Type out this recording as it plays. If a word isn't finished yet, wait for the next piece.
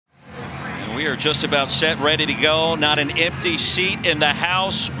We are just about set, ready to go. Not an empty seat in the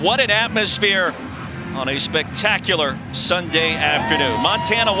house. What an atmosphere on a spectacular Sunday afternoon.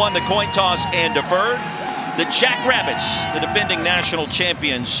 Montana won the coin toss and deferred. The Jackrabbits, the defending national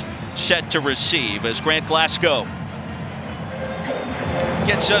champions, set to receive as Grant Glasgow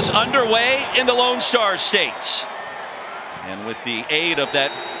gets us underway in the Lone Star State. And with the aid of that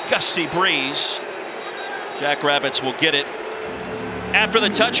gusty breeze, Jackrabbits will get it after the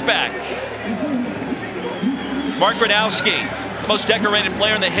touchback. Mark Gronowski, the most decorated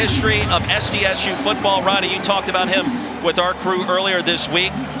player in the history of SDSU football. Ronnie, you talked about him with our crew earlier this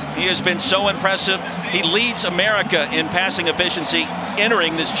week. He has been so impressive. He leads America in passing efficiency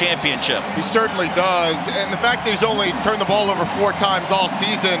entering this championship. He certainly does. And the fact that he's only turned the ball over 4 times all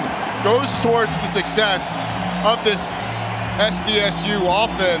season goes towards the success of this SDSU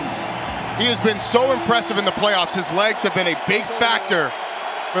offense. He has been so impressive in the playoffs. His legs have been a big factor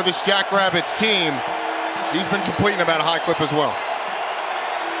for this Jackrabbits team. He's been completing about a high clip as well.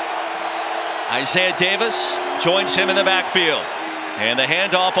 Isaiah Davis joins him in the backfield. And the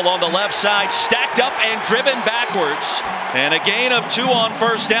handoff along the left side, stacked up and driven backwards. And a gain of 2 on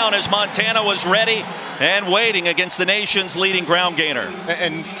first down as Montana was ready and waiting against the nation's leading ground gainer.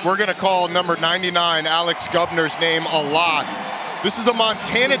 And we're going to call number 99, Alex Gubner's name a lot. This is a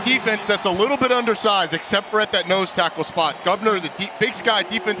Montana defense that's a little bit undersized, except for at that nose tackle spot. Gubner, the Big Sky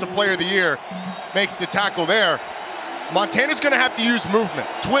Defensive Player of the Year, makes the tackle there. Montana's going to have to use movement,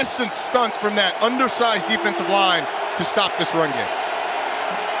 twists and stunts from that undersized defensive line to stop this run game.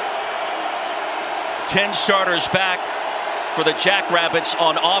 10 starters back for the Jackrabbits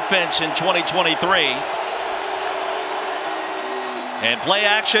on offense in 2023. And play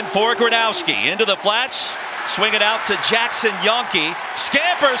action for Gronowski into the flats. Swing it out to Jackson Yonke.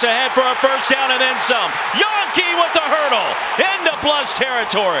 Scampers ahead for a first down and then some. Yonke with the hurdle into plus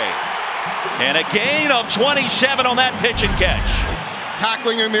territory. And a gain of 27 on that pitch and catch.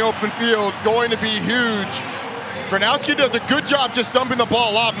 Tackling in the open field going to be huge. Gronowski does a good job just dumping the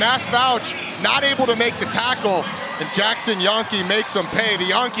ball off. Nass Vouch not able to make the tackle, and Jackson Yonke makes them pay. The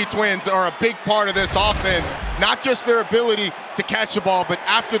Yonke twins are a big part of this offense. Not just their ability to catch the ball, but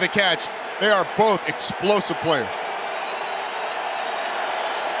after the catch, they are both explosive players.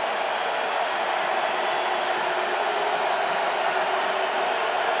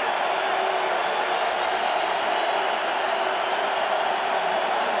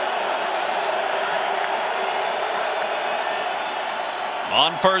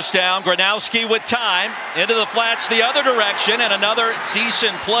 On first down, Gronowski with time into the flats the other direction, and another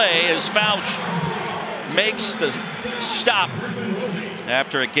decent play as Fauch makes the stop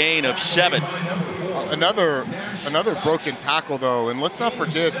after a gain of 7. Another broken tackle though, and let's not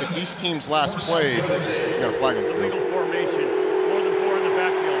forget that these teams last played. You got a flag in the field. Formation, more than 4 in the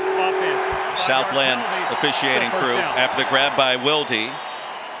backfield. Offense. Southland officiating crew after the grab by Wilde.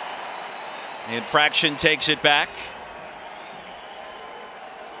 Infraction takes it back.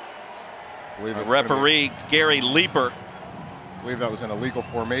 Referee Gary Leeper. I believe that was an illegal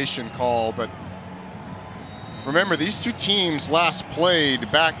formation call, but remember these two teams last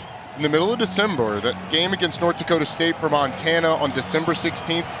played back in the middle of December. That game against North Dakota State for Montana on December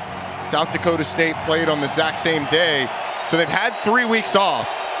 16th. South Dakota State played on the exact same day. So they've had 3 weeks off.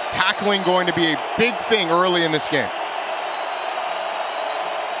 Tackling going to be a big thing early in this game.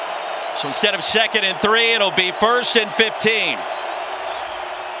 So instead of 2nd and 3, it'll be 1st and 15.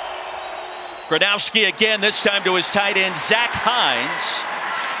 Gronowski again, this time to his tight end, Zach Hines.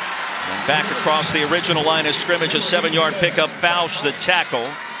 And back across the original line of scrimmage, a 7-yard pickup, Fauch the tackle.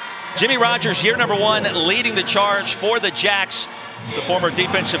 Jimmy Rogers, year number 1, leading the charge for the Jacks. He's a former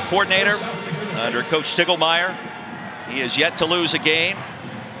defensive coordinator under Coach Stiegelmeier. He is yet to lose a game.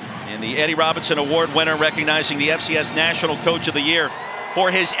 And the Eddie Robinson Award winner recognizing the FCS National Coach of the Year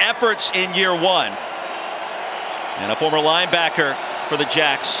for his efforts in year 1. And a former linebacker for the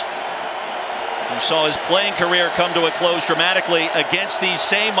Jacks. We saw his playing career come to a close dramatically against these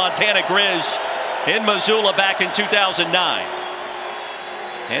same Montana Grizz in Missoula back in 2009.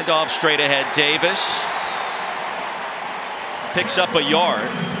 Handoff straight ahead, Davis. Picks up a yard.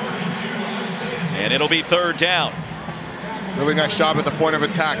 And it'll be 3rd down. Really nice job at the point of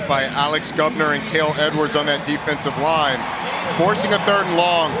attack by Alex Gubner and Cale Edwards on that defensive line. Forcing a 3rd and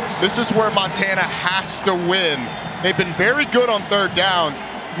long. This is where Montana has to win. They've been very good on 3rd downs.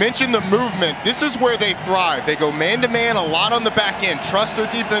 Mention the movement. This is where they thrive. They go man-to-man a lot on the back end. Trust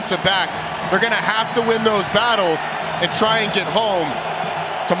their defensive backs. They're going to have to win those battles and try and get home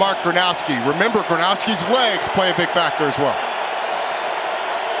to Mark Gronowski. Remember, Gronowski's legs play a big factor as well.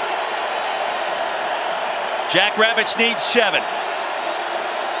 Jackrabbits need 7.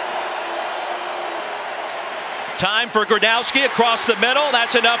 Time for Gronowski across the middle.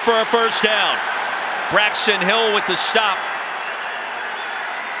 That's enough for a first down. Braxton Hill with the stop.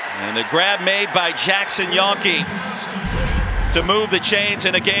 And the grab made by Jackson Yonke to move the chains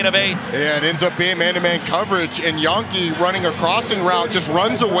in a gain of 8. Yeah, it ends up being man-to-man coverage, and Yonke running a crossing route just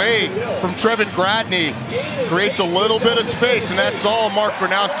runs away from Trevin Gradney, creates a little bit of space, and that's all Mark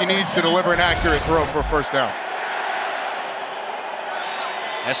Gronowski needs to deliver an accurate throw for a first down.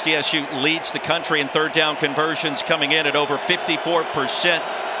 SDSU leads the country in third down conversions, coming in at over 54%.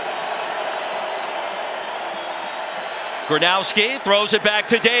 Gronowski throws it back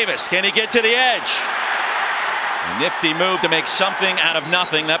to Davis. Can he get to the edge? A nifty move to make something out of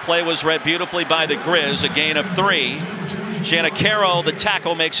nothing. That play was read beautifully by the Grizz. A gain of 3. Giannicaro, the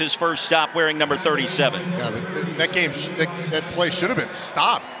tackle, makes his first stop wearing number 37. Yeah, but that play should have been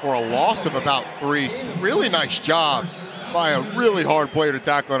stopped for a loss of about 3. Really nice job by a really hard player to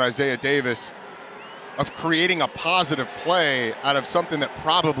tackle on Isaiah Davis of creating a positive play out of something that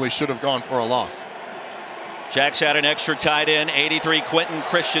probably should have gone for a loss. Jack's had an extra tight end, 83, Quentin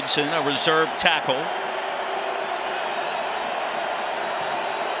Christensen, a reserve tackle.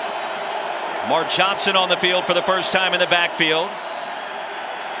 Mark Johnson on the field for the first time in the backfield.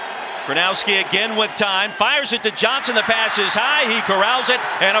 Gronowski again with time, fires it to Johnson. The pass is high, he corrals it,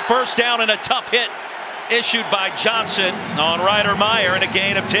 and a first down and a tough hit issued by Johnson on Ryder Meyer and a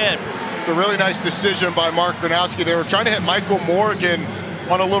gain of 10. It's a really nice decision by Mark Gronowski. They were trying to hit Michael Morgan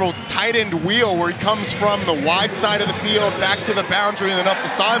on a little tight end wheel where he comes from the wide side of the field back to the boundary and then up the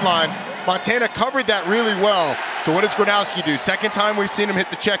sideline. Montana covered that really well. So what does Gronowski do? Second time we've seen him hit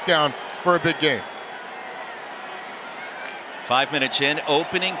the check down for a big game. 5 minutes in,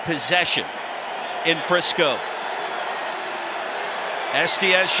 opening possession in Frisco.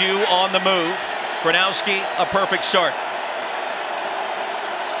 SDSU on the move. Gronowski, a perfect start.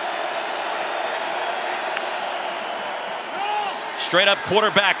 Straight up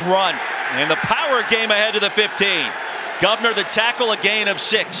quarterback run. And the power game ahead to the 15. Gubner the tackle, a gain of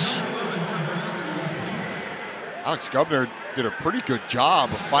 6. Alex Gubner did a pretty good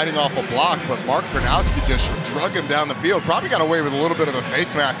job of fighting off a block, but Mark Gronowski just drug him down the field. Probably got away with a little bit of a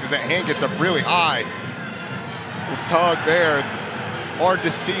face mask because that hand gets up really high. Tug there. Hard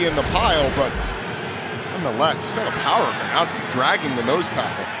to see in the pile, but nonetheless, you saw the power of Gronowski dragging the nose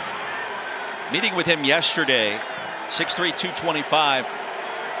tackle. Meeting with him yesterday, 6'3", 225.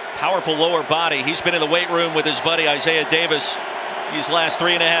 Powerful lower body. He's been in the weight room with his buddy Isaiah Davis these last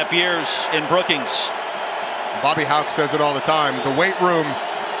 3.5 years in Brookings. Bobby Houck says it all the time. The weight room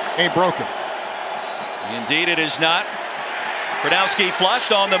ain't broken. Indeed it is not. Gronowski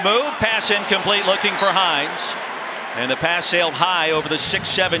flushed on the move. Pass incomplete, looking for Hines. And the pass sailed high over the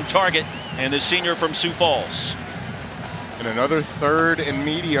 6'7" target and the senior from Sioux Falls. And another 3rd and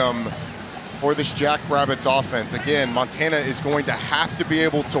medium for this Jackrabbits offense. Again, Montana is going to have to be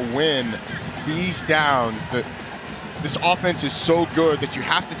able to win these downs. This offense is so good that you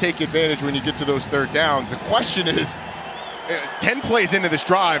have to take advantage when you get to those 3rd downs. The question is, 10 plays into this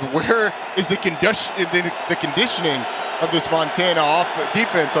drive, where is the conditioning of this Montana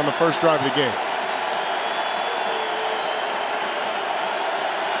defense on the first drive of the game?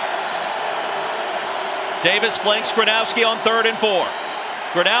 Davis flanks Gronowski on 3rd and 4.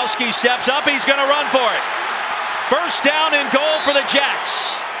 Gronowski steps up, he's going to run for it. First down and goal for the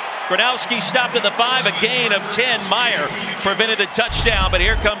Jacks. Gronowski stopped at the 5, a gain of 10. Meyer prevented the touchdown, but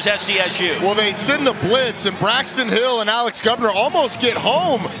here comes SDSU. Well, they send the blitz, and Braxton Hill and Alex Gubner almost get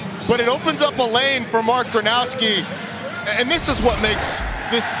home, but it opens up a lane for Mark Gronowski. And this is what makes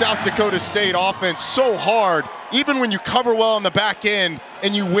this South Dakota State offense so hard. Even when you cover well on the back end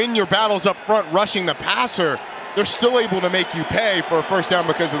and you win your battles up front rushing the passer, they're still able to make you pay for a first down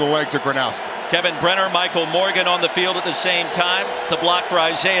because of the legs of Gronowski. Kevin Brenner, Michael Morgan on the field at the same time to block for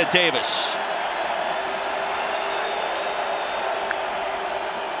Isaiah Davis.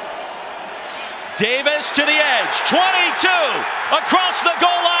 Davis to the edge, 22, across the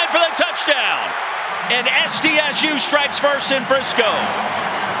goal line for the touchdown. And SDSU strikes first in Frisco.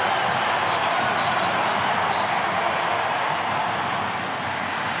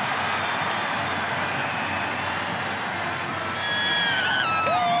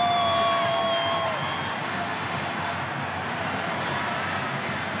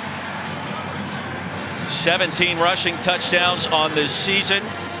 "17 rushing touchdowns on this season,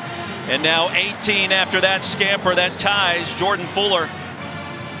 and now 18 after that scamper that ties Jordan Fuller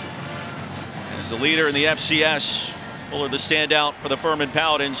as the leader in the FCS. Fuller the standout for the Furman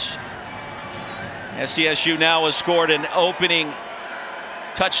Paladins. SDSU now has scored an opening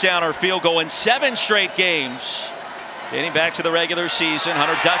touchdown or field goal in 7 straight games. Dating back to the regular season,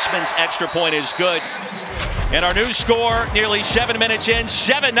 Hunter Dustman's extra point is good. And our new score, nearly 7 minutes in,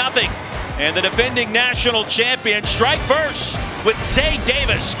 7-0. And the defending national champion strike first with Zay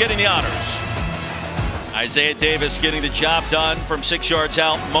Davis getting the honors. Isaiah Davis getting the job done from 6 yards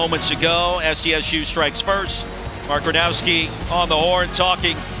out moments ago. SDSU strikes first. Mark Gronowski on the horn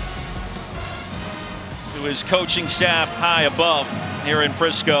talking to his coaching staff high above here in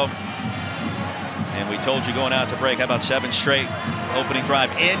Frisco. And we told you going out to break, how about 7 straight opening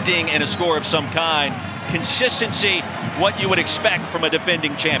drive, ending in a score of some kind. Consistency, what you would expect from a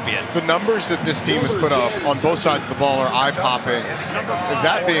defending champion. The numbers that this team has put up on both sides of the ball are eye-popping.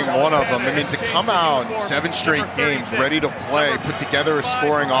 That being one of them. I mean, to come out 7 straight games ready to play, put together a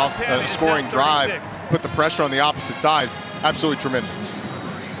scoring drive, put the pressure on the opposite side, absolutely tremendous.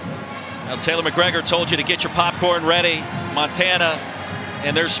 Now, Taylor McGregor told you to get your popcorn ready. Montana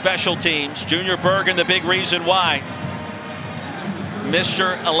and their special teams. Junior Bergen, the big reason why.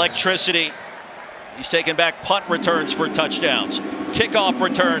 Mr. Electricity. He's taken back punt returns for touchdowns, kickoff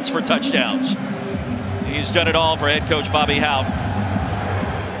returns for touchdowns. He's done it all for head coach Bobby Houck.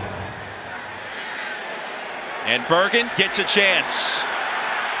 And Bergen gets a chance.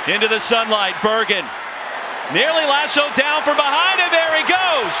 Into the sunlight, Bergen. Nearly lassoed down from behind, and there he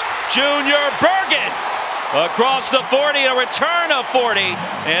goes. Junior Bergen across the 40, a return of 40.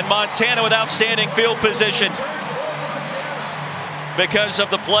 And Montana with outstanding field position because of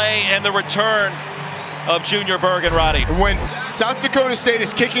the play and the return of Junior Bergen, Roddy. When South Dakota State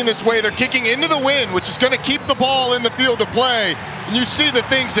is kicking this way, they're kicking into the wind, which is going to keep the ball in the field of play. And you see the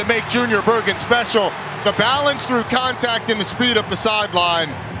things that make Junior Bergen special. The balance through contact and the speed up the sideline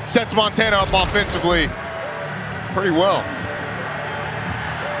sets Montana up offensively pretty well.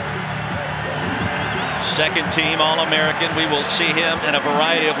 Second team All-American. We will see him in a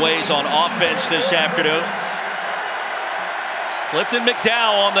variety of ways on offense this afternoon. Clifton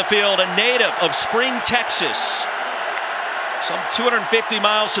McDowell on the field, a native of Spring, Texas. Some 250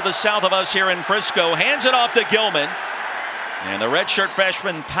 miles to the south of us here in Frisco. Hands it off to Gilman. And the redshirt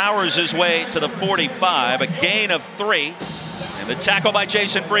freshman powers his way to the 45. A gain of 3. And the tackle by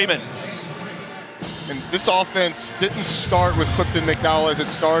Jason Freeman. And this offense didn't start with Clifton McDowell as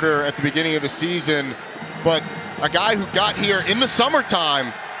its starter at the beginning of the season, but a guy who got here in the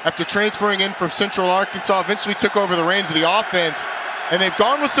summertime after transferring in from Central Arkansas, eventually took over the reins of the offense. And they've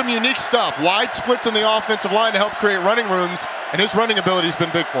gone with some unique stuff. Wide splits on the offensive line to help create running rooms, and his running ability has been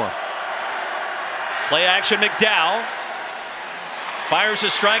big for him. Play action, McDowell. Fires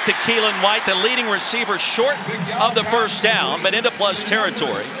a strike to Keelan White, the leading receiver, short of the first down, but into plus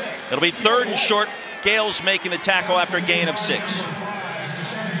territory. It'll be 3rd and short. Gales making the tackle after a gain of 6.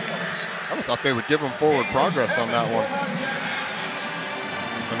 I thought they would give him forward progress on that one.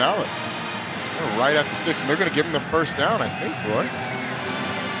 But now they're right at the sticks, and they're going to give him the first down, I think, Roy.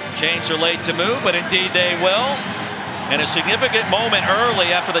 Chains are late to move, but indeed they will. And a significant moment early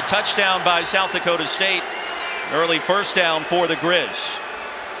after the touchdown by South Dakota State. Early first down for the Grizz.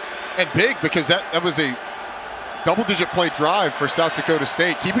 And big, because that was a double-digit play drive for South Dakota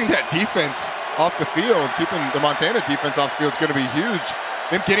State. Keeping that defense off the field, keeping the Montana defense off the field is going to be huge.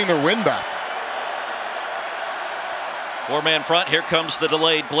 Them getting their win back. 4-man front, here comes the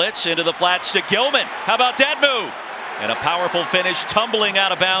delayed blitz into the flats to Gilman. How about that move? And a powerful finish, tumbling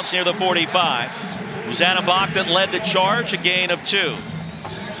out of bounds near the 45. It was Adam Bach that led the charge, a gain of 2.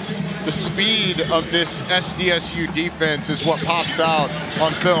 The speed of this SDSU defense is what pops out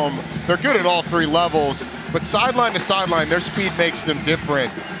on film. They're good at all 3 levels, but sideline to sideline, their speed makes them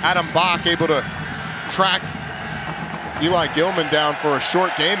different. Adam Bach able to track Eli Gilman down for a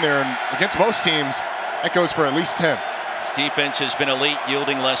short gain there, and against most teams, that goes for at least 10. This defense has been elite,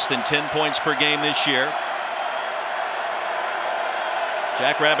 yielding less than 10 points per game this year.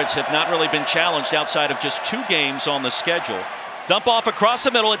 Jackrabbits have not really been challenged outside of just 2 games on the schedule. Dump off across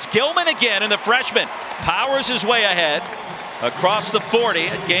the middle. It's Gilman again, and the freshman powers his way ahead across the 40.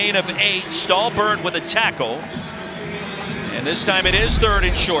 A gain of 8. Stahlberg with a tackle. And this time it is 3rd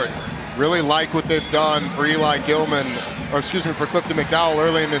and short. Really like what they've done for Eli Gilman, or excuse me, for Clifton McDowell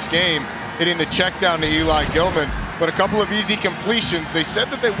early in this game, hitting the check down to Eli Gilman. But a couple of easy completions. They said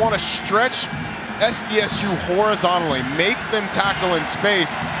that they want to stretch SDSU horizontally, make them tackle in space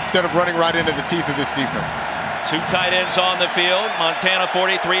instead of running right into the teeth of this defense. 2 tight ends on the field. Montana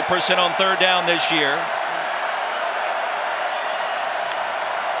 43% on 3rd down this year.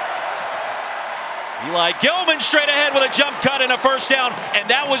 Eli Gilman straight ahead with a jump cut and a first down, and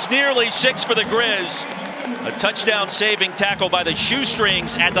that was nearly 6 for the Grizz. A touchdown saving tackle by the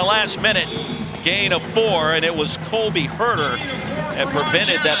shoestrings at the last minute. Gain of 4, and it was Colby Herter have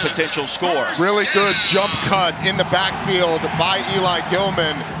prevented that potential score. Really good jump cut in the backfield by Eli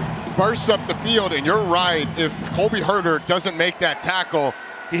Gilman. Bursts up the field, and you're right. If Colby Herter doesn't make that tackle,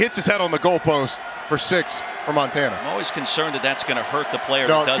 he hits his head on the goalpost for 6 for Montana. I'm always concerned that that's going to hurt the player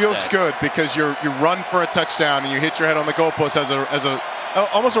that does that. No, it feels good because you run for a touchdown and you hit your head on the goalpost as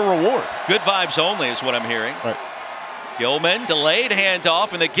almost a reward. Good vibes only is what I'm hearing. Right. Gilman, delayed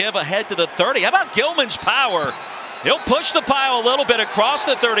handoff, and the give ahead to the 30. How about Gilman's power? He'll push the pile a little bit across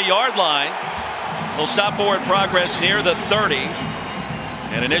the 30-yard line. He'll stop forward progress near the 30.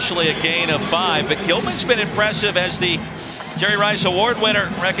 And initially a gain of 5. But Gilman's been impressive as the Jerry Rice Award winner,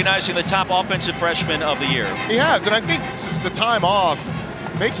 recognizing the top offensive freshman of the year. He has, and I think the time off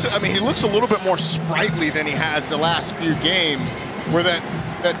makes it, I mean, he looks a little bit more sprightly than he has the last few games, where that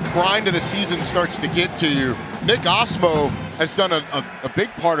grind of the season starts to get to you. Nick Osmo has done a big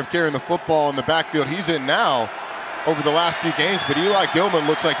part of carrying the football in the backfield he's in now over the last few games, but Eli Gilman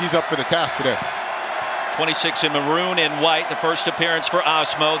looks like he's up for the task today. 26 in maroon and white, the first appearance for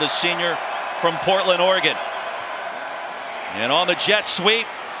Osmo, the senior from Portland, Oregon. And on the jet sweep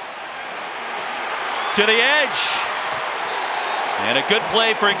to the edge. And a good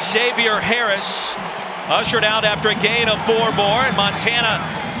play for Xavier Harris. Ushered out after a gain of 4 more, and Montana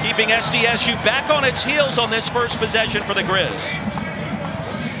keeping SDSU back on its heels on this first possession for the Grizz.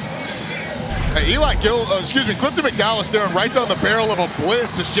 Hey, Clifton McDowell is staring right down the barrel of a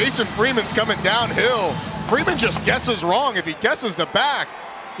blitz as Jason Freeman's coming downhill. Freeman just guesses wrong. If he guesses the back,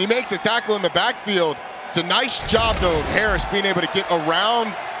 he makes a tackle in the backfield. It's a nice job, though, of Harris being able to get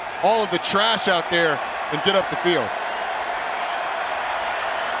around all of the trash out there and get up the field.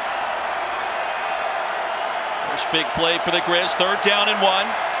 First big play for the Grizz, 3rd down and 1.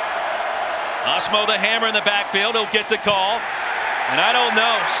 Osmo the hammer in the backfield, he'll get the call. And I don't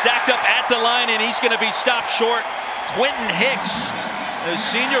know, stacked up at the line, and he's going to be stopped short. Quentin Hicks, the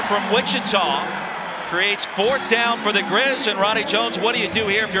senior from Wichita, creates 4th down for the Grizz. And Ronnie Jones, what do you do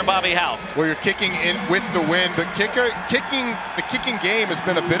here if you're Bobby Hauck? Well, you're kicking in with the win, but the kicking game has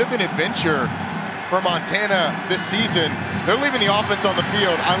been a bit of an adventure for Montana this season. They're leaving the offense on the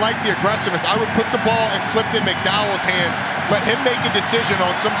field. I like the aggressiveness. I would put the ball in Clifton McDowell's hands, let him make a decision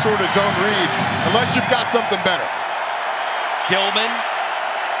on some sort of zone read, unless you've got something better. Gilman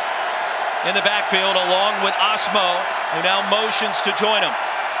in the backfield along with Osmo, who now motions to join him.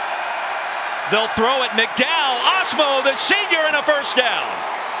 They'll throw it. McDowell, Osmo, the senior, and a 1st down.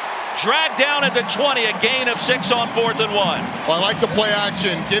 Dragged down at the 20, a gain of 6 on 4th and 1. Well, I like the play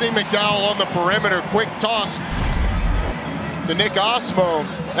action, getting McDowell on the perimeter. Quick toss to Nick Osmo.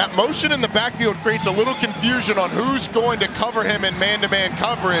 That motion in the backfield creates a little confusion on who's going to cover him in man-to-man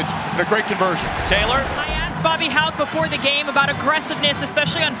coverage, and a great conversion. Taylor? I asked Bobby Hauck before the game about aggressiveness,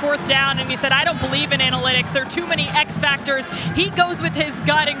 especially on 4th down, and he said, I don't believe in analytics. There are too many X factors. He goes with his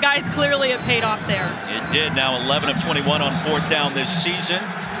gut, and guys clearly have paid off there. It did. Now 11 of 21 on 4th down this season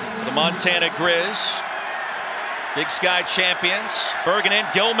for the Montana Grizz. Big Sky champions. Bergen and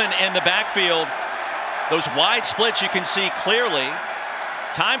Gilman in the backfield. Those wide splits you can see clearly.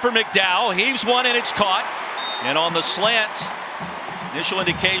 Time for McDowell. Heaves one and it's caught. And on the slant, initial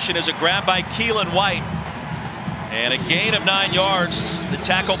indication is a grab by Keelan White. And a gain of 9 yards. The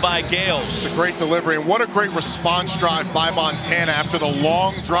tackle by Gales. It's a great delivery, and what a great response drive by Montana after the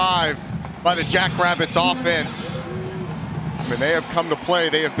long drive by the Jackrabbits offense. I mean, they have come to play.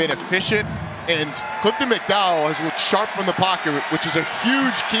 They have been efficient, and Clifton McDowell has looked sharp from the pocket, which is a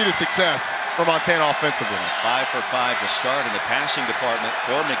huge key to success for Montana offensively. 5 for 5 to start in the passing department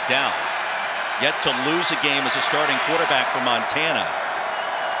for McDowell. Yet to lose a game as a starting quarterback for Montana.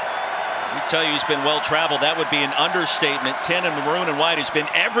 We tell you he's been well traveled. That would be an understatement. 10 in maroon and white has been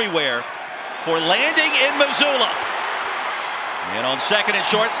everywhere for landing in Missoula. And on 2nd and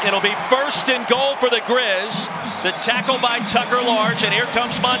short, it'll be 1st and goal for the Grizz. The tackle by Tucker Large, and here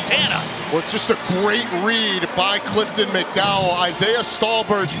comes Montana. Well, it's just a great read by Clifton McDowell. Isaiah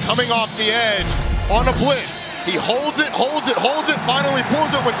Stallbird's coming off the edge on a blitz. He holds it, finally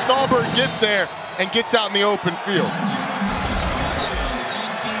pulls it when Stallbird gets there and gets out in the open field.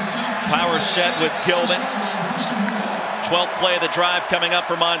 Power set with Gilman. 12th play of the drive coming up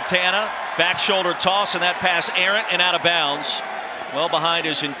for Montana. Back shoulder toss, and that pass errant and out of bounds. Well behind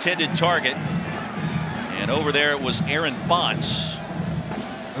his intended target. And over there it was Aaron Fonts.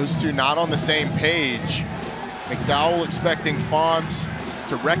 Those two not on the same page. McDowell expecting Fonts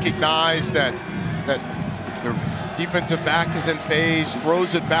to recognize that the defensive back is in phase,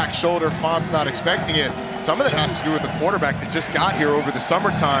 throws it back shoulder. Fonts not expecting it. Some of that has to do with the quarterback that just got here over the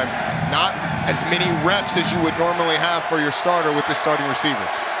summertime. Not as many reps as you would normally have for your starter with the starting receivers.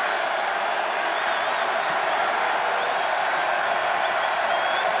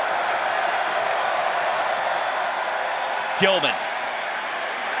 Gilman.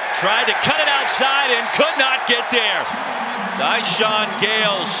 Tried to cut it outside and could not get there. Dyshawn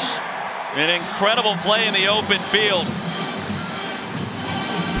Gales, an incredible play in the open field.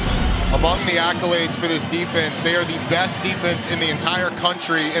 Among the accolades for this defense, they are the best defense in the entire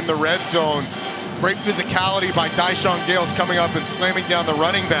country in the red zone. Great physicality by Dyshawn Gales coming up and slamming down the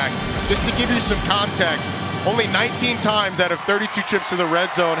running back. Just to give you some context, only 19 times out of 32 trips to the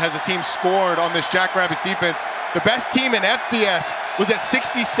red zone has a team scored on this Jackrabbits defense. The best team in FBS was at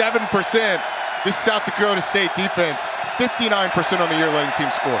 67%. This South Dakota State defense, 59% on the year letting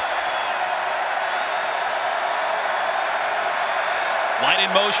teams score. White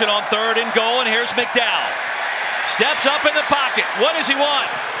in motion on 3rd and goal, and here's McDowell. Steps up in the pocket. What does he want?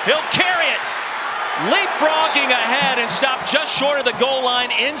 He'll carry it. Leapfrogging ahead and stopped just short of the goal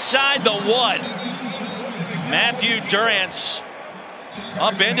line inside the 1. Matthew Durrance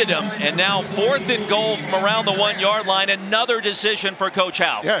upended him, and now 4th and goal from around the 1-yard line. Another decision for Coach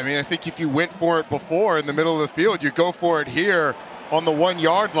Howe. Yeah, I mean, I think if you went for it before in the middle of the field, you go for it here on the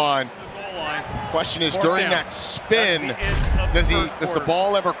 1-yard line. Question is, during that spin, does the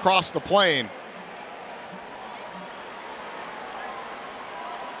ball ever cross the plane?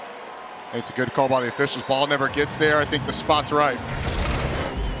 It's a good call by the officials. Ball never gets there. I think the spot's right.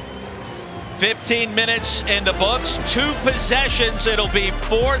 15 minutes in the books, 2 possessions. It'll be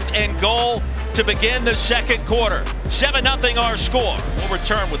 4th and goal to begin the second quarter. 7-0 our score. We'll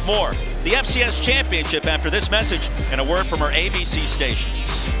return with more. The FCS Championship after this message and a word from our ABC stations.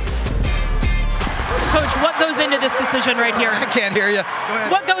 Coach, what goes into this decision right here? I can't hear you.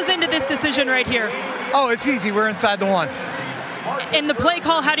 What goes into this decision right here? Oh, it's easy. We're inside the 1. In the play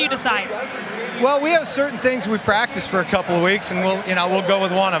call, how do you decide? Well, we have certain things we practice for a couple of weeks, and we'll go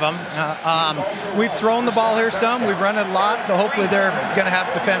with one of them. We've thrown the ball here some. We've run it a lot, so hopefully they're going to have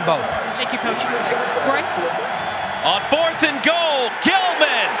to defend both. Thank you, Coach. Roy? On 4th and goal,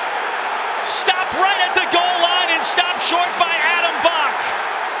 Gilman stopped right at the goal line and stopped short by Adam Bach.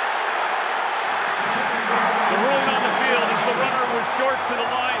 The ruling on the field is the runner was short to the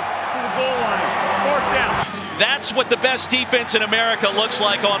line, to the goal line. 4th down. That's what the best defense in America looks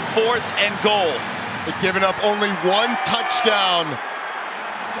like on 4th and goal. They've given up only 1 touchdown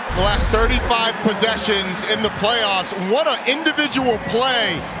the last 35 possessions in the playoffs. What an individual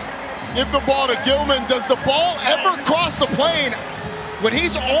play. Give the ball to Gilman. Does the ball ever cross the plane? When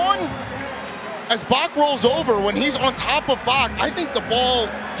he's on, as Bach rolls over, when he's on top of Bach, I think the ball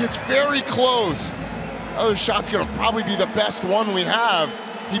gets very close. Other shot's gonna probably be the best one we have.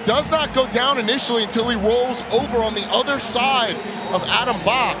 He does not go down initially until he rolls over on the other side of Adam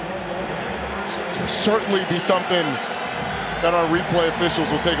Bach. This will certainly be something that our replay officials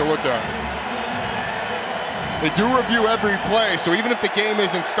will take a look at. They do review every play, so even if the game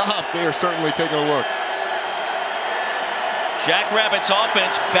isn't stopped, they are certainly taking a look. Jackrabbits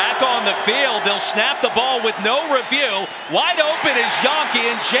offense back on the field. They'll snap the ball with no review. Wide open is Yonke,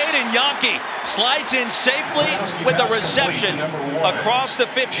 and Jaden Yonke slides in safely with a reception across the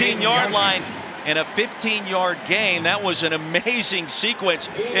 15-yard line and a 15-yard gain. That was an amazing sequence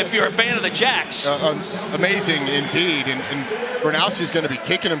if you're a fan of the Jacks. Amazing indeed, and Gronowski's going to be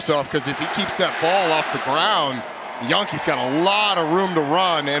kicking himself because if he keeps that ball off the ground, Yonke's got a lot of room to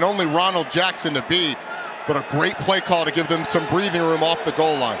run and only Ronald Jackson to beat. But a great play call to give them some breathing room off the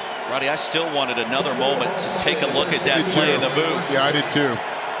goal line. Roddy, I still wanted another moment to take a look at that play in the booth. Yeah, I did too.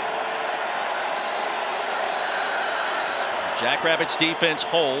 Jackrabbits defense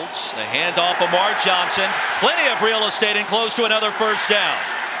holds. The handoff of Mark Johnson. Plenty of real estate and close to another 1st down.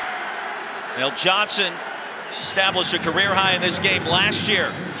 Now Johnson established a career high in this game last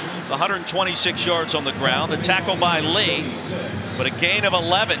year. 126 yards on the ground. The tackle by Lee. But a gain of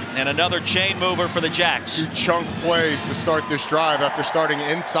 11 and another chain mover for the Jacks. 2 chunk plays to start this drive after starting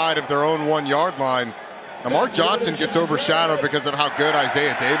inside of their own 1-yard line. Now Mark Johnson gets overshadowed because of how good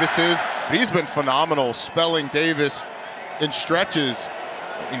Isaiah Davis is. But he's been phenomenal spelling Davis in stretches.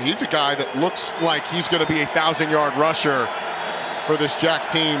 And he's a guy that looks like he's going to be a 1,000-yard rusher for this Jacks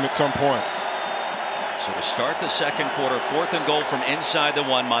team at some point. So to start the second quarter, 4th and goal from inside the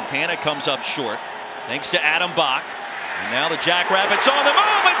 1. Montana comes up short thanks to Adam Bach. And now the Jackrabbits on the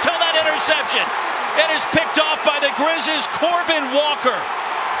move until that interception. It is picked off by the Grizzlies' Corbin Walker.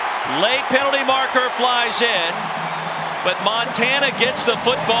 Late penalty marker flies in, but Montana gets the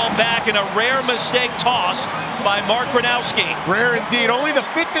football back in a rare mistake toss by Mark Gronowski. Rare indeed. Only the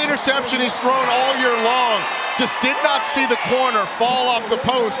 5th interception he's thrown all year long. Just did not see the corner fall off the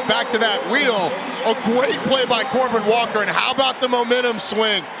post back to that wheel. A great play by Corbin Walker, and how about the momentum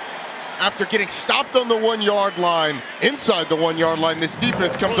swing? After getting stopped on the 1-yard line, inside the 1-yard line, this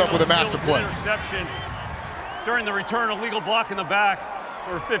defense comes up with a massive play. Interception during the return, illegal block in the back,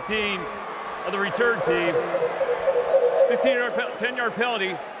 number 15 of the return team. 10-yard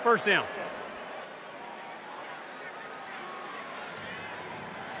penalty, first down.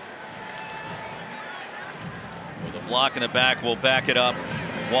 With a block in the back, we'll back it up.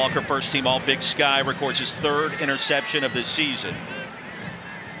 Walker, first team All-Big Sky, records his 3rd interception of the season.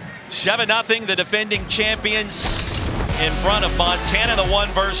 7-0, the defending champions in front of Montana, the 1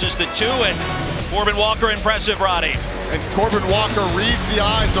 versus the 2, and Corbin Walker impressive, Roddy. And Corbin Walker reads the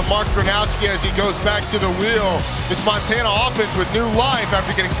eyes of Mark Gronowski as he goes back to the wheel. This Montana offense with new life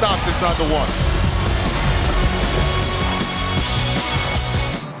after getting stopped inside the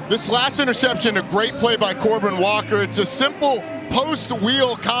 1. This last interception, a great play by Corbin Walker. It's a simple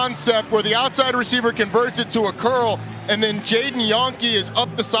post-wheel concept where the outside receiver converts it to a curl, and then Jaden Yonke is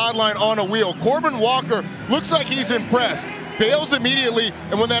up the sideline on a wheel. Corbin Walker looks like he's impressed, bails immediately,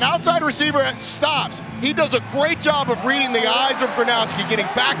 and when that outside receiver stops, he does a great job of reading the eyes of Gronowski, getting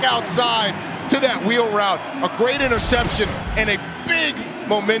back outside to that wheel route. A great interception and a big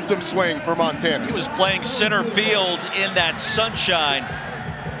momentum swing for Montana. He was playing center field in that sunshine.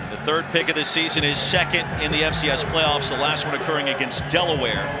 The 3rd pick of the season, is 2nd in the FCS playoffs, the last one occurring against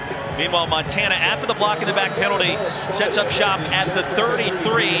Delaware. Meanwhile, Montana, after the block in the back penalty, sets up shop at the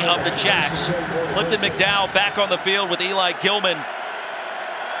 33 of the Jacks. Clifton McDowell back on the field with Eli Gilman,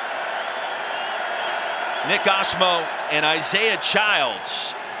 Nick Osmo, and Isaiah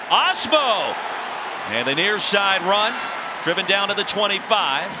Childs. Osmo! And the near side run, driven down to the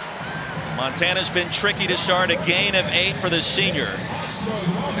 25. Montana's been tricky to start, a gain of 8 for the senior.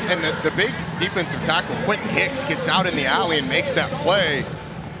 And the big defensive tackle, Quentin Hicks, gets out in the alley and makes that play.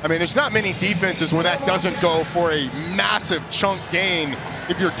 I mean, there's not many defenses where that doesn't go for a massive chunk gain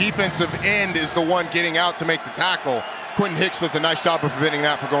if your defensive end is the one getting out to make the tackle. Quentin Hicks does a nice job of preventing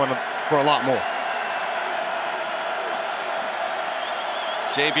that for going for a lot more.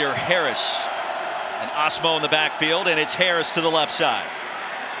 Xavier Harris and Osmo in the backfield, and it's Harris to the left side.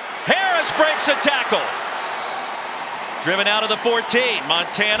 Harris breaks a tackle. Driven out of the 14.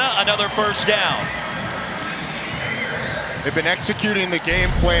 Montana, another first down. They've been executing the game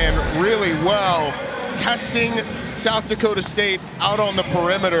plan really well, testing South Dakota State out on the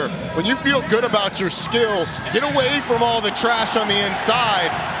perimeter. When you feel good about your skill, get away from all the trash on the inside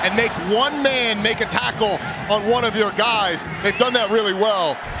and make one man make a tackle on one of your guys. They've done that really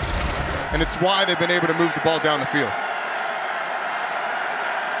well, and it's why they've been able to move the ball down the field.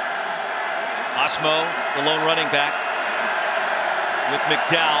 Osmo, the lone running back, with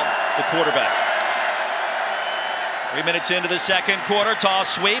McDowell, the quarterback. 3 minutes into the 2nd quarter,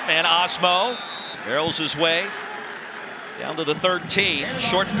 toss sweep, and Osmo barrels his way down to the 13.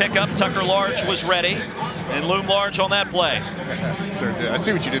 Short pickup, Tucker Large was ready, and loomed large on that play. Sure did. I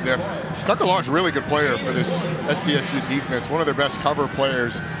see what you did there. Tucker Large, really good player for this SDSU defense, one of their best cover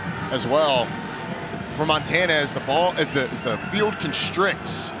players as well. For Montana, as the field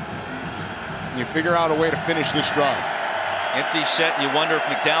constricts, you figure out a way to finish this drive. Empty set, and you wonder if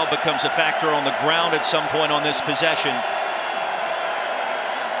McDowell becomes a factor on the ground at some point on this possession.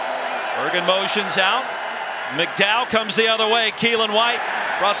 Bergen motions out. McDowell comes the other way. Keelan White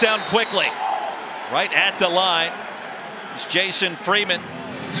brought down quickly. Right at the line. It's Jason Freeman.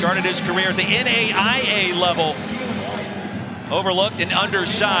 Started his career at the NAIA level. Overlooked and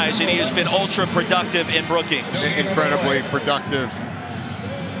undersized, and he has been ultra productive in Brookings. Incredibly productive.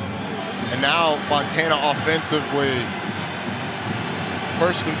 And now Montana offensively,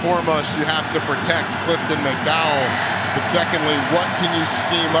 first and foremost, you have to protect Clifton McDowell. But secondly, what can you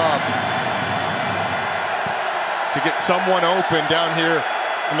scheme up to get someone open down here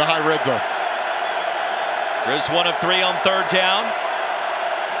in the high red zone? There's 1 of 3 on 3rd down.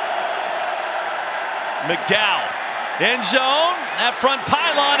 McDowell, end zone, that front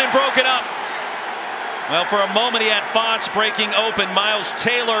pylon, and broken up. Well, for a moment he had Fonts breaking open. Miles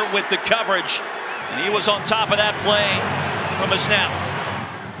Taylor with the coverage, and he was on top of that play from the snap.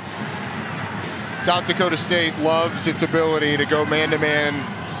 South Dakota State loves its ability to go man-to-man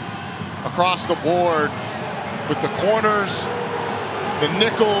across the board with the corners, the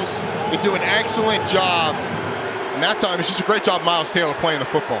nickels. They do an excellent job. And that time, it's just a great job Miles Taylor playing the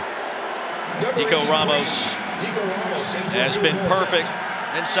football. Nico Ramos has been perfect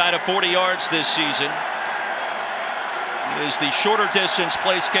inside of 40 yards this season. He is the shorter distance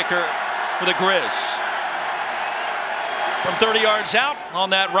place kicker for the Grizz. From 30 yards out on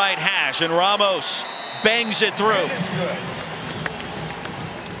that right hash, and Ramos bangs it through.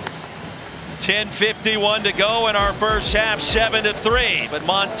 10:51 to go in our first half, 7-3. But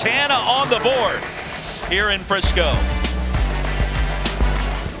Montana on the board here in Frisco.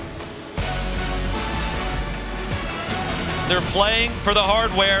 they're playing for the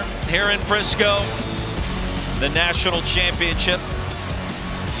hardware here in Frisco. The national championship,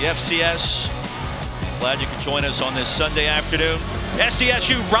 the FCS. Glad you could join us on this Sunday afternoon.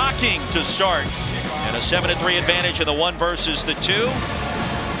 SDSU rocking to start, and a 7-3 advantage in the 1 versus the 2.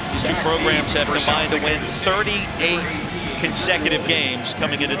 These two programs have combined to win 38 consecutive games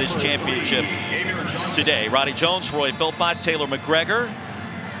coming into this championship today. Roddy Jones, Roy Philpott, Taylor McGregor.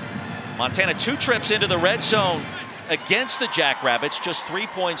 Montana 2 trips into the red zone against the Jackrabbits, just 3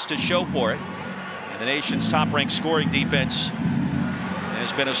 points to show for it. And the nation's top-ranked scoring defense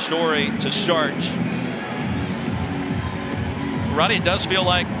has been a story to start. Roddy, it does feel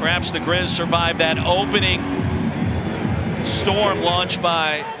like perhaps the Grizz survived that opening storm launched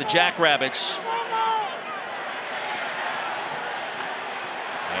by the Jackrabbits.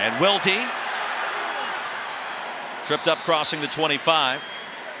 And Wilde tripped up crossing the 25.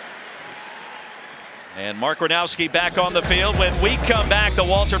 And Mark Gronowski back on the field. When we come back, the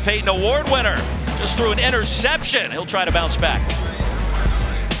Walter Payton Award winner just threw an interception. He'll try to bounce back.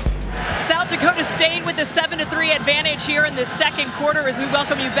 South Dakota State with a 7-3 advantage here in the second quarter as we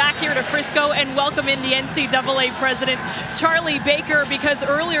welcome you back here to Frisco and welcome in the NCAA president, Charlie Baker, because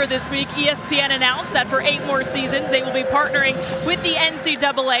earlier this week, ESPN announced that for 8 more seasons, they will be partnering with the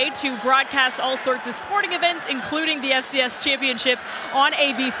NCAA to broadcast all sorts of sporting events, including the FCS championship on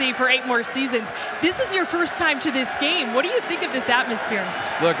ABC for 8 more seasons. This is your first time to this game. What do you think of this atmosphere?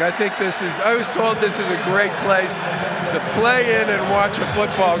 Look, I think I was told this is a great place to play in and watch a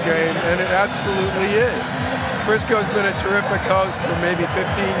football game, and it absolutely is. Frisco's been a terrific host for maybe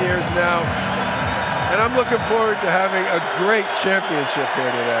 15 years now, and I'm looking forward to having a great championship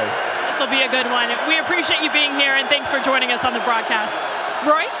here today. This will be a good one. We appreciate you being here, and thanks for joining us on the broadcast.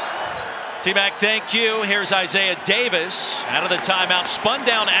 Roy? T-Mac, thank you. Here's Isaiah Davis out of the timeout, spun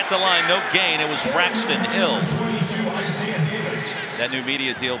down at the line, no gain. It was Braxton Hill. That new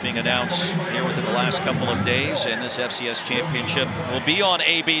media deal being announced here within the last couple of days, and this FCS championship will be on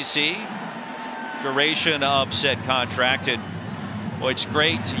ABC. Duration of said contract, and boy, it's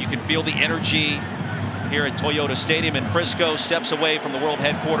great. You can feel the energy here at Toyota Stadium in Frisco, steps away from the world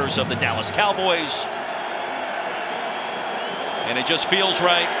headquarters of the Dallas Cowboys. And it just feels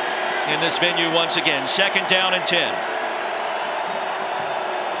right in this venue once again. 2nd down and 10.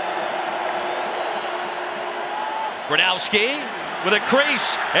 Gronowski with a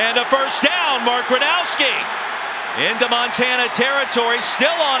crease and a first down. Mark Gronowski into Montana territory,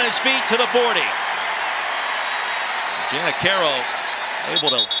 still on his feet to the 40. Giannicaro able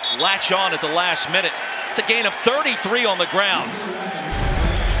to latch on at the last minute. It's a gain of 33 on the ground.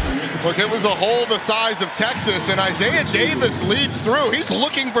 Look, it was a hole the size of Texas, and Isaiah Davis leads through. He's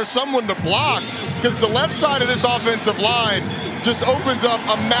looking for someone to block because the left side of this offensive line just opens up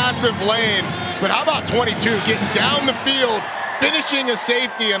a massive lane. But how about 22 getting down the field, finishing a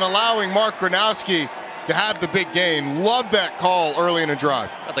safety and allowing Mark Gronowski to have the big gain. Love that call early in the drive.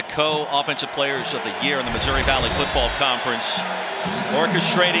 The co-offensive players of the year in the Missouri Valley Football Conference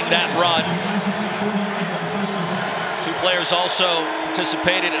orchestrating that run. 2 players also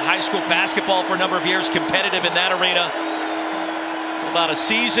participated in high school basketball for a number of years, competitive in that arena. Until about a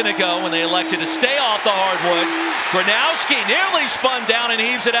season ago when they elected to stay off the hardwood. Gronowski nearly spun down and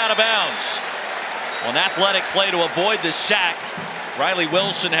heaves it out of bounds. Well, an athletic play to avoid the sack. Riley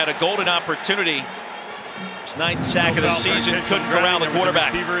Wilson had a golden opportunity. His 9th sack of the season, couldn't corral the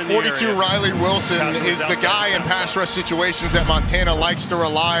quarterback. 42 Riley Wilson is the guy in pass rush situations that Montana likes to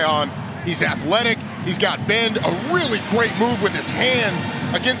rely on. He's athletic, he's got bend, a really great move with his hands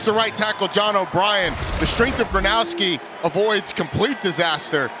against the right tackle, John O'Brien. The strength of Gronowski avoids complete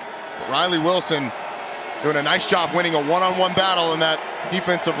disaster. But Riley Wilson doing a nice job winning a one-on-one battle in that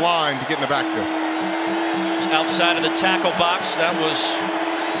defensive line to get in the backfield. It's outside of the tackle box. That was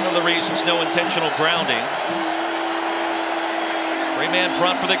one of the reasons, no intentional grounding. 3-man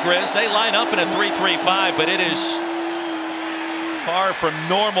front for the Grizz. They line up in a 3-3-5, but it is far from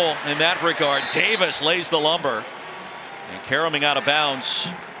normal in that regard. Davis lays the lumber and caroming out of bounds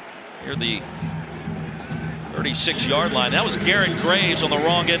near the 36-yard line. That was Garrett Graves on the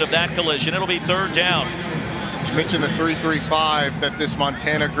wrong end of that collision. It'll be 3rd down. You mentioned the 3-3-5 that this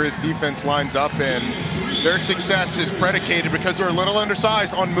Montana Grizz defense lines up in. Their success is predicated because they're a little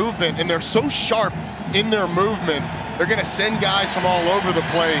undersized on movement, and they're so sharp in their movement. They're going to send guys from all over the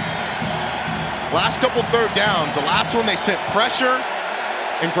place. Last couple 3rd downs, the last one they sent pressure,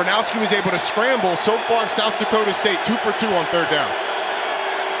 and Gronowski was able to scramble. So far, South Dakota State 2 for 2 on 3rd down.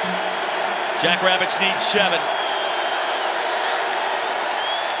 Jackrabbits need 7.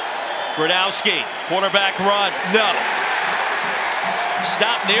 Gronowski, quarterback run, no.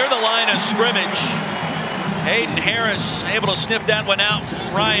 Stop near the line of scrimmage. Hayden Harris able to sniff that one out.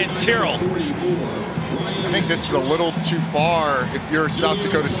 Ryan Tyrrell. I think this is a little too far if you're South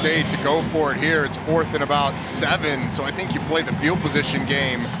Dakota State to go for it here. It's 4th and about 7, so I think you play the field position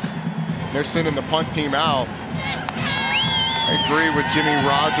game. They're sending the punt team out. I agree with Jimmy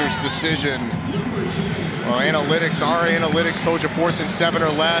Rogers' decision. Well, our analytics told you 4th and 7 or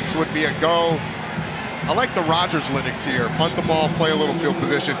less would be a go. I like the Rogers-lytics here. Punt the ball, play a little field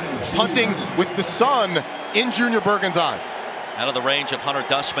position. Punting with the sun in Junior Bergen's eyes. Out of the range of Hunter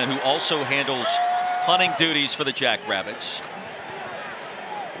Dustman, who also handles punting duties for the Jackrabbits.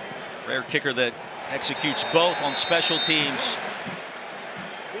 Rare kicker that executes both on special teams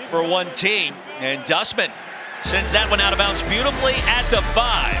for one team. And Dustman sends that one out of bounds beautifully at the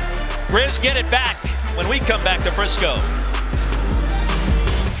 5. Grizz get it back when we come back to Frisco.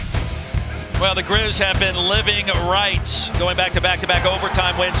 Well, the Grizz have been living right, going back to back-to-back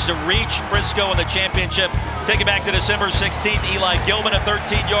overtime wins to reach Frisco in the championship. Take it back to December 16th. Eli Gilman, a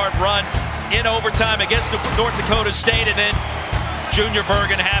 13-yard run in overtime against North Dakota State, and then Junior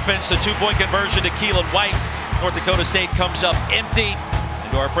Bergen happens. The 2-point conversion to Keelan White. North Dakota State comes up empty.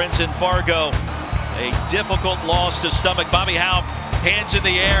 And to our friends in Fargo, a difficult loss to stomach. Bobby Haupt, hands in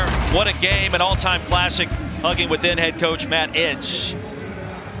the air. What a game, an all-time classic, hugging with then head coach Matt Ince.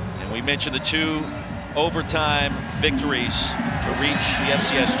 And we mentioned the 2 overtime victories to reach the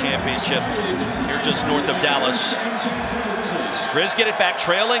FCS championship here just north of Dallas. Grizz get it back,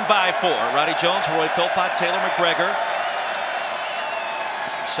 trailing by 4. Roddy Jones, Roy Philpott, Taylor McGregor.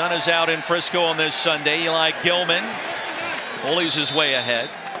 Sun is out in Frisco on this Sunday. Eli Gilman bullies his way ahead.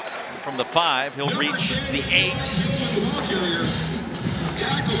 From the 5, he'll reach the 8.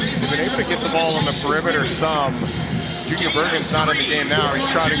 They've been able to get the ball on the perimeter some. Junior Bergen's not in the game now. He's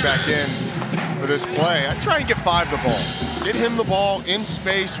trotting back in for this play. I'd try and get 5 the ball. Get him the ball in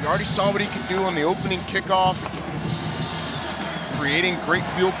space. We already saw what he could do on the opening kickoff. Creating great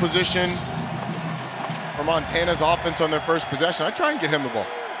field position for Montana's offense on their first possession. I'd try and get him the ball.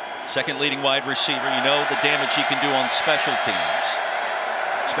 Second leading wide receiver. You know the damage he can do on special teams.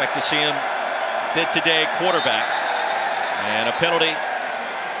 Expect to see him bid today quarterback. And a penalty.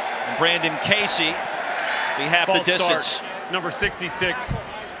 And Brandon Casey be half the distance. Start. Number 66,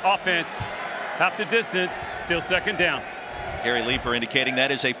 offense, half the distance, still second down. Gary Leeper indicating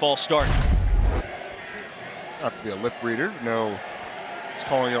that is a false start. Have to be a lip reader. No, he's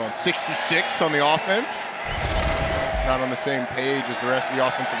calling it on 66 on the offense. It's not on the same page as the rest of the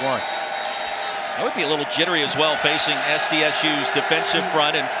offensive line. That would be a little jittery as well, facing SDSU's defensive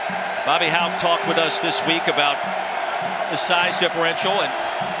front. And Bobby Haupt talked with us this week about the size differential and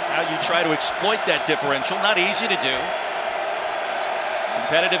how you try to exploit that differential. Not easy to do.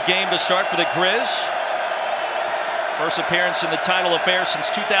 Competitive game to start for the Grizz. First appearance in the title affair since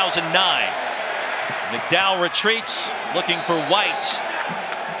 2009. McDowell retreats, looking for White.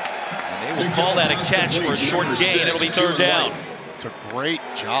 And they will call that a catch for a short gain. It'll be 3rd down. It's a great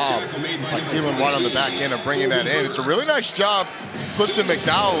job by Keelan White on the back end of bringing that in. It's a really nice job, Clifton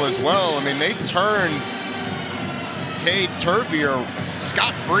McDowell as well. I mean, they turned Cade Turvier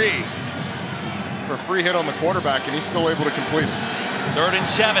scot-free for a free hit on the quarterback, and he's still able to complete it. 3rd and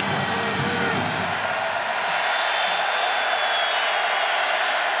 7.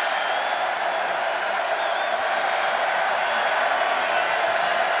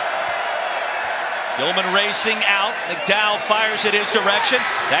 Gilman racing out. McDowell fires it his direction.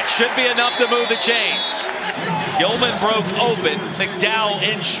 That should be enough to move the chains. Gilman broke open. McDowell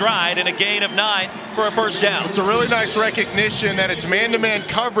in stride and a gain of 9 for a 1st down. It's a really nice recognition that it's man-to-man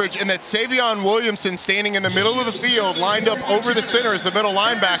coverage and that Savion Williamson, standing in the middle of the field, lined up over the center as the middle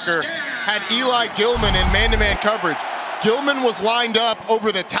linebacker, had Eli Gilman in man-to-man coverage. Gilman was lined up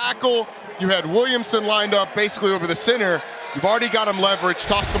over the tackle. You had Williamson lined up basically over the center. You've already got him leveraged.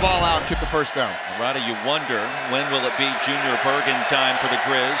 Toss the ball out, get the 1st down. Roddy, you wonder, when will it be Junior Bergen time for the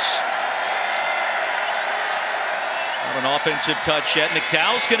Grizz? Not an offensive touch yet.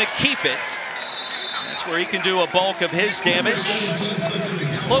 McDowell's going to keep it. That's where he can do a bulk of his damage.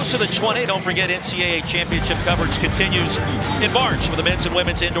 Close to the 20. Don't forget, NCAA championship coverage continues in March with the men's and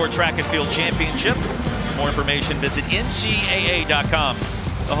women's indoor track and field championship. For more information, visit ncaa.com,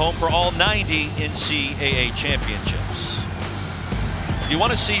 the home for all 90 NCAA championships. You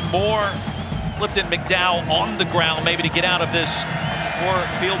want to see more Clifton McDowell on the ground, maybe to get out of this poor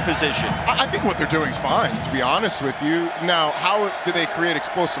field position? I think what they're doing is fine, to be honest with you. Now, how do they create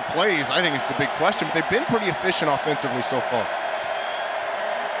explosive plays? I think it's the big question, but they've been pretty efficient offensively so far.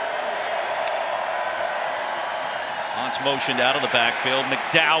 Hans motioned out of the backfield.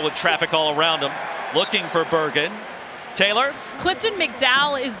 McDowell with traffic all around him, looking for Bergen. Taylor? Clifton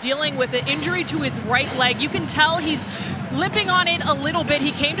McDowell is dealing with an injury to his right leg. You can tell he's limping on it a little bit.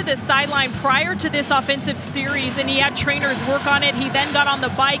 He came to the sideline prior to this offensive series, and he had trainers work on it. He then got on the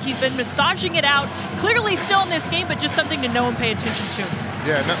bike. He's been massaging it out. Clearly still in this game, but just something to know and pay attention to.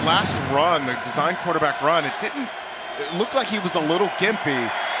 Yeah, and that last run, the design quarterback run, it looked like he was a little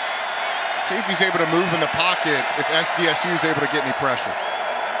gimpy. See if he's able to move in the pocket if SDSU is able to get any pressure.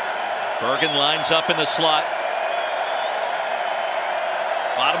 Bergen lines up in the slot.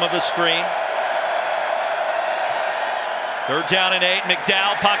 Bottom of the screen. 3rd down and 8.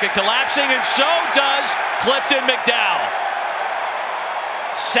 McDowell pocket collapsing, and so does Clifton McDowell.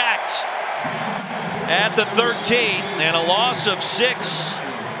 Sacked at the 13 and a loss of 6.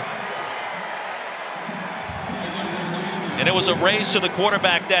 And it was a race to the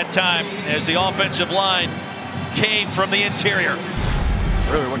quarterback that time as the offensive line came from the interior.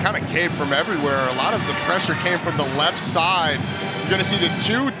 Really, what kind of came from everywhere. A lot of the pressure came from the left side. You're going to see the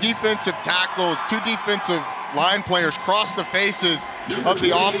 2 defensive tackles, 2 defensive line players cross the faces of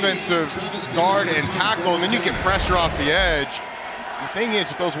the offensive guard and tackle, and then you get pressure off the edge. The thing is,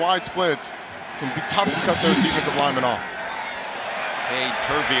 with those wide splits, it can be tough to cut those defensive linemen off. Cade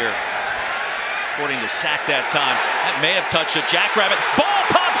Tervier, according to sack that time. That may have touched a jackrabbit. Ball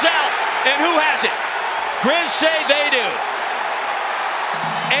pops out, and who has it? Grizz say they do.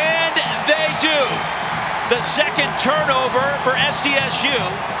 And they do. The second turnover for SDSU.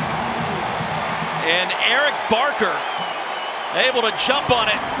 And Eric Barker able to jump on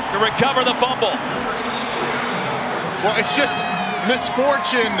it to recover the fumble. Well, it's just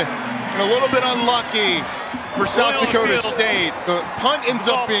misfortune and a little bit unlucky for South Dakota State. The punt ends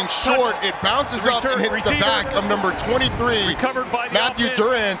up being short. It bounces up and hits the back of number 23, Matthew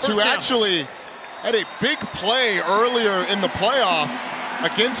Durance, who actually had a big play earlier in the playoffs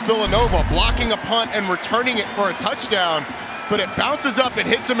against Villanova, blocking a punt and returning it for a touchdown. But it bounces up and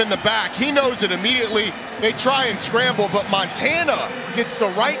hits him in the back. He knows it immediately. They try and scramble, but Montana gets the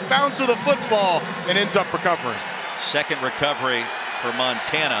right bounce of the football and ends up recovering. Second recovery for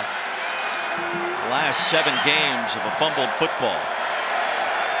Montana. Last 7 games of a fumbled football.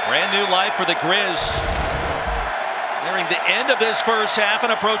 Brand new life for the Grizz. Nearing the end of this first half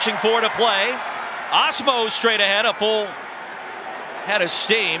and approaching 4 to play. Osmo straight ahead, a full head of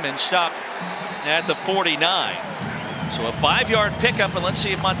steam, and stopped at the 49. So a 5-yard pickup, and let's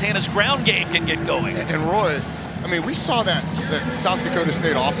see if Montana's ground game can get going. And Roy, I mean, we saw that South Dakota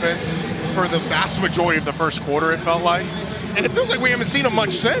State offense for the vast majority of the first quarter, it felt like. And it feels like we haven't seen them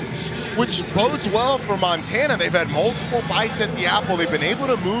much since, which bodes well for Montana. They've had multiple bites at the apple. They've been able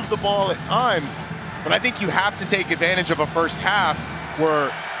to move the ball at times. But I think you have to take advantage of a first half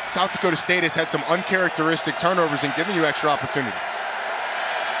where South Dakota State has had some uncharacteristic turnovers and given you extra opportunities.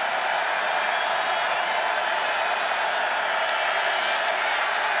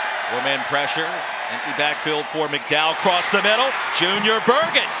 Four-man pressure, empty backfield for McDowell, across the middle. Junior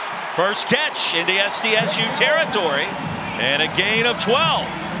Bergen, first catch into SDSU territory, and a gain of 12.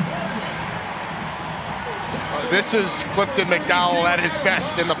 This is Clifton McDowell at his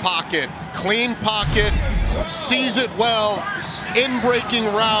best in the pocket. Clean pocket, sees it well, in-breaking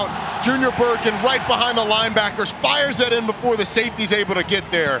route. Junior Bergen right behind the linebackers, fires it in before the safety's able to get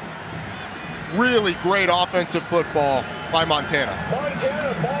there. Really great offensive football by Montana.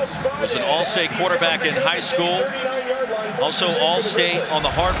 Was an All-State quarterback in high school. Also All-State on the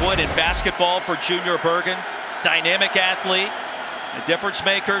hardwood in basketball for Junior Bergen. Dynamic athlete, a difference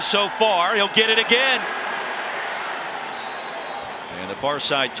maker so far. He'll get it again. And the far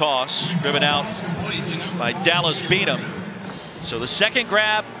side toss, driven out by Dallas Beanham. So the second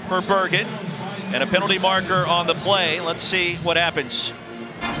grab for Bergen, and a penalty marker on the play. Let's see what happens.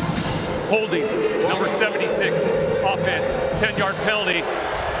 Holding, number 76, offense, 10-yard penalty,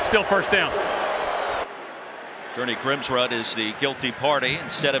 still first down. Journey Grimsrud is the guilty party.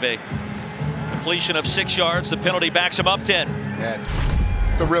 Instead of a completion of 6 yards, the penalty backs him up 10. Yeah,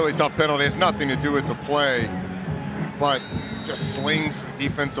 it's a really tough penalty. It's nothing to do with the play, but just slings the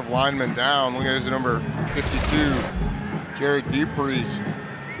defensive lineman down. Look at his number 52, Jared DePriest.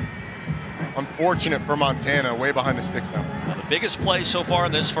 Unfortunate for Montana, way behind the sticks now. Now the biggest play so far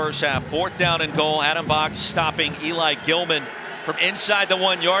in this first half, 4th down and goal. Adam Bach stopping Eli Gilman from inside the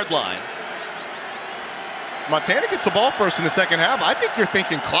 1-yard line. Montana gets the ball first in the second half. I think you're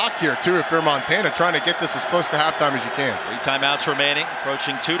thinking clock here too if you're Montana, trying to get this as close to halftime as you can. 3 timeouts remaining,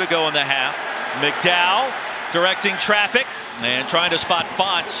 approaching 2 to go in the half. McDowell directing traffic and trying to spot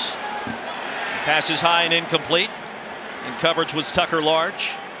Fonts. Passes high and incomplete. And coverage was Tucker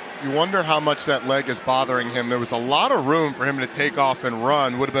Large. You wonder how much that leg is bothering him. There was a lot of room for him to take off and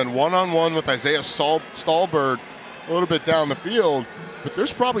run. Would have been one-on-one with Isaiah Stallbird a little bit down the field, but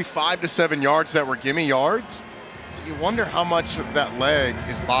there's probably 5 to 7 yards that were gimme yards. So you wonder how much of that leg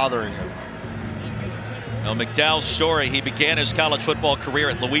is bothering him. Well, McDowell's story, he began his college football career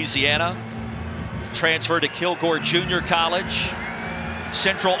at Louisiana, transferred to Kilgore Junior College,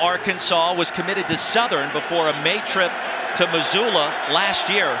 Central Arkansas, was committed to Southern before a May trip to Missoula last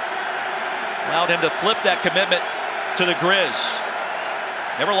year allowed him to flip that commitment to the Grizz.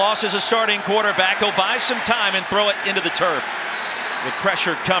 Never lost as a starting quarterback. He'll buy some time and throw it into the turf with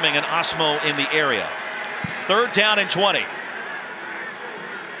pressure coming and Osmo in the area. 3rd down and 20.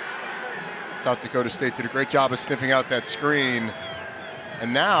 South Dakota State did a great job of sniffing out that screen.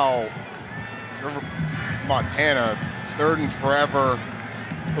 And now, Montana, it's 3rd and forever,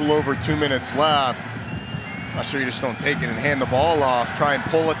 a little over 2 minutes left. Not sure you just don't take it and hand the ball off. Try and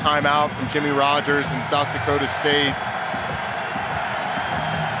pull a timeout from Jimmy Rogers and South Dakota State.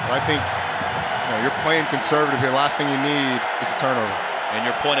 But I think you're playing conservative here. Last thing you need is a turnover. And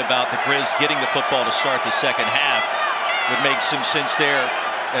your point about the Grizz getting the football to start the second half would make some sense there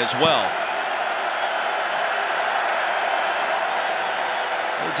as well.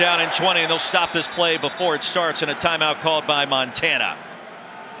 We're down in 20, and they'll stop this play before it starts, and a timeout called by Montana.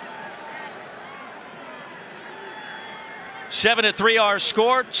 7-3 our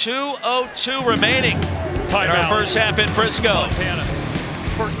score, 2:02 remaining in our first half in Frisco. Montana,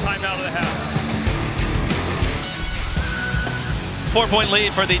 first timeout of the half. 4-point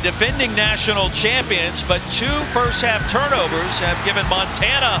lead for the defending national champions, but 2 first-half turnovers have given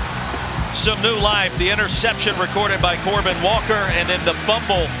Montana some new life. The interception recorded by Corbin Walker, and then the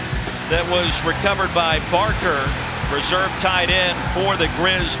fumble that was recovered by Barker, reserve tight end for the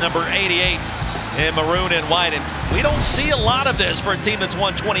Grizz, number 88 in maroon and white. And we don't see a lot of this for a team that's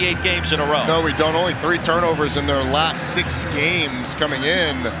won 28 games in a row. No, we don't. Only 3 turnovers in their last 6 games coming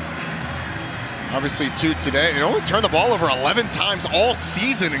in. Obviously 2 today. They only turned the ball over 11 times all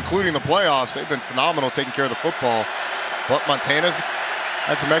season, including the playoffs. They've been phenomenal taking care of the football. But Montana's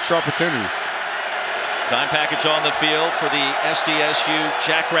had some extra opportunities. Time package on the field for the SDSU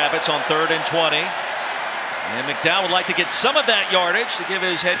Jackrabbits on 3rd and 20. And McDowell would like to get some of that yardage to give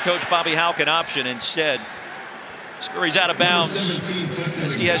his head coach Bobby Houck an option. Instead, scurries out of bounds.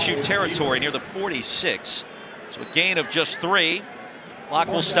 SDSU territory near the 46. So a gain of just 3. Clock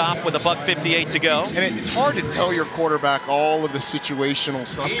will stop with $1:58 to go. And it's hard to tell your quarterback all of the situational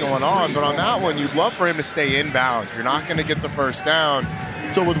stuff going on, but on that one, you'd love for him to stay inbounds. You're not going to get the first down.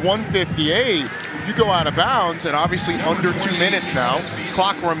 So with 1:58, you go out of bounds, and obviously under 2 minutes now,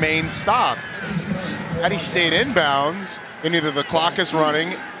 clock remains stopped. Had he stayed inbounds, and either the clock is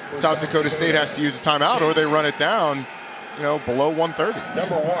running, South Dakota State has to use a timeout, or they run it down, below 1:30.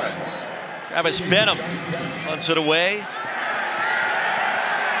 Number 1. Travis Benham punts it away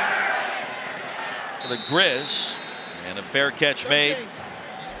for the Grizz, and a fair catch made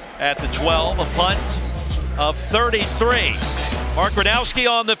at the 12. A punt of 33. Mark Gronowski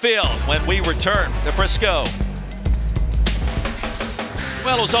on the field when we return to Frisco.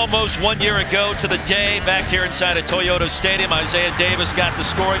 Well, it was almost 1 year ago to the day back here inside of Toyota Stadium. Isaiah Davis got the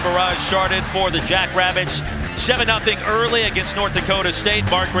scoring barrage started for the Jackrabbits. 7-0 early against North Dakota State.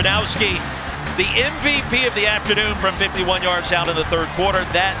 Mark Gronowski, the MVP of the afternoon from 51 yards out in the 3rd quarter.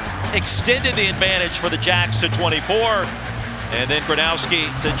 That extended the advantage for the Jacks to 24. And then Gronowski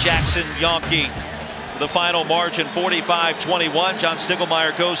to Jackson Yonke. The final margin, 45-21. John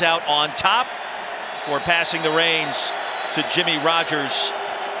Stiegelmeier goes out on top for passing the reins to Jimmy Rogers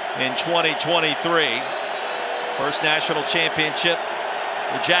in 2023. First national championship.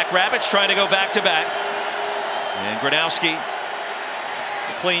 The Jackrabbits trying to go back-to-back. And Gronowski,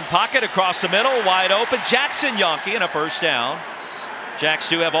 a clean pocket across the middle, wide open. Jackson Yonke and a first down. Jacks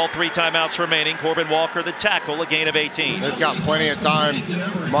do have all 3 timeouts remaining. Corbin Walker, the tackle, a gain of 18. They've got plenty of time.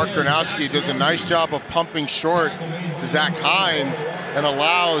 Mark Gronowski does a nice job of pumping short to Zach Hines and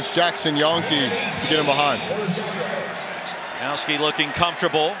allows Jackson Yonke to get him behind. Gronowski looking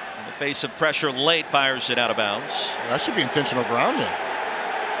comfortable in the face of pressure late, fires it out of bounds. That should be intentional grounding.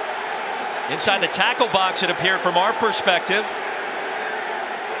 Inside the tackle box, it appeared from our perspective.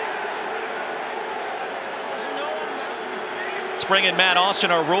 Let's bring in Matt Austin,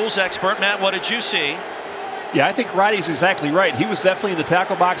 our rules expert. Matt, what did you see? Yeah, I think Roddy's exactly right. He was definitely in the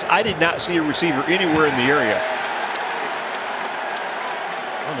tackle box. I did not see a receiver anywhere in the area.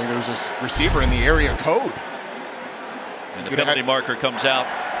 I don't think there was a receiver in the area code. And the penalty marker comes out.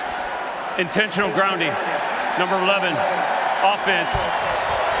 Intentional grounding. Number 11, offense.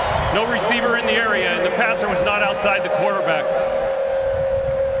 No receiver in the area, and the passer was not outside the quarterback.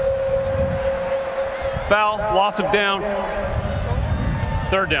 Foul, loss of down.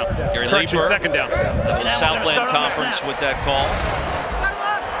 Third down. Gary Correction, Leeper, second down. the Southland Conference with that call.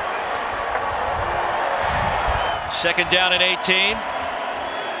 Second down and 18.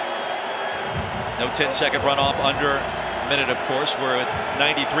 No 10-second runoff, under a minute, of course. We're at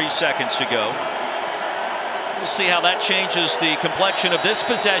 93 seconds to go. We'll see how that changes the complexion of this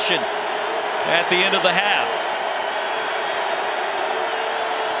possession at the end of the half.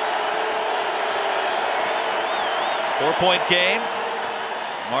 Four-point game.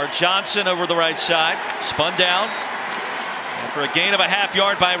 Mark Johnson over the right side, spun down. And for a gain of a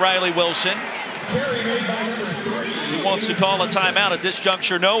half-yard by Riley Wilson. Who wants to call a timeout at this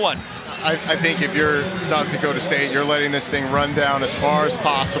juncture? No one. I think if you're South Dakota State, you're letting this thing run down as far as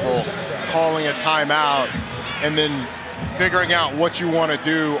possible, calling a timeout, and then figuring out what you want to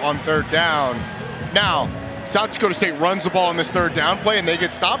do on third down. Now, South Dakota State runs the ball in this third down play and they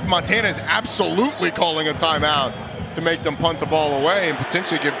get stopped. Montana is absolutely calling a timeout to make them punt the ball away and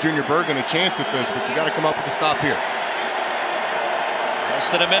potentially give Junior Bergen a chance at this, but you got to come up with a stop here. Less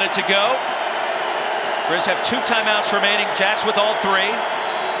than a minute to go. Grizz have 2 timeouts remaining. Jacks with all 3.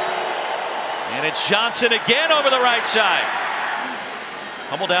 And it's Johnson again over the right side.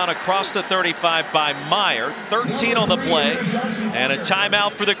 Humble down across the 35 by Meyer. 13 on the play. And a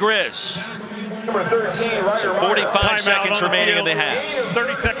timeout for the Grizz. So 45 seconds remaining in the half.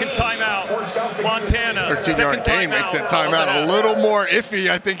 30-second timeout. Montana. 13-yard gain makes that timeout a little more iffy,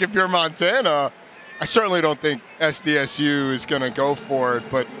 I think, if you're Montana. I certainly don't think SDSU is going to go for it,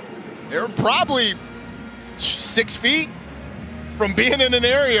 but they're probably 6 feet from being in an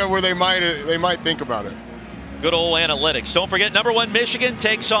area where they might think about it. Good old analytics. Don't forget, #1 Michigan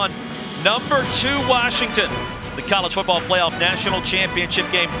takes on #2 Washington. The College Football Playoff National Championship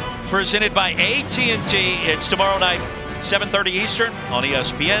game presented by AT&T. It's tomorrow night, 7:30 Eastern on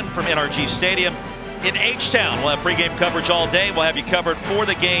ESPN from NRG Stadium in H-Town. We'll have pregame coverage all day. We'll have you covered for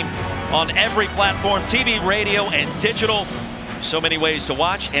the game on every platform, TV, radio, and digital. So many ways to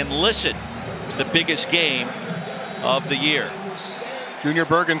watch and listen to the biggest game of the year. Junior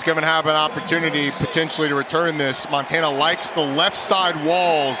Bergen's going to have an opportunity potentially to return this. Montana likes the left side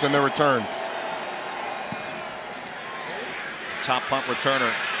walls in their returns. Top punt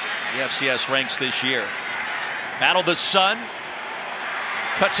returner the FCS ranks this year. Battle the sun.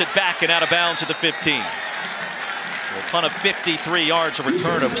 Cuts it back and out of bounds at the 15. So a punt of 53 yards, a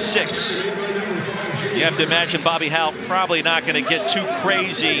return of 6. You have to imagine Bobby Howell probably not going to get too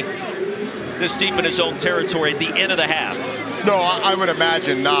crazy this deep in his own territory at the end of the half. No, I would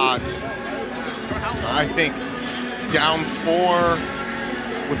imagine not. I think down 4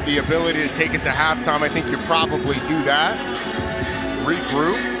 with the ability to take it to halftime, I think you probably do that.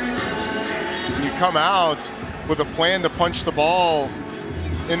 Regroup. And you come out with a plan to punch the ball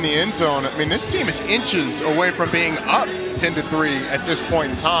in the end zone. I mean, this team is inches away from being up 10-3 at this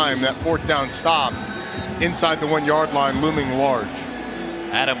point in time. That 4th down stop inside the 1-yard line looming large.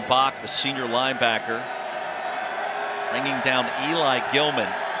 Adam Bach, the senior linebacker, bringing down Eli Gilman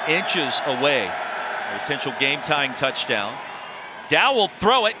inches away. A potential game-tying touchdown. Dow will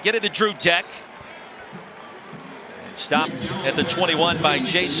throw it, get it to Drew Deck. And stopped at the 21 by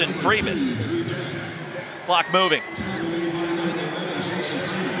Jason Freeman. Clock moving.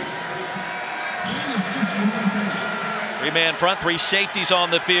 Three-man front, 3 safeties on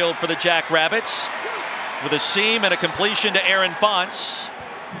the field for the Jackrabbits. With a seam and a completion to Aaron Fonts.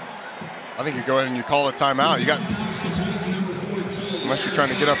 I think you go ahead and you call a timeout. You got, unless you're trying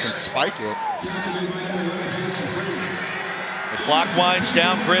to get up and spike it. The clock winds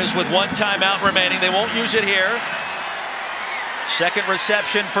down. Grizz with 1 timeout remaining. They won't use it here. Second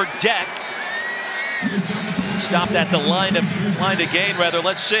reception for Deck. Stopped at the line to gain, rather.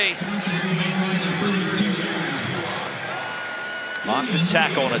 Let's see. Mock the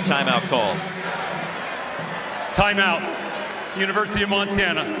tackle on a timeout call. Timeout. University of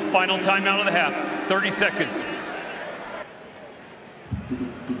Montana. Final timeout of the half. 30 seconds.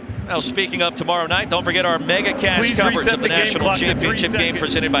 Now, speaking of tomorrow night, don't forget our mega-cast coverage of the national championship game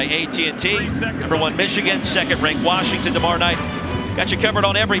presented by AT&T. #1 Michigan, 2nd-ranked Washington tomorrow night. Got you covered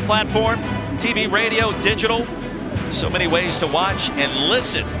on every platform, TV, radio, digital. So many ways to watch and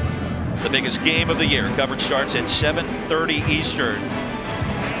listen. The biggest game of the year. Coverage starts at 7:30 Eastern.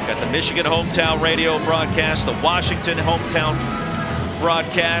 Got the Michigan hometown radio broadcast, the Washington hometown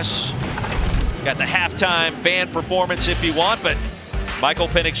broadcast. Got the halftime band performance if you want, but Michael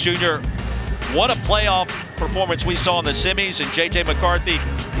Penix Jr., what a playoff performance we saw in the semis, and J.J. McCarthy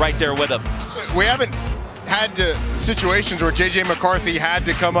right there with him. We haven't had situations where J.J. McCarthy had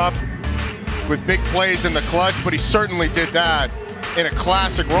to come up with big plays in the clutch, but he certainly did that in a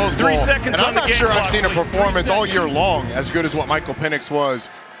classic Rose Bowl. 3 seconds And I'm on the not game sure I've clock, seen a please. performance all year long as good as what Michael Penix was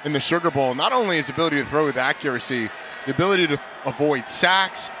in the Sugar Bowl. Not only his ability to throw with accuracy, the ability to avoid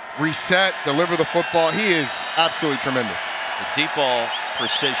sacks, reset, deliver the football. He is absolutely tremendous. The deep ball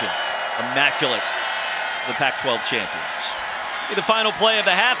precision, immaculate. The Pac-12 champions. The final play of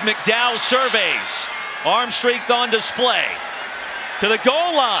the half, McDowell surveys. Arm strength on display. To the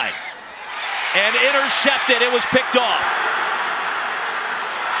goal line. And intercepted. It was picked off.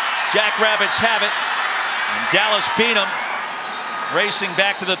 Jackrabbits have it. And Dallas Beanham racing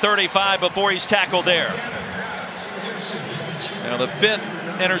back to the 35 before he's tackled there. Now the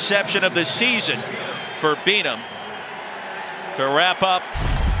 5th interception of the season for Beanham to wrap up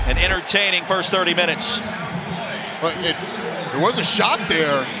an entertaining first 30 minutes. But there was a shot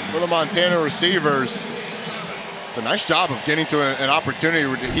there for the Montana receivers. It's a nice job of getting to an opportunity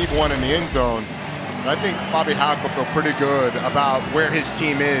to heave one in the end zone. And I think Bobby Hauck will feel pretty good about where his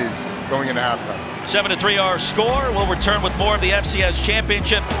team is going into halftime. 7-3 our score. We'll return with more of the FCS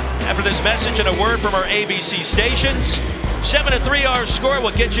championship after this message and a word from our ABC stations. 7-3 our score.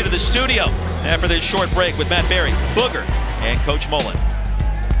 We'll get you to the studio after this short break with Matt Berry, Booger, and Coach Mullen.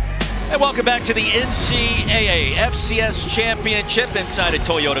 And welcome back to the NCAA FCS Championship inside of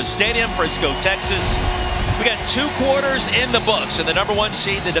Toyota Stadium, Frisco, Texas. We got 2 quarters in the books, and the #1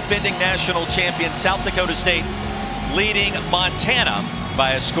 seed, the defending national champion South Dakota State, leading Montana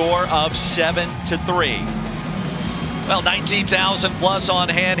by a score of 7-3. Well, 19,000 plus on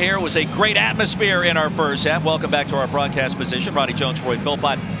hand here. It was a great atmosphere in our first half. Welcome back to our broadcast position. Roddy Jones, Roy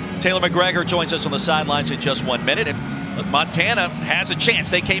Philpott, Taylor McGregor joins us on the sidelines in just 1 minute. And look, Montana has a chance.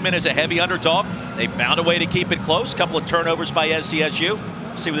 They came in as a heavy underdog. They found a way to keep it close. A couple of turnovers by SDSU.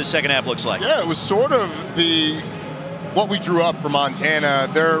 See what the second half looks like. Yeah, it was sort of what we drew up for Montana,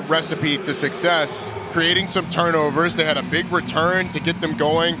 their recipe to success, creating some turnovers. They had a big return to get them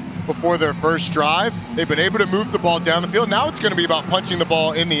going before their first drive. They've been able to move the ball down the field. Now it's going to be about punching the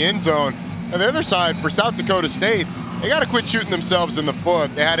ball in the end zone. On the other side, for South Dakota State, they got to quit shooting themselves in the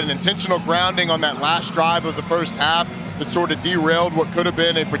foot. They had an intentional grounding on that last drive of the first half that sort of derailed what could have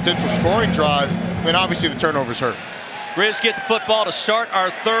been a potential scoring drive. And then obviously the turnovers hurt. Grizz get the football to start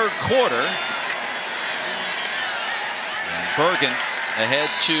our third quarter. And Bergen ahead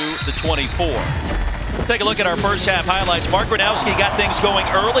to the 24. We'll take a look at our first half highlights. Mark Gronowski got things going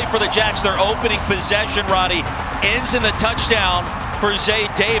early for the Jacks. Their opening possession, Roddy, ends in the touchdown for Zay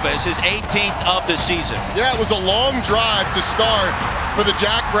Davis, his 18th of the season. Yeah, it was a long drive to start for the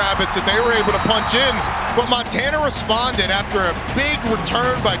Jackrabbits that they were able to punch in, but Montana responded after a big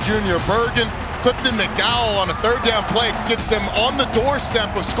return by Junior Bergen. Clifton McDowell on a 3rd down play gets them on the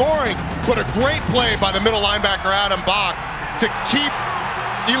doorstep of scoring, but a great play by the middle linebacker Adam Bach to keep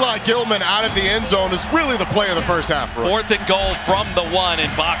Eli Gilman out of the end zone is really the play of the first half. Right? 4th and goal from the 1,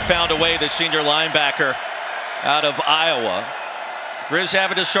 and Bach found a way, the senior linebacker out of Iowa. Grizz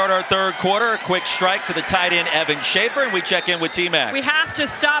having to start our third quarter. A quick strike to the tight end Evan Schaefer, and we check in with T-Mac. We have to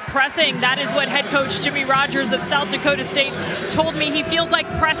stop pressing. That is what head coach Jimmy Rogers of South Dakota State told me. He feels like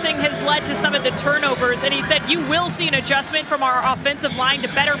pressing has led to some of the turnovers, and he said you will see an adjustment from our offensive line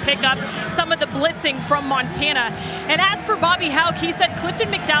to better pick up some of the blitzing from Montana. And as for Bobby Hauck, he said Clifton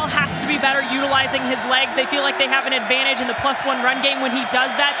McDowell has to be better utilizing his legs. They feel like they have an advantage in the +1 run game when he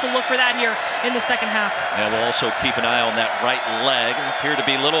does that, so look for that here in the second half. And we'll also keep an eye on that right leg. Appeared to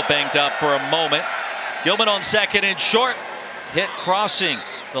be a little banged up for a moment. Gilman on 2nd and short. Hit crossing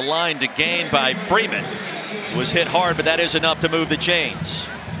the line to gain by Freeman. It was hit hard, but that is enough to move the chains.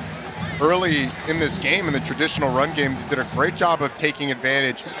 Early in this game, in the traditional run game, they did a great job of taking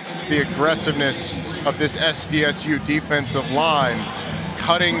advantage of the aggressiveness of this SDSU defensive line,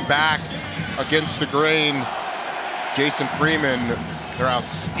 cutting back against the grain. Jason Freeman, their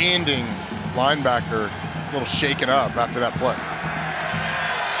outstanding linebacker, a little shaken up after that play.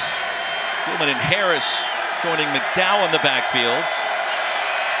 Gilman and Harris joining McDowell in the backfield.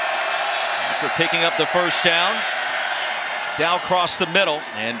 After picking up the first down, Dow crossed the middle,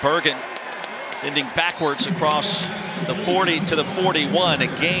 and Bergen bending backwards across the 40 to the 41, a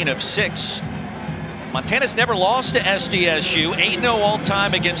gain of 6. Montana's never lost to SDSU, 8-0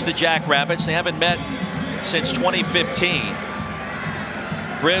 all-time against the Jackrabbits. They haven't met since 2015.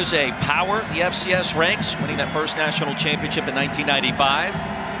 Grizz a power, the FCS ranks, winning that first national championship in 1995.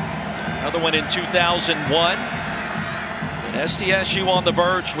 Another one in 2001. And SDSU on the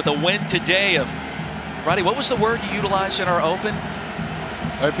verge with a win today of, Roddy, what was the word you utilized in our open?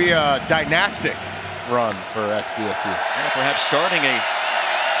 It'd be a dynastic run for SDSU. Yeah, perhaps starting a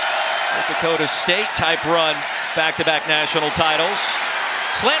North Dakota State type run, back-to-back national titles.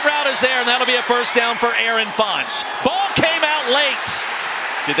 Slant route is there, and that'll be a first down for Aaron Fonts. Ball came out late.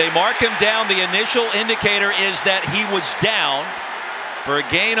 Did they mark him down? The initial indicator is that he was down for a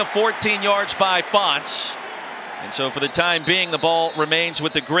gain of 14 yards by Fonts. And so for the time being, the ball remains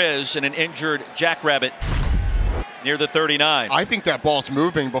with the Grizz and an injured Jackrabbit near the 39. I think that ball's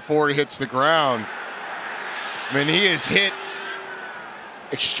moving before he hits the ground. I mean, he is hit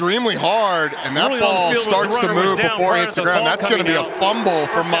extremely hard, and that ball starts to move before he hits the ground. That's going to be a fumble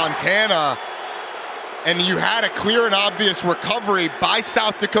for Montana. And you had a clear and obvious recovery by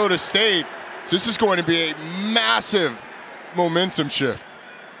South Dakota State. So this is going to be a massive momentum shift.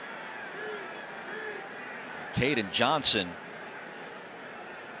 Caden Johnson.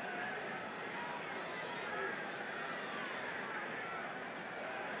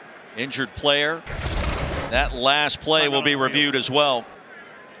 Injured player. That last play will be reviewed as well.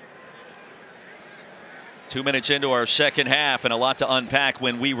 2 minutes into our second half and a lot to unpack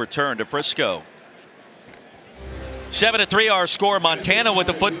when we return to Frisco. 7-3 our score. Montana with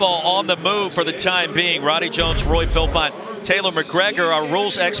the football on the move for the time being. Roddy Jones, Roy Philpott, Taylor McGregor. Our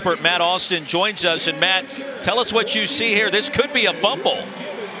rules expert Matt Austin joins us. And Matt, tell us what you see here. This could be a fumble.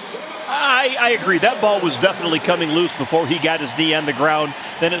 I agree. That ball was definitely coming loose before he got his knee on the ground.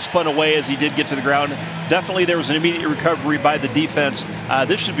 Then it spun away as he did get to the ground. Definitely there was an immediate recovery by the defense.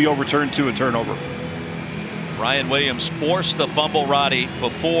 This should be overturned to a turnover. Ryan Williams forced the fumble, Roddy,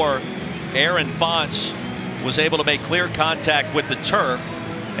 before Aaron Fonts was able to make clear contact with the turf.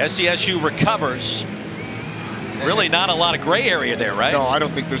 SDSU recovers. Really not a lot of gray area there, right? No, I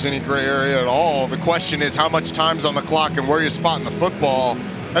don't think there's any gray area at all. The question is how much time's on the clock and where you're spotting the football.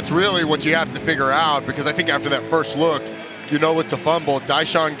 That's really what you have to figure out, because I think after that first look, you know it's a fumble.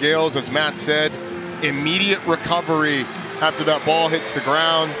 Dyshawn Gales, as Matt said, immediate recovery after that ball hits the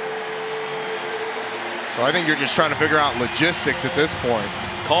ground. So I think you're just trying to figure out logistics at this point.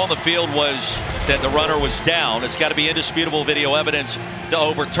 Call on the field was that the runner was down. It's got to be indisputable video evidence to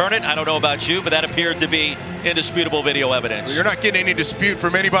overturn it. I don't know about you, but that appeared to be indisputable video evidence. Well, you're not getting any dispute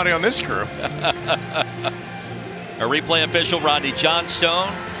from anybody on this crew. A replay official, Rodney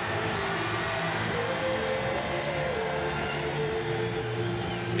Johnstone.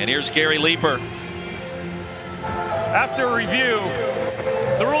 And here's Gary Leeper. After review,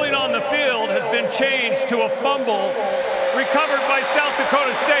 the ruling on the field has been changed to a fumble recovered by South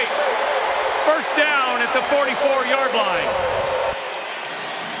Dakota State. First down at the 44-yard line.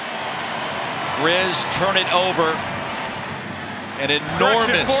 Grizz turn it over. An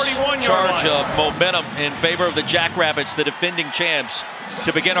enormous charge of momentum in favor of the Jackrabbits, the defending champs,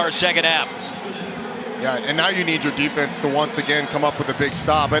 to begin our second half. Yeah, and now you need your defense to once again come up with a big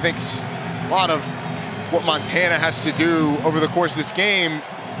stop. I think a lot of what Montana has to do over the course of this game,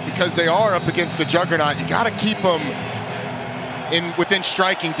 because they are up against the juggernaut, you got to keep them within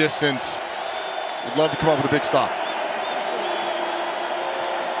striking distance. So we'd love to come up with a big stop.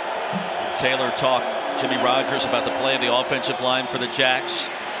 Taylor talked Jimmy Rogers about the play of the offensive line for the Jacks.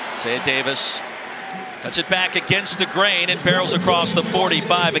 Isaiah Davis cuts it back against the grain and barrels across the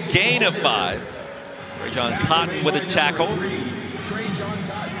 45, a gain of 5. John Cotton with a tackle.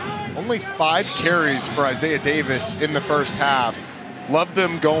 Only 5 carries for Isaiah Davis in the first half. Love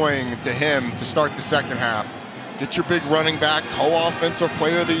them going to him to start the second half. Get your big running back, co-offensive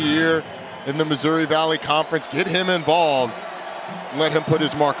player of the year in the Missouri Valley Conference. Get him involved and let him put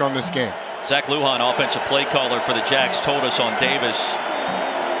his mark on this game. Zach Lujan, offensive play caller for the Jacks, told us on Davis,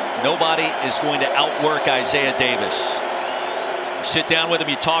 nobody is going to outwork Isaiah Davis. You sit down with him,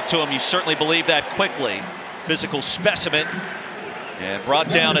 you talk to him, you certainly believe that quickly. Physical specimen. And brought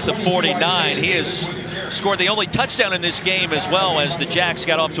down at the 49. He has scored the only touchdown in this game, as well as the Jacks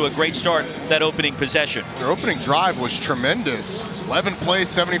got off to a great start that opening possession. Their opening drive was tremendous. 11 plays,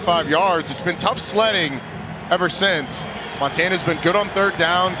 75 yards. It's been tough sledding ever since. Montana's been good on third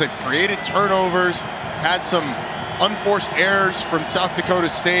downs. They've created turnovers, had some unforced errors from South Dakota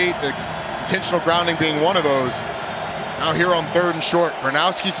State, the intentional grounding being one of those. Now here on 3rd and short,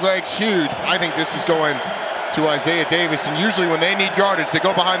 Gronowski's leg's huge. I think this is going to Isaiah Davis, and usually when they need yardage, they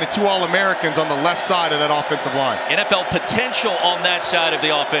go behind the 2 All-Americans on the left side of that offensive line. NFL potential on that side of the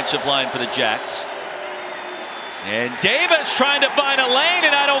offensive line for the Jacks. And Davis trying to find a lane,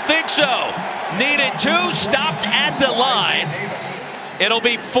 and I don't think so. Needed 2, stopped at the line. It'll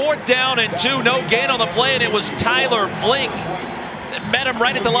be 4th down and 2, no gain on the play, and it was Tyler Flink that met him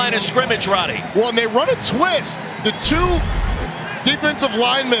right at the line of scrimmage, Roddy. Well, and they run a twist. The 2 defensive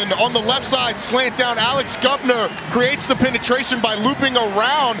linemen on the left side slant down. Alex Gubner creates the penetration by looping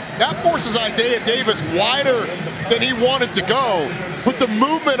around. That forces Isaiah Davis wider than he wanted to go. But the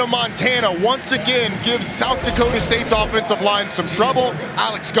movement of Montana once again gives South Dakota State's offensive line some trouble.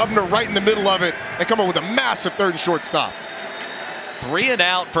 Alex Gubner right in the middle of it. They come up with a massive 3rd and short stop. 3 and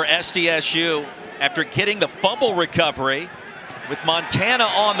out for SDSU after getting the fumble recovery with Montana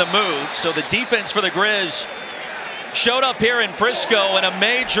on the move. So the defense for the Grizz showed up here in Frisco in a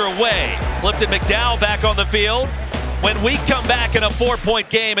major way. Clifton McDowell back on the field when we come back in a 4-point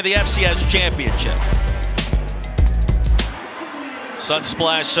game in the FCS championship.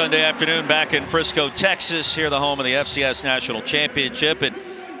 Sunsplash Sunday afternoon back in Frisco, Texas, here the home of the FCS National Championship. And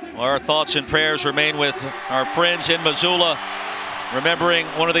our thoughts and prayers remain with our friends in Missoula, remembering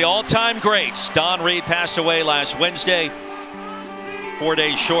one of the all-time greats. Don Reed passed away last Wednesday, 4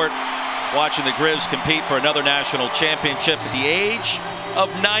 days short, watching the Grizz compete for another national championship at the age of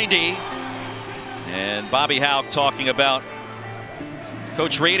 90. And Bobby Houck talking about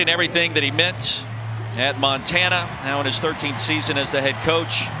Coach Reed and everything that he meant at Montana, now in his 13th season as the head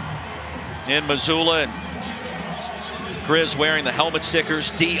coach in Missoula. And Grizz wearing the helmet stickers,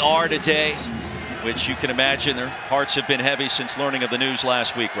 DR today, which you can imagine their hearts have been heavy since learning of the news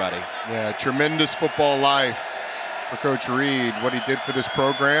last week, Roddy. Yeah, tremendous football life for Coach Reed, what he did for this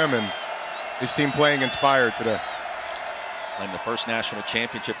program, and his team playing inspired today. Playing the first national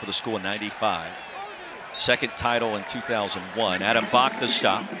championship for the school in '95. Second title in 2001. Adam Bach the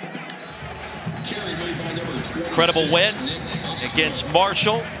stop. Incredible win against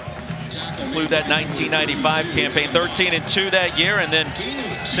Marshall. Include that 1995 campaign, 13-2 that year, and then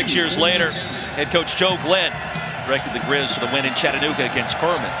 6 years later, head coach Joe Glenn directed the Grizz to the win in Chattanooga against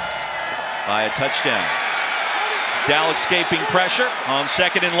Furman by a touchdown. Dow escaping pressure on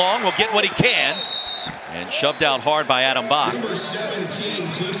 2nd and long, will get what he can, and shoved out hard by Adam Bach.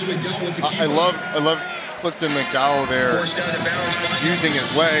 I love Clifton McDowell there using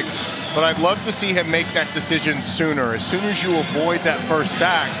his legs, but I'd love to see him make that decision sooner. As soon as you avoid that first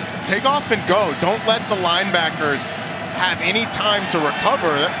sack, take off and go. Don't let the linebackers have any time to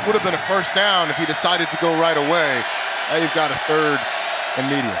recover. That would have been a first down if he decided to go right away. Now you've got a 3rd and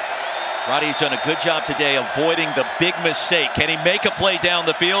medium. Roddy's done a good job today avoiding the big mistake. Can he make a play down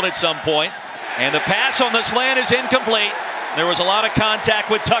the field at some point? And the pass on the slant is incomplete. There was a lot of contact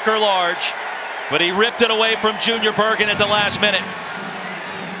with Tucker Large, but he ripped it away from Junior Bergen at the last minute.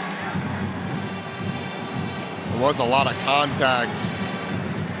 There was a lot of contact.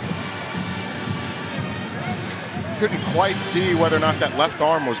 Couldn't quite see whether or not that left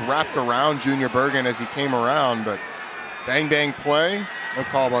arm was wrapped around Junior Bergen as he came around, but bang, bang play. No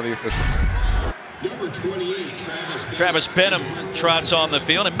call by the official. Number 28, Travis Benham trots on the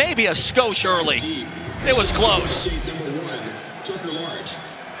field, and maybe a skosh early. It was close.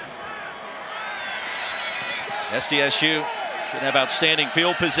 SDSU should have outstanding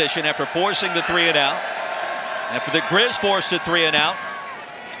field position after forcing the 3 and out. After the Grizz forced a 3 and out.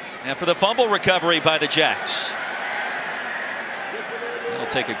 After the fumble recovery by the Jacks. They'll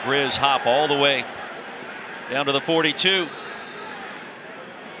take a Grizz hop all the way down to the 42.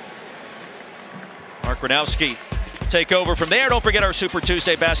 Mark Gronowski take over from there. Don't forget our Super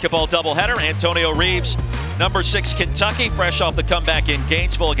Tuesday basketball doubleheader. Antonio Reeves, number 6 Kentucky, fresh off the comeback in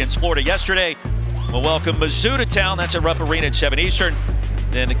Gainesville against Florida yesterday. We'll welcome Mizzou to town. That's at Rupp Arena at 7 Eastern.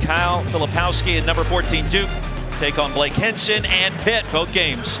 Then Kyle Filipowski and number 14 Duke take on Blake Henson and Pitt. Both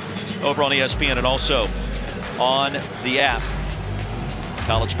games over on ESPN and also on the app.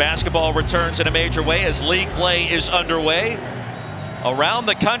 College basketball returns in a major way as league play is underway around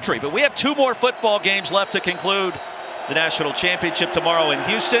the country. But we have 2 more football games left to conclude the national championship tomorrow in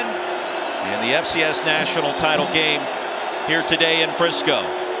Houston and the FCS national title game here today in Frisco.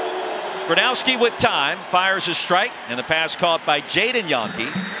 Gronowski with time, fires a strike, and the pass caught by Jaden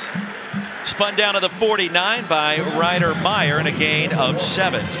Yonke. Spun down to the 49 by Ryder Meyer and a gain of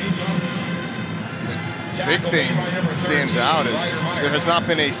 7. The big thing that stands out is there has not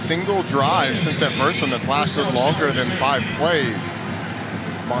been a single drive since that first one that's lasted longer than 5 plays.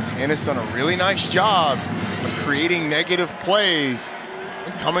 Montana's done a really nice job of creating negative plays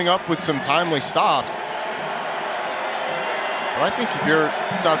and coming up with some timely stops. But I think if you're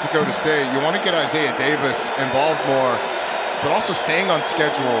South Dakota State, you want to get Isaiah Davis involved more, but also staying on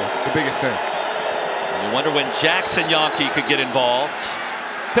schedule, the biggest thing. You wonder when Jackson Yonke could get involved.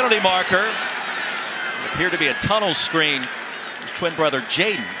 Penalty marker. It appeared to be a tunnel screen. His twin brother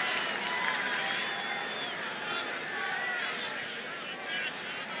Jaden.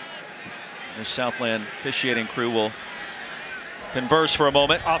 The Southland officiating crew will converse for a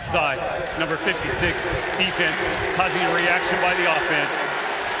moment. Offside, number 56, defense, causing a reaction by the offense.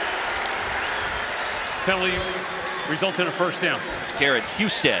 Penalty results in a first down. It's Garrett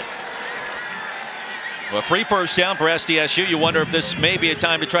Husted. Well, a free first down for SDSU. You wonder if this may be a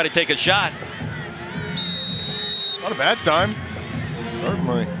time to try to take a shot. Not a bad time,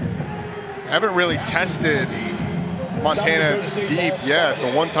 certainly. Haven't really tested Montana deep, yeah.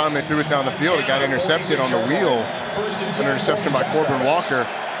 The one time they threw it down the field, it got intercepted on the wheel. An interception by Corbin Walker.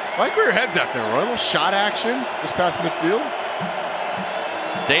 I like where your head's at there, Roy. A little shot action just past midfield.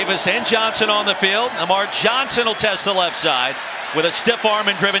 Davis and Johnson on the field. Amar Johnson will test the left side with a stiff arm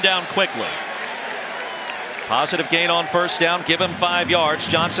and driven down quickly. Positive gain on first down, give him 5 yards.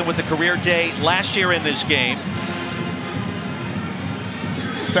 Johnson with the career day last year in this game.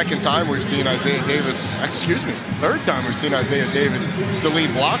 Second time we've seen Isaiah Davis, excuse me, third time we've seen Isaiah Davis as a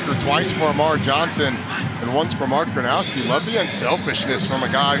lead blocker, twice for Amar Johnson and once for Mark Gronowski. Love the unselfishness from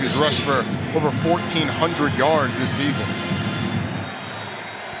a guy who's rushed for over 1,400 yards this season.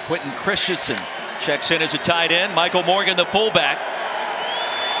 Quentin Christensen checks in as a tight end. Michael Morgan, the fullback.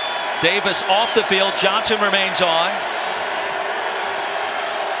 Davis off the field. Johnson remains on.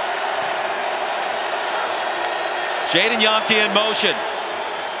 Jaden Yonke in motion.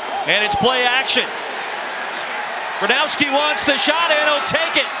 And it's play action. Gronowski wants the shot and he'll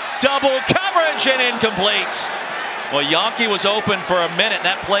take it. Double coverage and incomplete. Well, Yonke was open for a minute.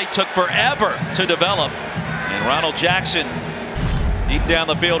 That play took forever to develop. And Ronald Jackson deep down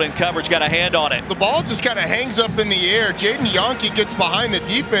the field in coverage, got a hand on it. The ball just kind of hangs up in the air. Jaden Yonke gets behind the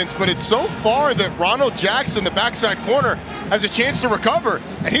defense, but it's so far that Ronald Jackson, the backside corner, has a chance to recover.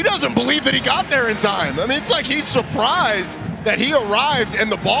 And he doesn't believe that he got there in time. I mean, it's like he's surprised that he arrived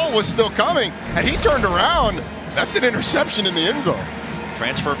and the ball was still coming. And he turned around. That's an interception in the end zone.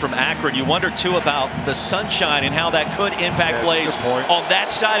 Transfer from Akron. You wonder, too, about the sunshine and how that could impact plays on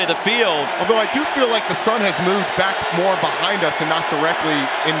that side of the field. Although I do feel like the sun has moved back more behind us and not directly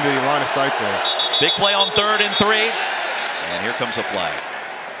in the line of sight there. Big play on 3rd and 3. And here comes a flag.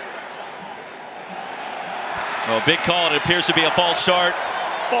 Oh, big call. It appears to be a false start.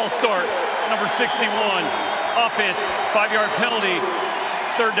 False start, number 61. Offense, 5-yard penalty,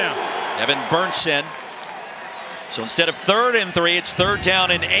 3rd down. Evan Burnson. So instead of 3rd and 3, it's 3rd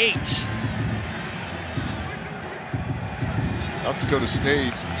down and 8. South Dakota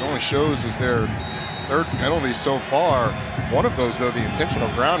State only shows is their 3rd penalty so far. One of those, though, the intentional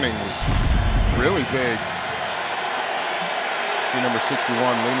grounding was really big. See number 61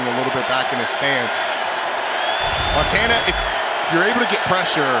 leaning a little bit back in his stance. Montana, if you're able to get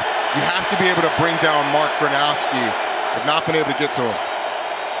pressure, you have to be able to bring down Mark Gronowski. They've not been able to get to him.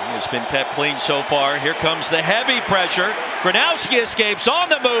 He has been kept clean so far. Here comes the heavy pressure. Gronowski escapes on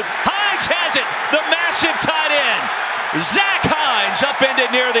the move. Hines has it. The massive tight end. Zach Hines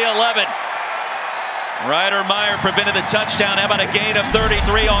upended near the 11. Ryder Meyer prevented the touchdown. How about a gain of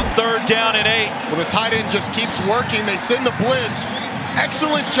 33 on 3rd down and 8? Well, the tight end just keeps working. They send the blitz.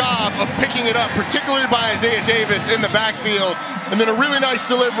 Excellent job of picking it up, particularly by Isaiah Davis in the backfield. And then a really nice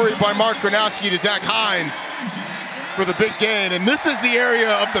delivery by Mark Gronowski to Zach Hines for the big gain. And this is the area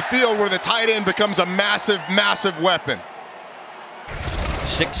of the field where the tight end becomes a massive, massive weapon.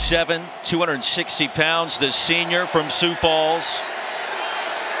 6'7", 260 pounds, the senior from Sioux Falls.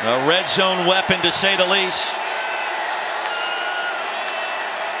 A red zone weapon, to say the least.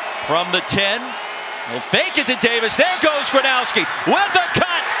 From the 10, he'll fake it to Davis. There goes Gronowski with a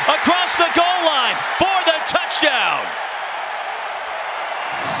cut across the goal line for the touchdown.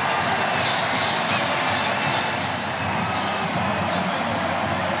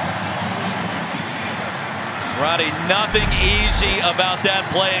 Roddy, nothing easy about that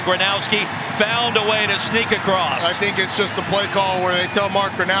play, and Gronowski found a way to sneak across. I think it's just the play call where they tell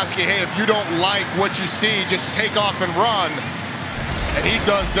Mark Gronowski, hey, if you don't like what you see, just take off and run. And he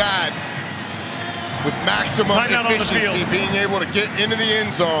does that with maximum efficiency, being able to get into the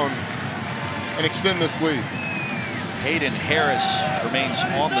end zone and extend this lead. Hayden Harris remains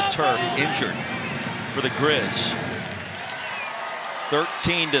on the turf, injured for the Grizz.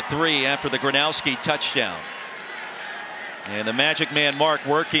 13-3 after the Gronowski touchdown. And the magic man Mark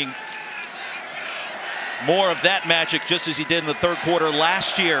working more of that magic, just as he did in the 3rd quarter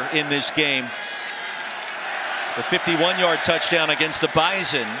last year in this game. The 51-yard touchdown against the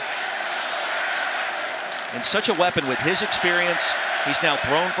Bison. And such a weapon with his experience. He's now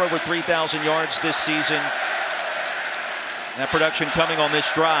thrown for over 3,000 yards this season. That production coming on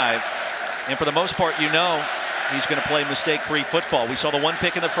this drive. And for the most part, you know, he's going to play mistake-free football. We saw the 1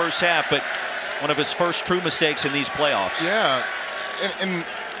 pick in the first half, but one of his first true mistakes in these playoffs. Yeah, and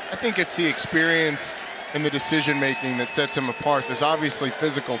I think it's the experience and the decision-making that sets him apart. There's obviously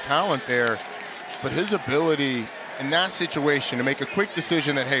physical talent there, but his ability in that situation to make a quick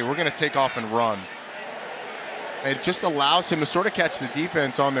decision that, hey, we're going to take off and run. It just allows him to sort of catch the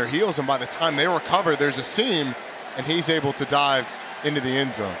defense on their heels, and by the time they recover, there's a seam, and he's able to dive into the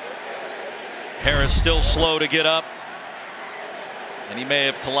end zone. Harris still slow to get up, and he may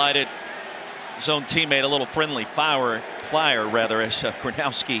have collided his own teammate a little friendly flyer as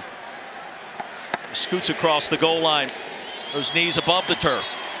Gronowski scoots across the goal line. Those knees above the turf.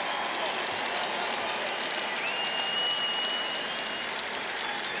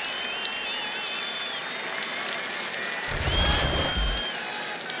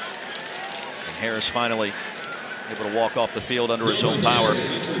 And Harris finally able to walk off the field under his own power.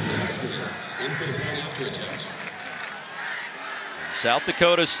 South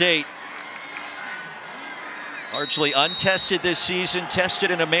Dakota State, largely untested this season,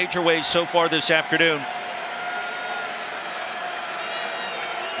 tested in a major way so far this afternoon.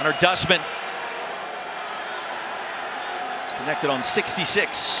 Hunter Dustman is connected on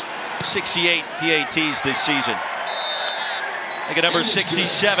 66, 68 PATs this season. Make it number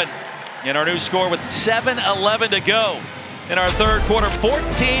 67 in our new score with 7:11 to go in our third quarter,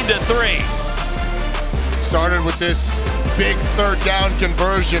 14-3. Started with this big third down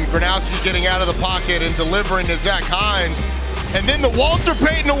conversion. Gronowski getting out of the pocket and delivering to Zach Hines. And then the Walter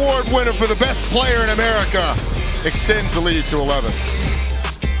Payton Award winner for the best player in America extends the lead to 11.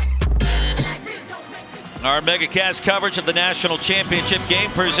 Our MegaCast coverage of the national championship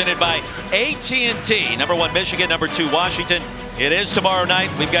game presented by AT&T. Number 1 Michigan, number 2 Washington. It is tomorrow night.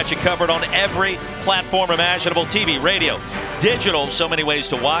 We've got you covered on every platform imaginable: TV, radio, digital. So many ways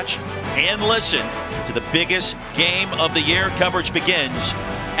to watch and listen to the biggest game of the year. Coverage begins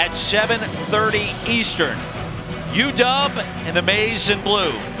at 7:30 Eastern. UW and the maize and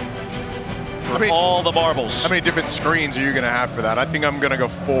blue for all the marbles. How many different screens are you going to have for that? I think I'm going to go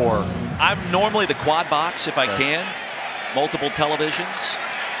 4. I'm normally the quad box if I can. Multiple televisions.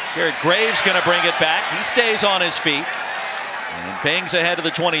 Garrett Graves going to bring it back. He stays on his feet and bangs ahead of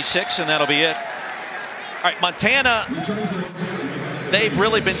the 26, and that'll be it. All right, Montana, they've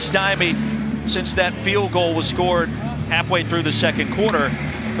really been stymied since that field goal was scored halfway through the second quarter.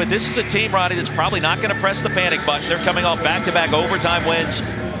 But this is a team, Roddy, that's probably not going to press the panic button. They're coming off back-to-back overtime wins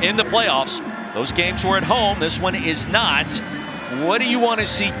in the playoffs. Those games were at home. This one is not. What do you want to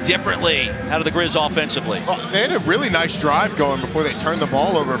see differently out of the Grizz offensively? Well, they had a really nice drive going before they turned the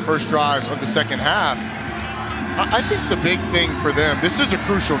ball over first drive of the second half. I think the big thing for them, this is a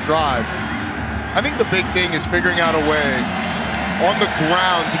crucial drive. I think the big thing is figuring out a way on the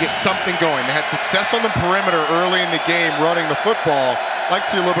ground to get something going. They had success on the perimeter early in the game running the football. I'd like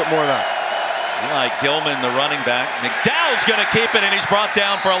to see a little bit more of that. Eli Gilman, the running back. McDowell's going to keep it, and he's brought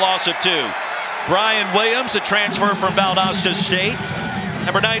down for a loss of 2. Brian Williams, a transfer from Valdosta State.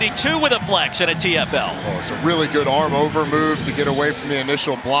 Number 92 with a flex and a TFL. Oh, it's a really good arm over move to get away from the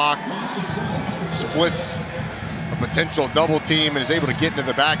initial block. Splits a potential double team and is able to get into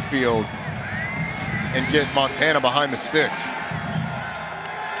the backfield and get Montana behind the sticks.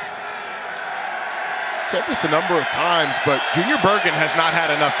 Said this a number of times, but Junior Bergen has not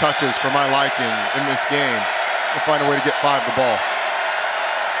had enough touches for my liking in this game to find a way to get 5 the ball.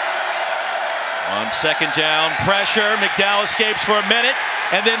 On second down, pressure. McDowell escapes for a minute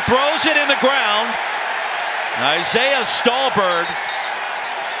and then throws it in the ground. Isaiah Stallbird.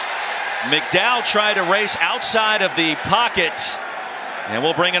 McDowell tried to race outside of the pocket. And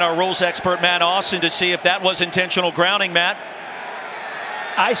we'll bring in our rules expert, Matt Austin, to see if that was intentional grounding, Matt.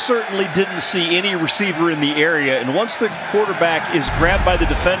 I certainly didn't see any receiver in the area, and once the quarterback is grabbed by the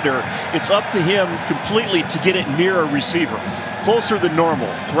defender, it's up to him completely to get it near a receiver. Closer than normal.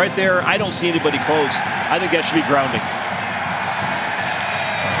 Right there, I don't see anybody close. I think that should be grounding.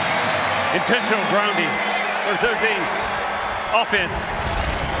 Intentional grounding. Preserving offense.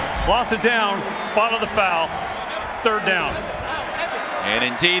 Loss it down. Spot of the foul. Third down. And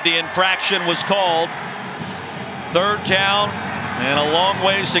indeed, the infraction was called. Third down. And a long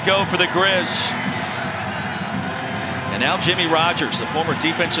ways to go for the Grizz. And now Jimmy Rogers, the former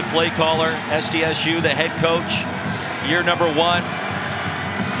defensive play caller, SDSU, the head coach, year number 1.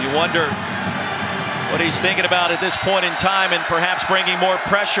 You wonder what he's thinking about at this point in time and perhaps bringing more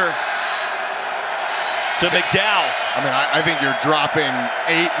pressure to McDowell. I mean, I think you're dropping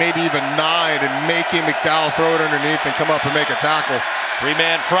 8, maybe even 9 and making McDowell throw it underneath and come up and make a tackle.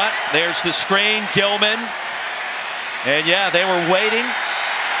 3-man front. There's the screen. Gilman. And yeah, they were waiting,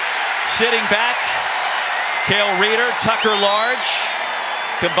 sitting back. Cale Reeder, Tucker Large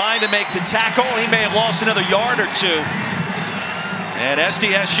combined to make the tackle. He may have lost another yard or 2. And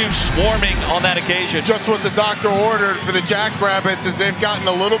SDSU swarming on that occasion. Just what the doctor ordered for the Jackrabbits as they've gotten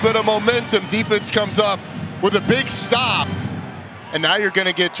a little bit of momentum. Defense comes up with a big stop. And now you're going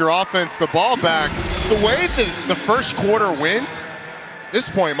to get your offense the ball back. The way the first quarter went, at this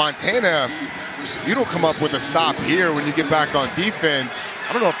point, Montana, you don't come up with a stop here when you get back on defense.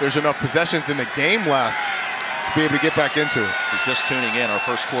 I don't know if there's enough possessions in the game left to to be able to get back into it. If you're just tuning in, our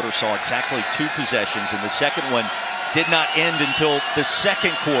first quarter saw exactly 2 possessions, and the second one did not end until the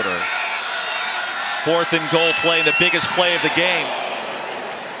second quarter. 4th and goal play, the biggest play of the game.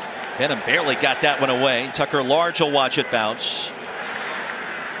 Benham barely got that one away. Tucker Large will watch it bounce.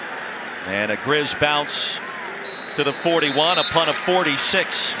 And a Grizz bounce to the 41, a punt of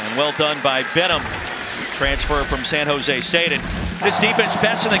 46, and well done by Benham. Transfer from San Jose State, and this defense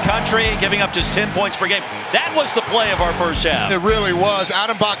best in the country, giving up just 10 points per game. That was the play of our first half. It really was.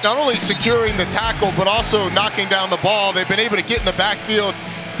 Adam Bach not only securing the tackle, but also knocking down the ball. They've been able to get in the backfield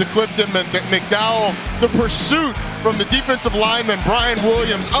to Clifton and McDowell. The pursuit from the defensive lineman, Brian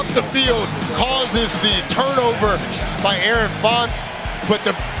Williams, up the field causes the turnover by Aaron Fonts. But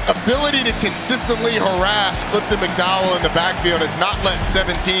the ability to consistently harass Clifton McDowell in the backfield has not let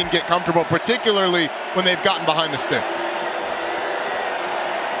 17 get comfortable, particularly when they've gotten behind the sticks.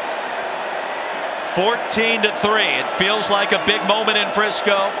 14-3. It feels like a big moment in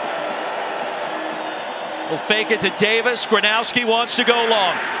Frisco. We'll fake it to Davis. Gronowski wants to go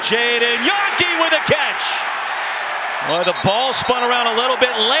long. Jaden Yonke with a catch. Well, the ball spun around a little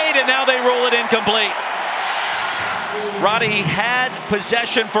bit late, and now they roll it incomplete. Roddy had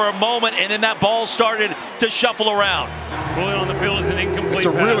possession for a moment, and then that ball started to shuffle around. Rolling on the field is an incomplete It's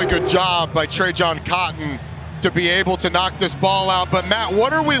a pass. really good job by Trajon Cotton to be able to knock this ball out. But Matt,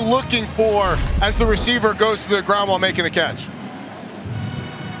 what are we looking for as the receiver goes to the ground while making the catch?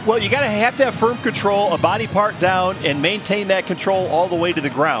 Well, you have to have firm control, a body part down, and maintain that control all the way to the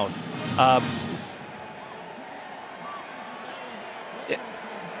ground.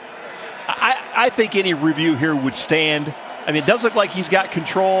 I think any review here would stand. I mean, it does look like he's got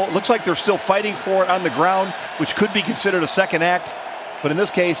control. It looks like they're still fighting for it on the ground, which could be considered a second act. But in this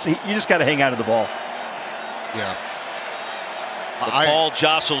case, you just got to hang on to the ball. Yeah. The ball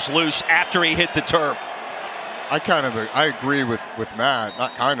jostles loose after he hit the turf. I agree with Matt.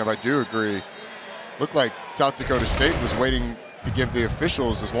 Not kind of, I do agree. Looked like South Dakota State was waiting to give the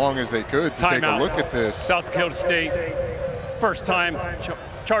officials as long as they could to take a look at this. South Dakota State, it's first time,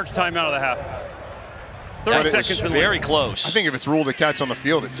 charge timeout of the half. 30 seconds in very close. I think if it's ruled a catch on the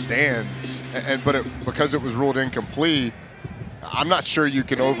field, it stands. But because it was ruled incomplete, I'm not sure you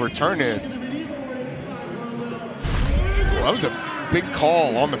can overturn it. Well, that was a big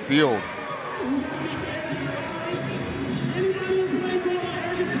call on the field.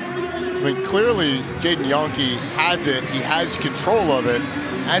 I mean, clearly, Jaden Yonke has it. He has control of it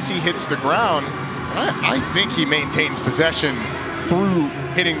as he hits the ground. I think he maintains possession through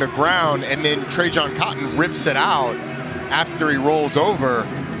hitting the ground, and then Trajon Cotton rips it out after he rolls over.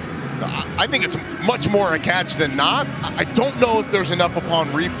 I think it's much more a catch than not. I don't know if there's enough upon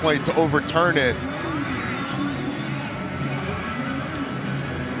replay to overturn it.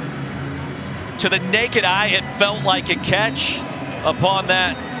 To the naked eye, it felt like a catch upon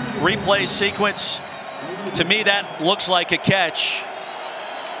that replay sequence. To me, that looks like a catch.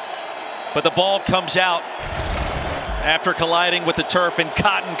 But the ball comes out after colliding with the turf, and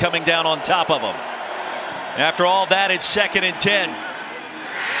Cotton coming down on top of him. After all that, it's 2nd and 10.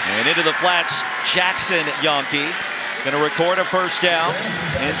 And into the flats, Jackson Yonke going to record a first down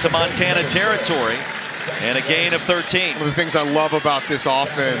into Montana territory. And a gain of 13. One of the things I love about this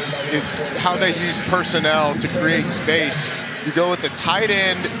offense is how they use personnel to create space. You go with a tight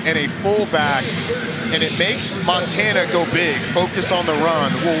end and a fullback, and it makes Montana go big, focus on the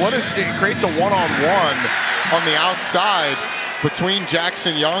run. Well, it creates a one-on-one on the outside between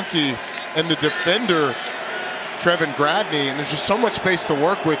Jackson Yonke and the defender, Trevin Gradney, and there's just so much space to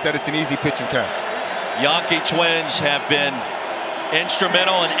work with that it's an easy pitch and catch. Yonke twins have been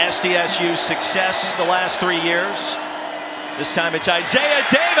instrumental in SDSU's success the last 3 years. This time it's Isaiah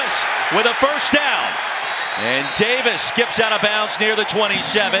Davis with a first down. And Davis skips out of bounds near the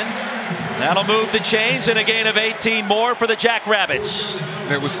 27. That'll move the chains, and a gain of 18 more for the Jackrabbits.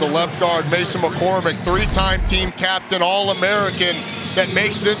 It was the left guard, Mason McCormick, 3-time team captain, All-American, that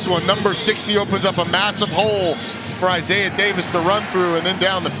makes this one. Number 60 opens up a massive hole for Isaiah Davis to run through, and then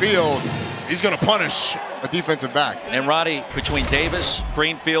down the field, he's going to punish a defensive back. And Roddy, between Davis,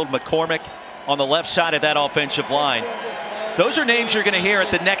 Greenfield, McCormick on the left side of that offensive line, those are names you're going to hear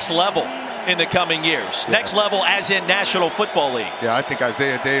at the next level in the coming years. Yeah. Next level as in National Football League. Yeah, I think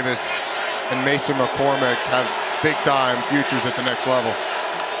Isaiah Davis and Mason McCormick have big-time futures at the next level.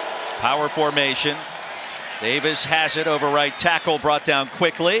 Power formation. Davis has it over right tackle, brought down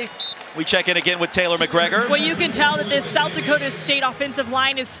quickly. We check in again with Taylor McGregor. Well, you can tell that this South Dakota State offensive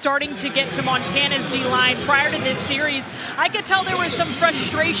line is starting to get to Montana's D-line. Prior to this series, I could tell there was some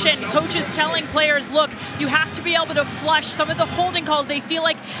frustration. Coaches telling players, look, you have to be able to flush some of the holding calls they feel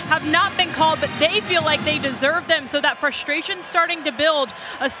like have not been called, but they feel like they deserve them. So that frustration's starting to build.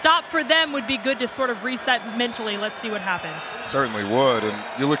 A stop for them would be good to sort of reset mentally. Let's see what happens. Certainly would. And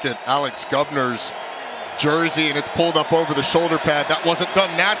you look at Alex Gubner's jersey and it's pulled up over the shoulder pad. That wasn't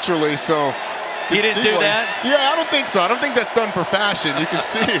done naturally, so he didn't do that? Yeah, I don't think so. I don't think that's done for fashion. You can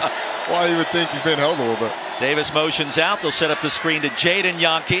see why you would think he's been held a little bit. Davis motions out. They'll set up the screen to Jaden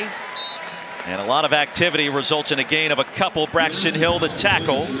Yonke. And a lot of activity results in a gain of a couple. Braxton Hill the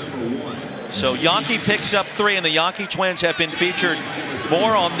tackle. So Yonke picks up 3, and the Yonke twins have been featured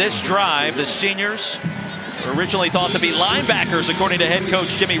more on this drive. The seniors were originally thought to be linebackers, according to head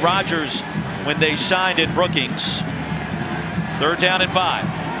coach Jimmy Rogers, when they signed in Brookings. 3rd down and 5.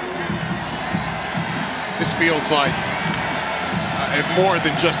 This feels like more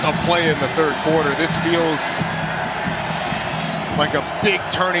than just a play in the 3rd quarter. This feels like a big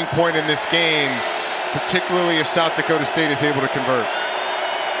turning point in this game, particularly if South Dakota State is able to convert.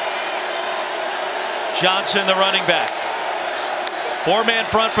 Johnson, the running back. 4-man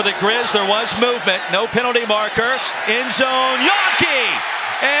front for the Grizz. There was movement. No penalty marker. End zone. Yonke!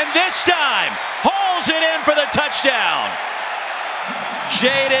 And this time, hauls it in for the touchdown.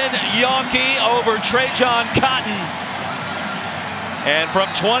 Jaden Yonke over Trajan Cotton. And from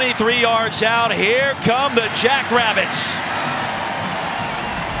 23 yards out, here come the Jackrabbits.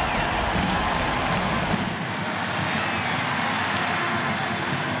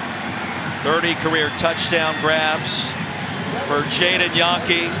 Career touchdown grabs for Jaden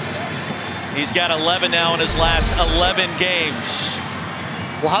Yonke. He's got 11 now in his last 11 games.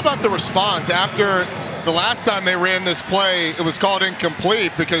 Well, how about the response? After the last time they ran this play, it was called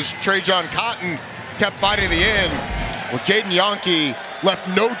incomplete because Trajan Cotton kept fighting the end. Well, Jaden Yonke left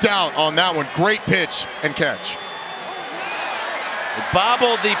no doubt on that one. Great pitch and catch. It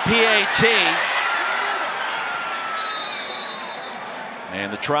bobbled the PAT.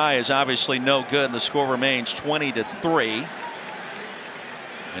 And the try is obviously no good, and the score remains 20-3.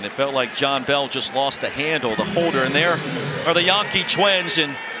 And it felt like John Bell just lost the handle, the holder, and there are the Yonke twins,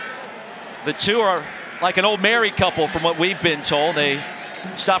 and the two are like an old married couple from what we've been told. They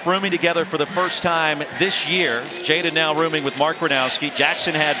stopped rooming together for the first time this year. Jaden now rooming with Mark Gronowski.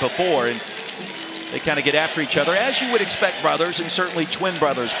 Jackson had before, and they kind of get after each other, as you would expect brothers, and certainly twin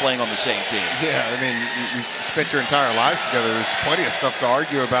brothers playing on the same team. Yeah, I mean, you spent your entire lives together. There's plenty of stuff to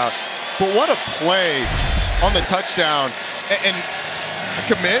argue about. But what a play on the touchdown. And I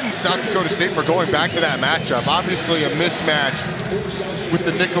commend South Dakota State for going back to that matchup. Obviously a mismatch with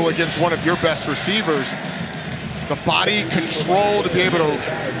the nickel against one of your best receivers. The body control to be able to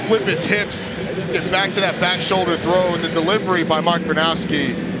flip his hips, get back to that back shoulder throw, and the delivery by Mark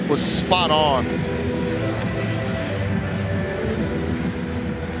Gronowski was spot on.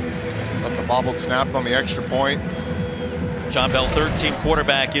 Got the bobbled snap on the extra point. John Bell, 13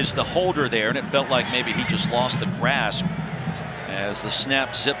 quarterback, is the holder there, and it felt like maybe he just lost the grasp as the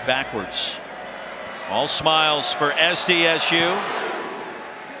snap zipped backwards. All smiles for SDSU.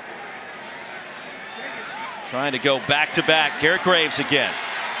 Trying to go back-to-back. Garrett Graves again.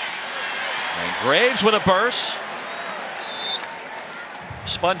 And Graves with a burst.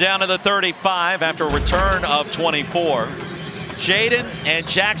 Spun down to the 35 after a return of 24. Jaden and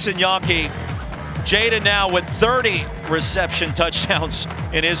Jackson Yonke. Jaden now with 30 reception touchdowns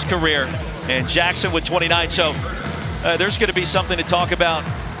in his career, and Jackson with 29. So there's going to be something to talk about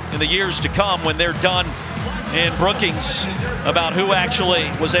in the years to come when they're done in Brookings about who actually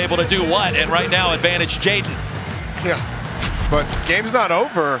was able to do what. And right now, advantage Jaden. Yeah, but game's not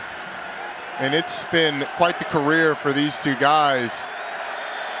over, and it's been quite the career for these two guys.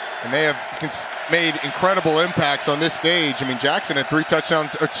 And they have made incredible impacts on this stage. I mean, Jackson had 2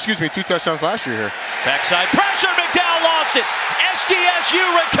 touchdowns last year here. Backside pressure, McDowell lost it. SDSU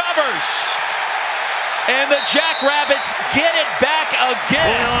recovers. And the Jackrabbits get it back again.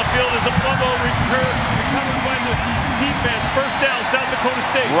 Going on field is a fumble recovered by the defense. First down, South Dakota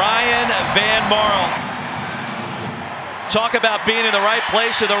State. Ryan Van Marl. Talk about being in the right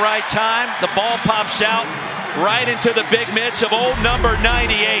place at the right time. The ball pops out right into the big mitts of old number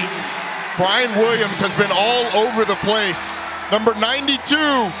 98. Brian Williams has been all over the place. Number 92,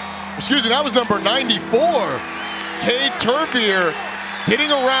 excuse me, that was number 94. Cade Tervier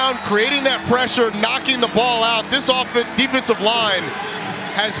getting around, creating that pressure, knocking the ball out. This defensive line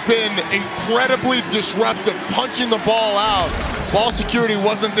has been incredibly disruptive, punching the ball out. Ball security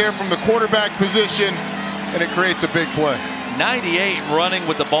wasn't there from the quarterback position, and it creates a big play. 98 running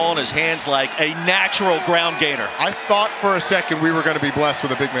with the ball in his hands like a natural ground gainer. I thought for a second we were going to be blessed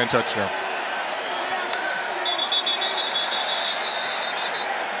with a big man touchdown.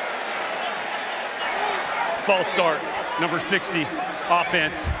 False start, number 60,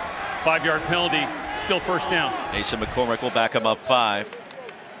 offense, 5-yard penalty, still first down. Mason McCormick will back him up 5.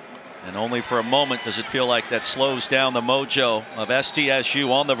 And only for a moment does it feel like that slows down the mojo of SDSU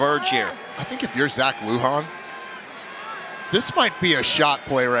on the verge here. I think if you're Zach Lujan, this might be a shot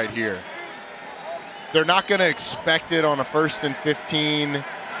play right here. They're not going to expect it on a 1st and 15. You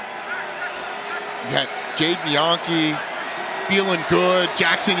got Jaden Yankee feeling good,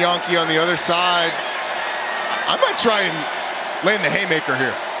 Jackson Yankee on the other side. I might try and land the haymaker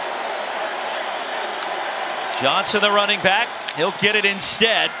here. Johnson, the running back, he'll get it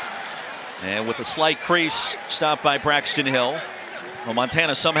instead. And with a slight crease, stopped by Braxton Hill. Well,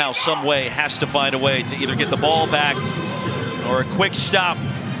 Montana somehow, some way, has to find a way to either get the ball back or a quick stop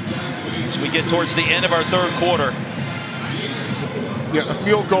as we get towards the end of our 3rd quarter. Yeah, a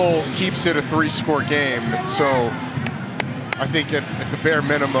field goal keeps it a 3-score game. So I think at the bare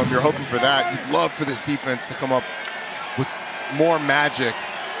minimum, you're hoping for that. You'd love for this defense to come up with more magic.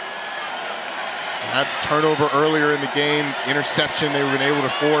 They had the turnover earlier in the game, interception they were able to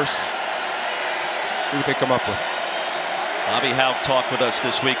force. See what they come up with. Bobby Houck talked with us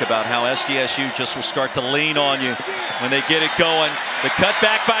this week about how SDSU just will start to lean on you when they get it going. The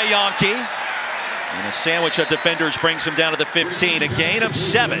cutback by Yankee. And a sandwich of defenders brings him down to the 15. A gain of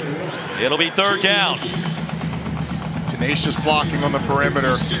 7. It'll be 3rd down. Tenacious blocking on the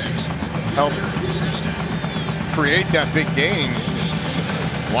perimeter helped create that big gain.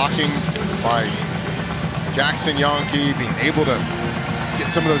 Blocking by Jackson Yankee, being able to get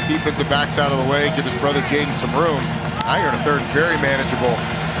some of those defensive backs out of the way, give his brother Jaden some room. Now you're in a 3rd, very manageable.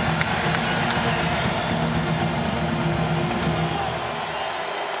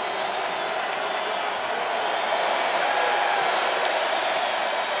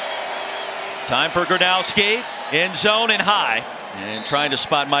 Time for Gronowski, in zone and high, and trying to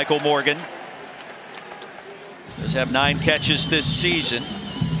spot Michael Morgan. Does have 9 catches this season.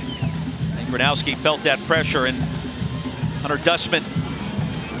 And Gronowski felt that pressure, and Hunter Dustman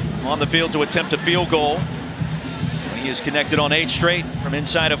on the field to attempt a field goal. He is connected on 8 straight from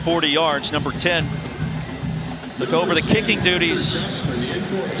inside of 40 yards. Number 10 took over the kicking duties.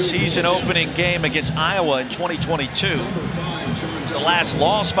 Season opening game against Iowa in 2022. It was the last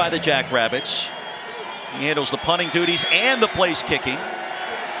loss by the Jackrabbits. He handles the punting duties and the place kicking.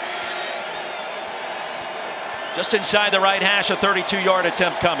 Just inside the right hash, a 32-yard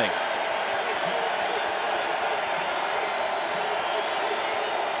attempt coming.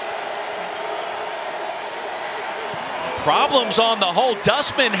 Problems on the hole.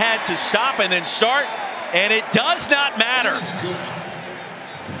 Dustman had to stop and then start, and it does not matter.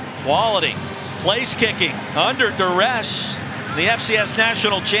 Quality, place kicking, under duress, the FCS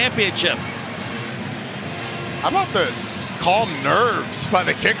National Championship. How about the calm nerves by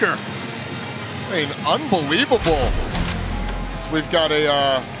the kicker? I mean, unbelievable. So we've got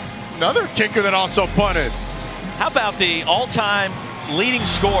another kicker that also punted. How about the all-time leading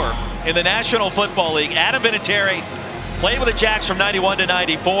scorer in the National Football League, Adam Vinatieri? Played with the Jacks from 91 to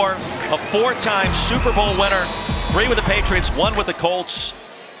 94, a 4-time Super Bowl winner, 3 with the Patriots, 1 with the Colts.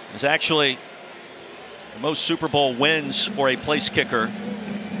 Is actually the most Super Bowl wins for a place kicker.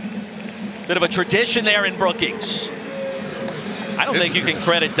 Bit of a tradition there in Brookings. I don't think you can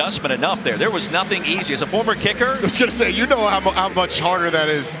credit Dustman enough there. There was nothing easy. As a former kicker, I was going to say, you know how much harder that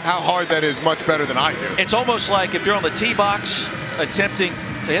is, how hard that is, much better than I do. It's almost like if you're on the tee box attempting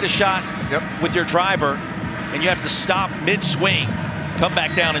to hit a shot with your driver, and you have to stop mid-swing, come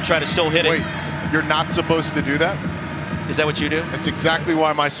back down and try to still hit it. Wait, you're not supposed to do that? Is that what you do? That's exactly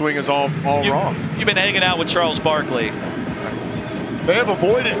why my swing is all wrong. You've been hanging out with Charles Barkley. They have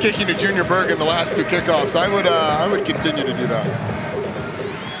avoided kicking to Junior Berg in the last 2 kickoffs. I would continue to do that.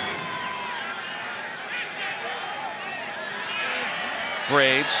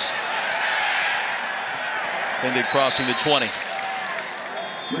 Graves. Ended crossing the 20.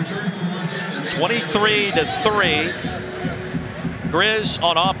 23-3. Grizz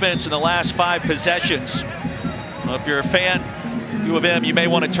on offense in the last 5 possessions. Well, if you're a fan, U of M, you may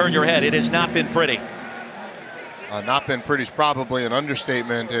want to turn your head. It has not been pretty. Not been pretty is probably an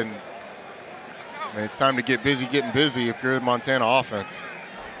understatement, and I mean, it's time to get busy getting busy if you're the Montana offense.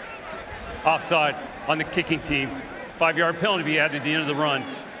 Offside on the kicking team. 5-yard penalty to be added at the end of the run.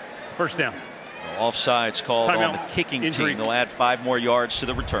 First down. Offsides called Timeout. on the kicking Injury. team. They'll add 5 more yards to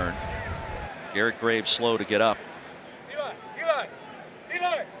the return. Garrett Graves slow to get up.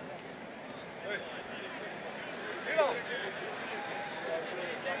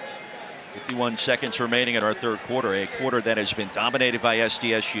 51 seconds remaining in our third quarter, a quarter that has been dominated by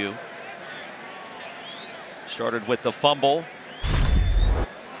SDSU. Started with the fumble.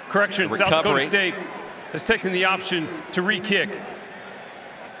 Correction, South Dakota State has taken the option to re-kick.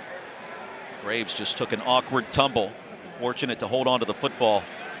 Graves just took an awkward tumble. Fortunate to hold on to the football.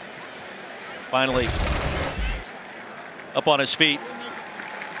 Finally up on his feet.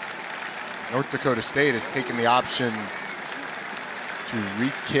 North Dakota State has taken the option to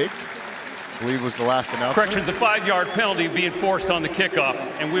re-kick. I believe was the last announcement. Correction, the 5-yard penalty being forced on the kickoff,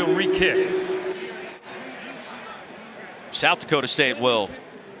 and we'll re-kick. South Dakota State will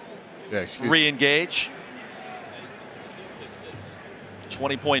re-engage.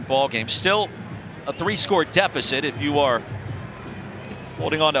 20-point ball game. Still a 3-score deficit if you are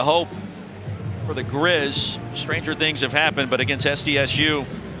holding on to hope for the Grizz. Stranger things have happened, but against SDSU,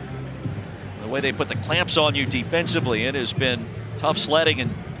 the way they put the clamps on you defensively, it has been tough sledding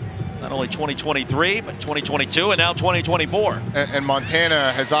in not only 2023, but 2022 and now 2024. And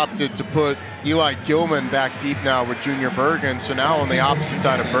Montana has opted to put Eli Gilman back deep now with Junior Bergen. So now on the opposite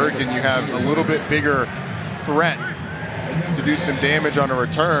side of Bergen, you have a little bit bigger threat to do some damage on a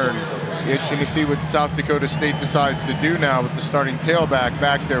return. Interesting to see what South Dakota State decides to do now with the starting tailback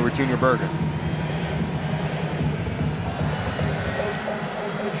back there with Junior Bergen.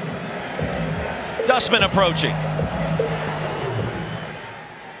 Dustman approaching.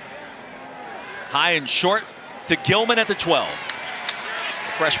 High and short to Gilman at the 12. The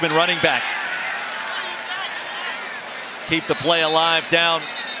freshman running back. Keep the play alive down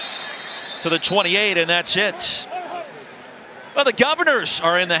to the 28, and that's it. Well, the governors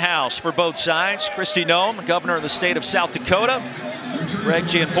are in the house for both sides. Kristi Noem, governor of the state of South Dakota. Greg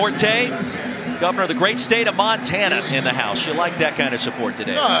Gianforte, governor of the great state of Montana, in the house. You like that kind of support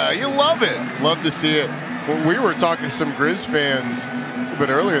today? You love it. Love to see it. Well, we were talking to some Grizz fans a bit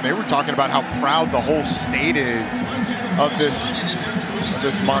earlier. They were talking about how proud the whole state is of this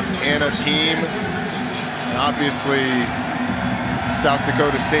Montana team. And obviously, South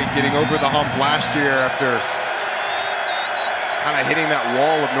Dakota State getting over the hump last year after kind of hitting that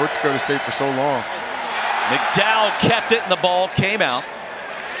wall of North Dakota State for so long. McDowell kept it and the ball came out.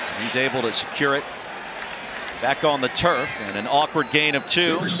 He's able to secure it back on the turf, and an awkward gain of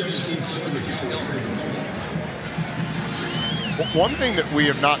 2. One thing that we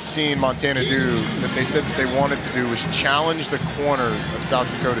have not seen Montana do that they said that they wanted to do was challenge the corners of South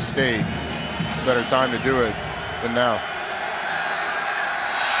Dakota State. Better time to do it than now.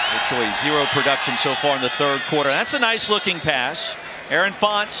 Virtually 0 production so far in the third quarter. That's a nice looking pass. Aaron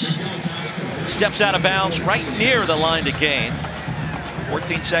Fonts steps out of bounds right near the line to gain.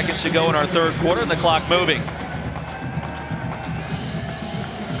 14 seconds to go in our third quarter and the clock moving.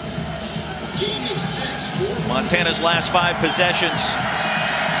 Montana's last 5 possessions.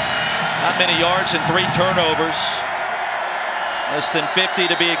 Not many yards and 3 turnovers. Less than 50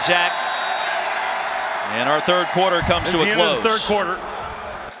 to be exact. And our third quarter comes to a close. The third quarter.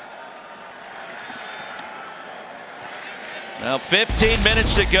 Now 15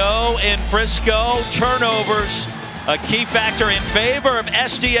 minutes to go in Frisco. Turnovers, a key factor in favor of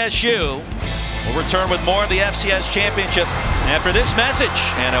SDSU. We'll return with more of the FCS Championship after this message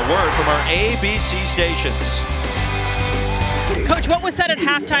and a word from our ABC stations. Coach, what was said at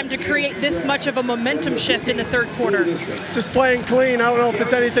halftime to create this much of a momentum shift in the third quarter? It's just playing clean. I don't know if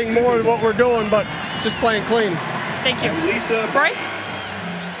it's anything more than what we're doing, but just playing clean. Thank you. Bry?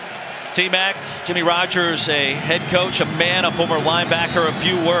 T-Mac, Jimmy Rogers, a head coach, a man, a former linebacker, a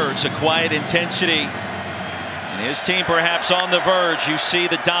few words, a quiet intensity. And his team perhaps on the verge. You see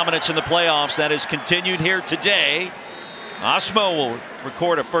the dominance in the playoffs that has continued here today. Osmo will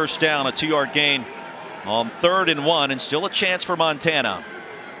record a first down, a 2-yard gain on 3rd and 1, and still a chance for Montana.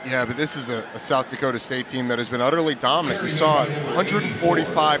 Yeah, but this is a South Dakota State team that has been utterly dominant. We saw it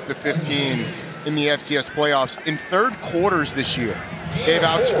 145-15 in the FCS playoffs in third quarters this year. They've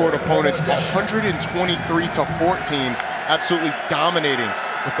outscored opponents 123-14, absolutely dominating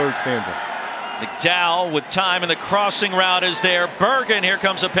the third stanza. McDowell with time, and the crossing route is there. Bergen, here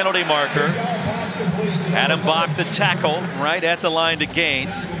comes a penalty marker. Adam Bach, the tackle, right at the line to gain.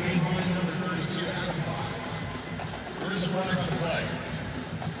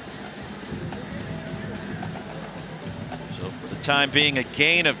 So for the time being, a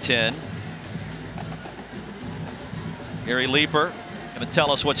gain of 10. Gary Leeper going to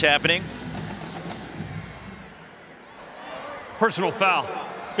tell us what's happening. Personal foul,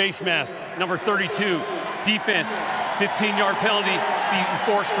 face mask, number 32, defense, 15-yard penalty being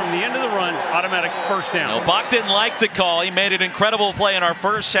enforced from the end of the run, automatic first down. No, Bach didn't like the call. He made an incredible play in our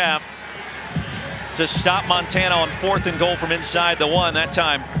first half. to stop Montana on 4th and goal from inside the 1. That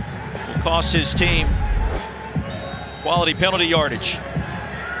time will cost his team quality penalty yardage.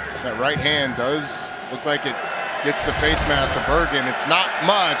 That right hand does look like it gets the face mask of Bergen. It's not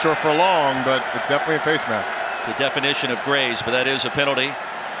much or for long, but it's definitely a face mask. It's the definition of graze, but that is a penalty.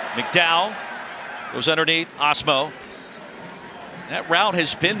 McDowell goes underneath Osmo. That route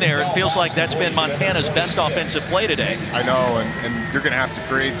has been there. It feels like that's been Montana's best offensive play today. I know, and you're going to have to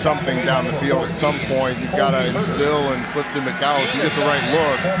create something down the field at some point. You've got to instill in Clifton McDowell, if you get the right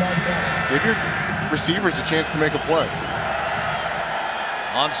look, give your receivers a chance to make a play.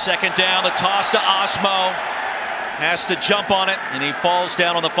 On 2nd down, the toss to Osmo. Has to jump on it, and he falls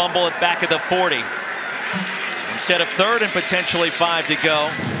down on the fumble at back of the 40. So instead of 3rd and potentially 5 to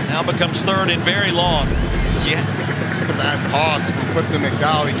go, now becomes 3rd and very long. Yeah. It's just a bad toss from Clifton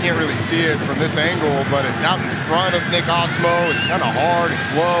McDowell. He can't really see it from this angle, but it's out in front of Nick Osmo. It's kind of hard, it's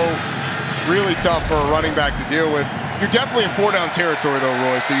low. Really tough for a running back to deal with. You're definitely in 4-down territory though,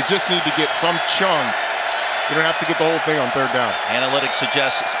 Roy, so you just need to get some chunk. You don't have to get the whole thing on 3rd down. Analytics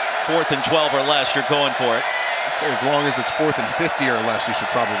suggests 4th and 12 or less, you're going for it. I'd say as long as it's 4th and 50 or less, you should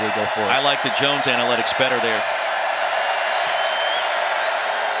probably go for it. I like the Jones analytics better there.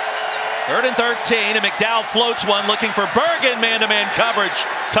 3rd and 13, and McDowell floats one looking for Bergen, man-to-man coverage.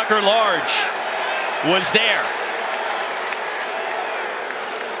 Tucker Large was there.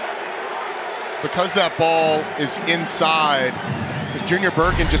 Because that ball is inside, Junior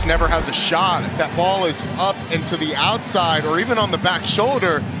Bergen just never has a shot. If that ball is up and to the outside or even on the back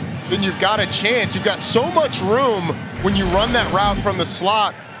shoulder, then you've got a chance. You've got so much room when you run that route from the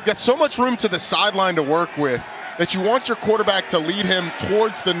slot. You've got so much room to the sideline to work with that you want your quarterback to lead him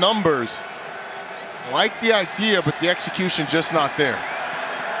towards the numbers. I like the idea, but the execution just not there.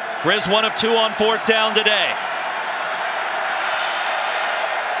 Grizz 1 of 2 on 4th down today.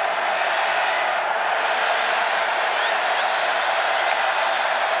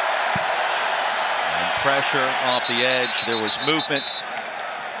 And pressure off the edge. There was movement.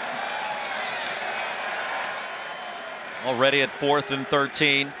 Already at 4th and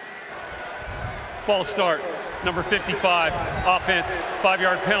 13. False start. Number 55, offense,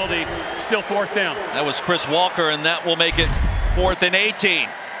 5-yard penalty, still 4th down. That was Chris Walker, and that will make it 4th and 18.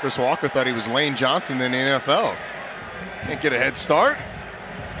 Chris Walker thought he was Lane Johnson in the NFL. Can't get a head start.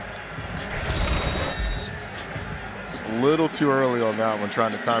 A little too early on that one,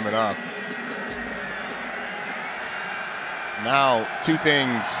 trying to time it up. Now, 2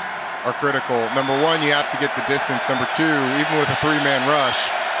 things are critical. Number 1, you have to get the distance. Number 2, even with a 3-man rush,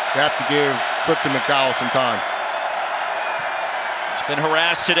 you have to give Clifton McDowell some time. He's been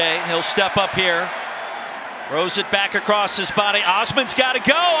harassed today. He'll step up here. Throws it back across his body. Osman's got to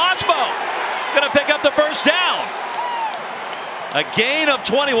go. Osmo going to pick up the 1st down. A gain of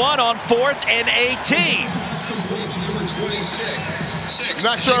 21 on 4th and 18. I'm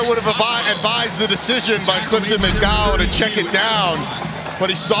not sure I would have advised the decision by Clifton McDowell to check it down, but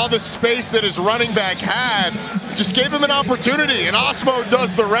he saw the space that his running back had, just gave him an opportunity, and Osmo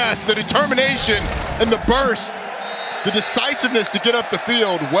does the rest. The determination and the burst, the decisiveness to get up the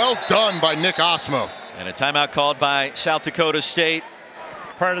field, well done by Nick Osmo. And a timeout called by South Dakota State.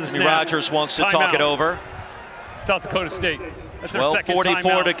 Prior to the snap, Rogers wants to talk it over. South Dakota State. That's their second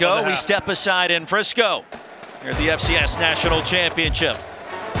 12:44 to go. We half. step aside in Frisco here at the FCS National Championship.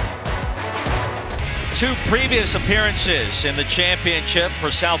 2 previous appearances in the championship for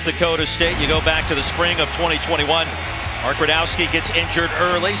South Dakota State. You go back to the spring of 2021. Mark Radowski gets injured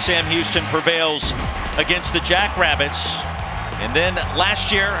early. Sam Houston prevails against the Jackrabbits. And then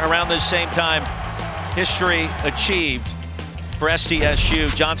last year, around this same time, history achieved for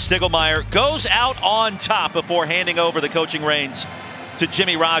SDSU. John Stiglmeyer goes out on top before handing over the coaching reins to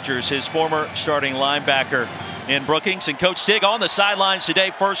Jimmy Rogers, his former starting linebacker in Brookings. And Coach Stig on the sidelines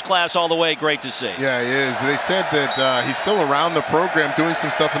today, first class all the way. Great to see. Yeah, he is. They said that he's still around the program doing some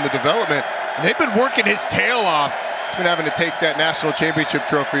stuff in the development. And they've been working his tail off. He's been having to take that national championship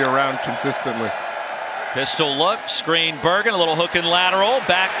trophy around consistently. Pistol look, screen Bergen, a little hook and lateral,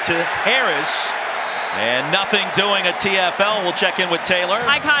 back to Harris. And nothing doing a TFL. We'll check in with Taylor.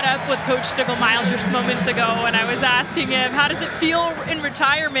 I caught up with Coach Stiglmeyer just moments ago, and I was asking him, how does it feel in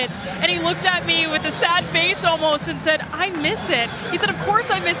retirement? And he looked at me with a sad face almost and said, I miss it. He said, of course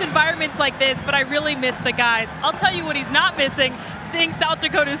I miss environments like this, but I really miss the guys. I'll tell you what he's not missing, seeing South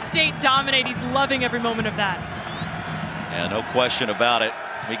Dakota State dominate. He's loving every moment of that. Yeah, no question about it.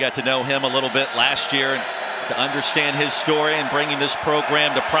 We got to know him a little bit last year to understand his story and bringing this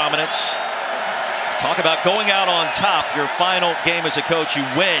program to prominence. Talk about going out on top. Your final game as a coach, you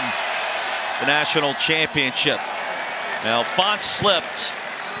win the national championship. Now, Font slipped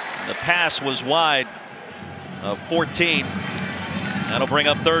The pass was wide of 14. That'll bring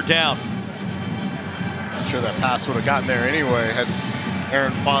up 3rd down. I'm sure that pass would have gotten there anyway had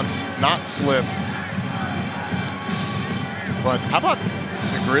Aaron Fonts not slipped. But how about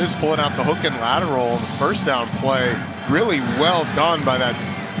the Grizz pulling out the hook and lateral on the 1st down play? Really well done by that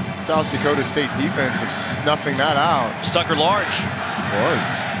South Dakota State defense of snuffing that out. Tucker Large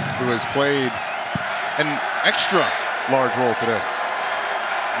who has played an extra large role today.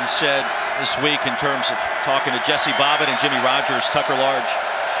 He said this week, in terms of talking to Jesse Bobbitt and Jimmy Rogers, Tucker Large,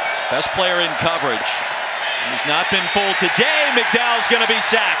 best player in coverage. He's not been fooled today. McDowell's going to be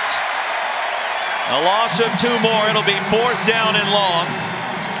sacked. A loss of 2 more. It'll be 4th down and long.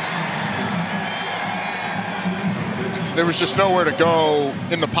 There was just nowhere to go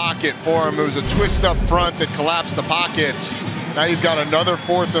in the pocket for him. It was a twist up front that collapsed the pocket. Now you've got another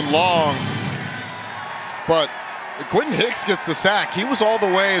 4th and long. But Quentin Hicks gets the sack. He was all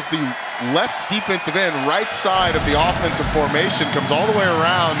the way as the left defensive end, right side of the offensive formation, comes all the way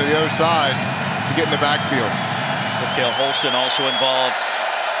around to the other side to get in the backfield. Cale Holston also involved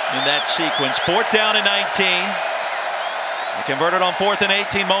in that sequence. 4th down and 19. They converted on 4th and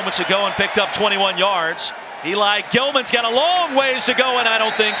 18 moments ago and picked up 21 yards. Eli Gilman's got a long ways to go, and I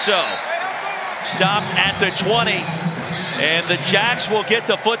don't think so. Stopped at the 20. And the Jacks will get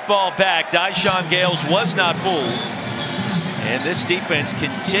the football back. Dyshawn Gales was not fooled. And this defense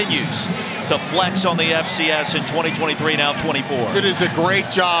continues to flex on the FCS in 2023, now 24. It is a great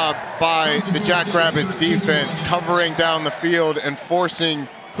job by the Jackrabbits defense covering down the field and forcing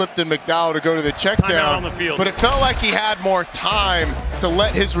Clifton McDowell to go to the check down. On the field. But it felt like he had more time to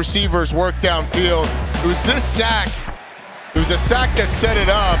let his receivers work downfield. It was this sack. It was a sack that set it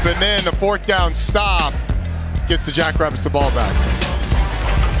up, and then the 4th down stop gets the Jackrabbits the ball back.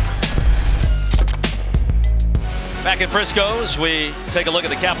 Back in Frisco as we take a look at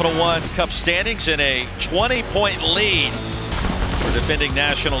the Capital One Cup standings in a 20-point lead for defending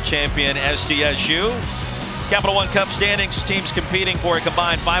national champion SDSU. Capital One Cup standings, teams competing for a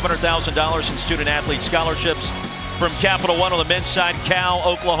combined $500,000 in student-athlete scholarships. From Capital One on the men's side, Cal,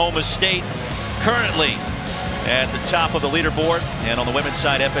 Oklahoma State, currently at the top of the leaderboard. And on the women's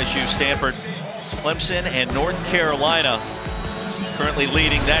side, FSU, Stanford, Clemson, and North Carolina currently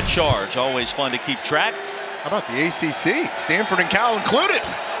leading that charge. Always fun to keep track. How about the ACC? Stanford and Cal included.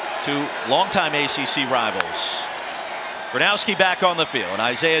 2 longtime ACC rivals. Gronowski back on the field. And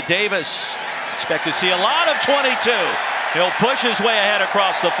Isaiah Davis, expect to see a lot of 22. He'll push his way ahead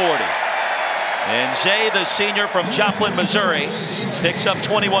across the 40. And Zay, the senior from Joplin, Missouri, picks up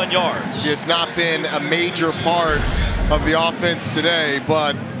 21 yards. It's not been a major part of the offense today,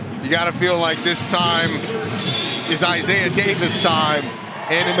 but you got to feel like this time is Isaiah Davis' time.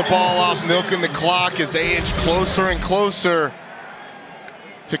 Handing the ball off, milking the clock as they inch closer and closer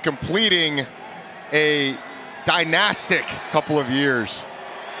to completing a dynastic couple of years.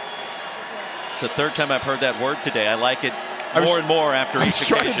 It's the 3rd time I've heard that word today. I like it more and more after each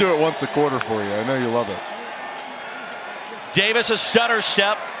occasion. I'm trying to do it once a quarter for you. I know you love it. Davis, a stutter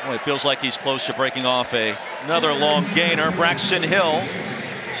step. Well, it feels like he's close to breaking off another long gainer. Braxton Hill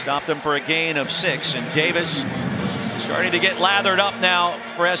stopped him for a gain of 6. And Davis starting to get lathered up now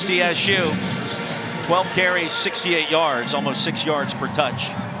for SDSU. 12 carries, 68 yards, almost 6 yards per touch.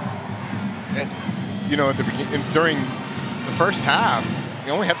 And, you know, at the beginning, during the first half,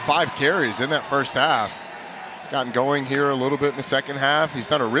 he only had 5 carries in that first half. He's gotten going here a little bit in the second half. He's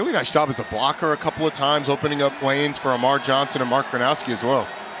done a really nice job as a blocker a couple of times, opening up lanes for Amar Johnson and Mark Gronowski as well.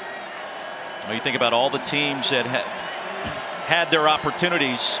 Well, you think about all the teams that have had their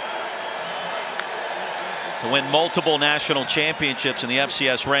opportunities to win multiple national championships in the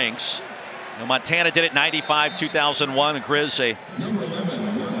FCS ranks. You know, Montana did it in 95, 2001. And Grizz,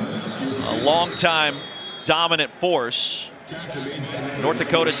 a long-time dominant force. North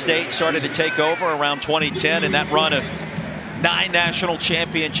Dakota State started to take over around 2010 in that run of 9 national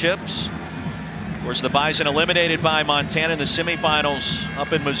championships. Of course, the Bison eliminated by Montana in the semifinals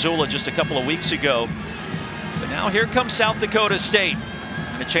up in Missoula just a couple of weeks ago. But now here comes South Dakota State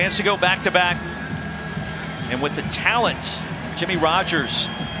and a chance to go back-to-back. And with the talent Jimmy Rogers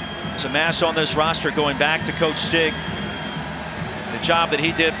has amassed on this roster going back to Coach Stig, the job that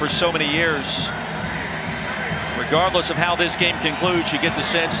he did for so many years, regardless of how this game concludes, you get the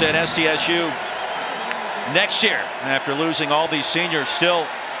sense that SDSU next year, after losing all these seniors, still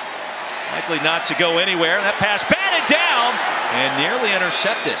likely not to go anywhere. That pass batted down and nearly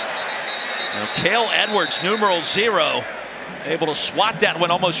intercepted. Now, Cale Edwards, numeral 0, able to swat that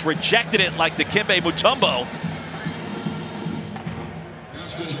one, almost rejected it like the Dikembe Mutombo.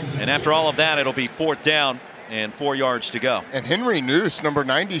 And after all of that, it'll be 4th down and 4 yards to go. And Henry Noose, number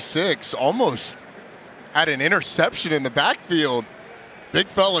 96, almost had an interception in the backfield. Big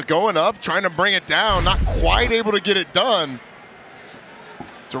fella going up, trying to bring it down, not quite able to get it done.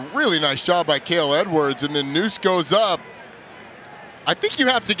 It's a really nice job by Cale Edwards, and then Noose goes up. I think you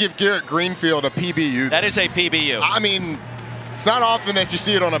have to give Garrett Greenfield a PBU. That is a PBU. I mean, it's not often that you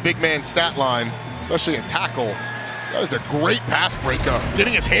see it on a big man stat line, especially in tackle. That is a great pass breakup.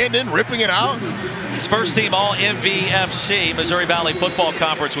 Getting his hand in, ripping it out. His first team all MVFC, Missouri Valley Football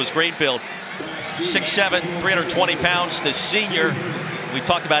Conference, was Greenfield. 6'7", 320 pounds, the senior. We've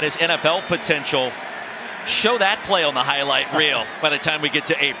talked about his NFL potential. Show that play on the highlight reel by the time we get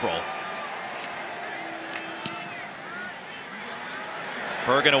to April.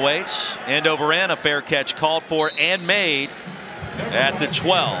 Bergen awaits, end over end, a fair catch called for and made at the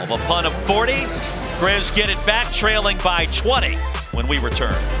 12. A punt of 40. Grizz get it back, trailing by 20 when we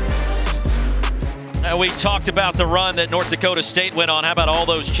return. We talked about the run that North Dakota State went on. How about all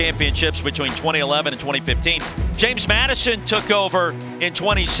those championships between 2011 and 2015? James Madison took over in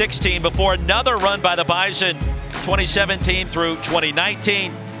 2016 before another run by the Bison 2017 through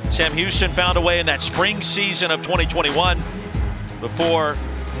 2019. Sam Houston found a way in that spring season of 2021 before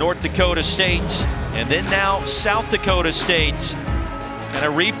North Dakota State, and then now South Dakota State, and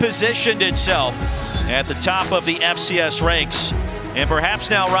it repositioned itself at the top of the FCS ranks. And perhaps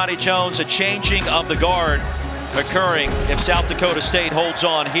now, Ronnie Jones, a changing of the guard occurring if South Dakota State holds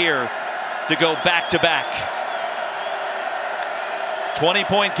on here to go back-to-back.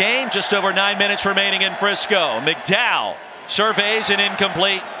 20-point game, just over 9 minutes remaining in Frisco. McDowell surveys an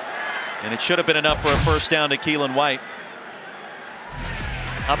incomplete, and it should have been enough for a first down to Keelan White.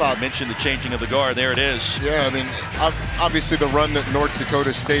 How about mention the changing of the guard? There it is. Yeah, I mean, obviously the run that North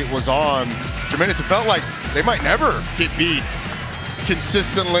Dakota State was on, tremendous. It felt like they might never get beat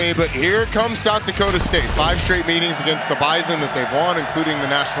consistently, but here comes South Dakota State. 5 straight meetings against the Bison that they've won, including the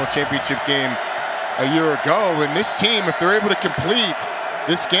national championship game a year ago. And this team, if they're able to complete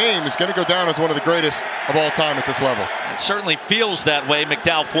this game, is going to go down as one of the greatest of all time at this level. It certainly feels that way.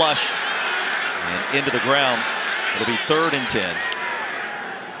 McDowell flush and into the ground. It'll be 3rd and 10.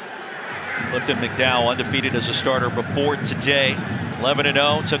 Clifton McDowell undefeated as a starter before today.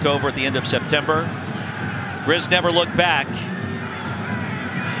 11-0, took over at the end of September. Grizz never looked back.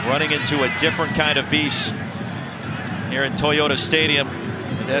 Running into a different kind of beast here at Toyota Stadium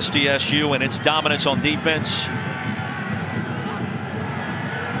with SDSU and its dominance on defense.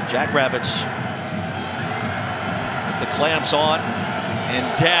 Jackrabbits, the clamps on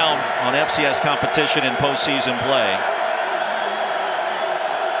and down on FCS competition in postseason play.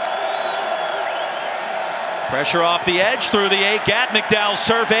 Pressure off the edge, through the A-gap. McDowell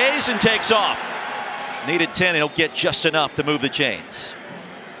surveys and takes off. Needed 10, he'll get just enough to move the chains.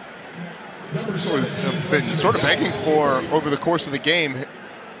 We've been sort of begging for over the course of the game.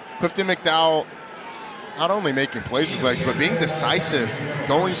 Clifton McDowell not only making plays with legs, but being decisive,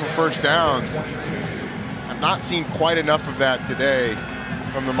 going for first downs. I've not seen quite enough of that today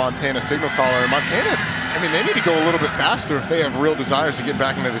from the Montana signal caller. And Montana, I mean, they need to go a little bit faster if they have real desires to get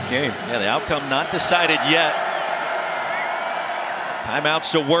back into this game. Yeah, the outcome not decided yet.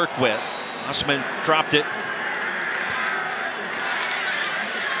 Timeouts to work with. Osman dropped it.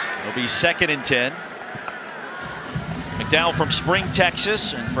 It'll be 2nd and 10. McDowell from Spring,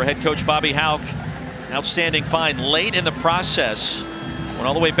 Texas, and for head coach Bobby Houck, outstanding find late in the process. Went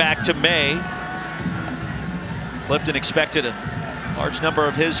all the way back to May. Clifton expected a large number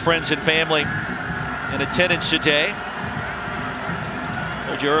of his friends and family in attendance today.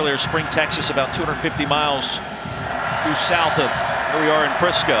 Told you earlier, Spring, Texas, about 250 miles due south of where we are in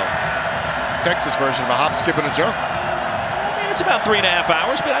Frisco. Texas version of a hop, skip, and a jump. It's about 3.5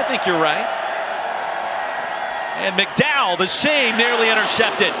 hours, but I think you're right. And McDowell, the same, nearly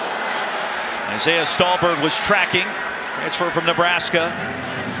intercepted. Isaiah Stallbird was tracking. Transfer from Nebraska.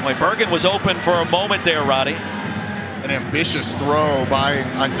 Boy, Bergen was open for a moment there, Roddy. An ambitious throw by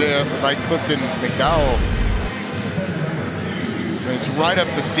Clifton McDowell. And it's right up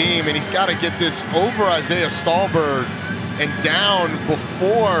the seam, and he's got to get this over Isaiah Stallbird and down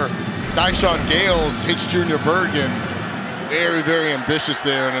before Dyshawn Gales hits Junior Bergen. Very, very ambitious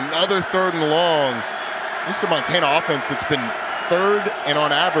there. And another 3rd and long. This is a Montana offense that's been 3rd and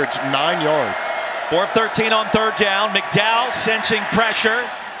on average 9 yards. 4 of 13 on 3rd down. McDowell sensing pressure.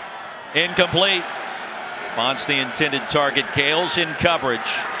 Incomplete. Fonts the intended target. Gales in coverage.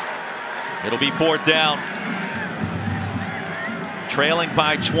 It'll be 4th down. Trailing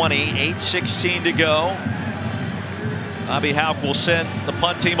by 20. 8:16 to go. Bobby Houck will send the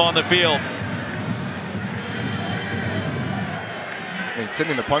punt team on the field.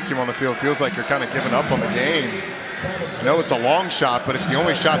 sending the punt team on the field feels like you're kind of giving up on the game. I know it's a long shot, but it's the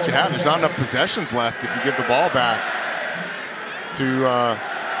only shot you have. There's not enough possessions left if you give the ball back to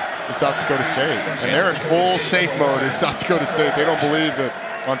South Dakota State. And they're in full safe mode as South Dakota State. They don't believe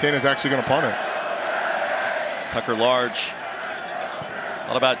that Montana's actually going to punt it. Tucker Large,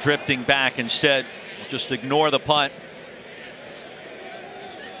 all about drifting back instead. Just ignore the punt.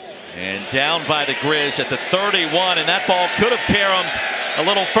 And down by the Grizz at the 31, and that ball could have caromed a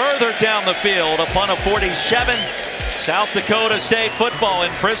little further down the field. A punt of 47. South Dakota State football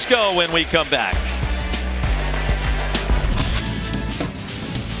in Frisco when we come back.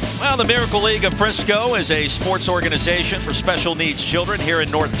 Well, the Miracle League of Frisco is a sports organization for special needs children here in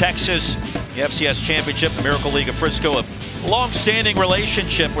North Texas. The FCS Championship, the Miracle League of Frisco, a long-standing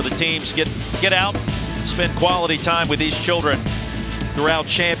relationship where the teams get out, spend quality time with these children throughout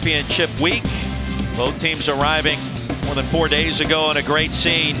championship week. Both teams arriving more than 4 days ago in a great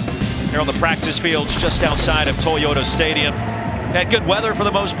scene here on the practice fields just outside of Toyota Stadium. Had good weather for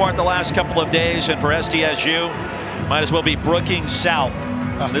the most part the last couple of days, and for SDSU, might as well be Brookings South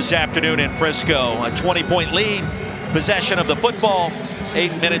this afternoon in Frisco. A 20-point lead, possession of the football,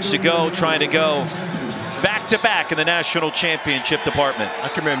 8 minutes to go, trying to go back-to-back in the national championship department. I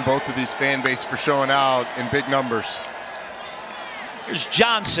commend both of these fan bases for showing out in big numbers. Here's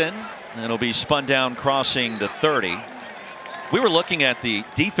Johnson, and it'll be spun down crossing the 30. We were looking at the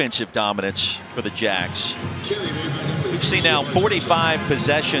defensive dominance for the Jacks. We've seen now 45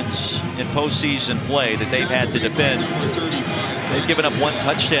 possessions in postseason play that they've had to defend. They've given up 1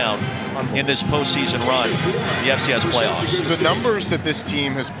 touchdown in this postseason run, the FCS playoffs. The numbers that this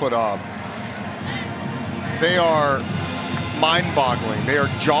team has put up, they are mind-boggling. They are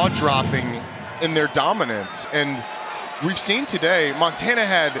jaw-dropping in their dominance. And we've seen today, Montana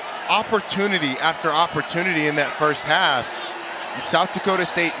had opportunity after opportunity in that first half. And South Dakota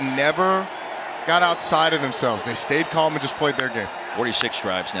State never got outside of themselves. They stayed calm and just played their game. 46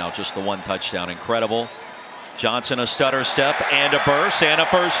 drives now, just the 1 touchdown. Incredible. Johnson a stutter step and a burst and a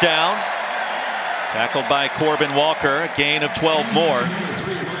first down. Tackled by Corbin Walker, a gain of 12 more.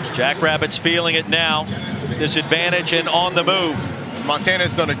 Jackrabbits feeling it now. Disadvantage and on the move.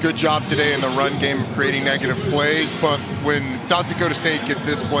 Montana's done a good job today in the run game of creating negative plays, but when South Dakota State gets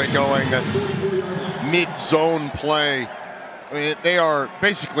this play going, that mid-zone play, I mean, they are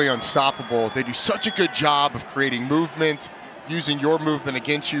basically unstoppable. They do such a good job of creating movement, using your movement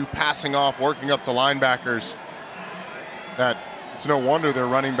against you, passing off, working up to linebackers, that it's no wonder their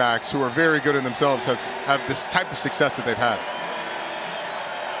running backs, who are very good in themselves, have this type of success that they've had.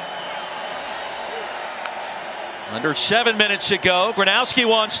 Under 7 minutes to go. Gronowski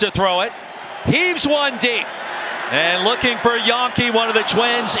wants to throw it. Heaves one deep. And looking for Yonke, one of the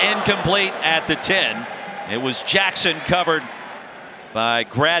twins, incomplete at the 10. It was Jackson covered by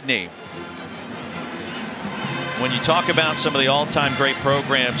Gradney. When you talk about some of the all-time great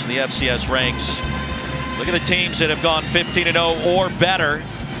programs in the FCS ranks, look at the teams that have gone 15-0 or better.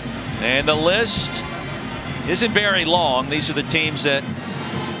 And the list isn't very long. These are the teams that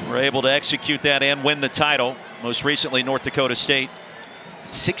were able to execute that and win the title. Most recently, North Dakota State,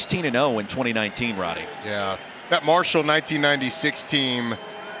 16-0 in 2019, Roddy. Yeah, that Marshall 1996 team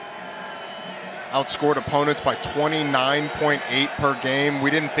outscored opponents by 29.8 per game.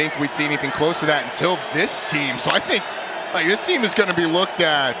 We didn't think we'd see anything close to that until this team. So I think this team is going to be looked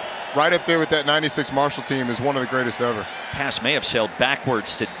at right up there with that 96 Marshall team as one of the greatest ever. Pass may have sailed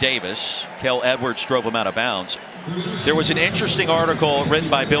backwards to Davis. Kel Edwards drove him out of bounds. There was an interesting article written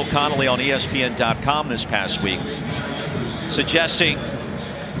by Bill Connolly on ESPN.com this past week, suggesting,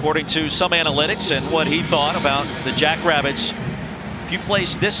 according to some analytics and what he thought about the Jackrabbits, if you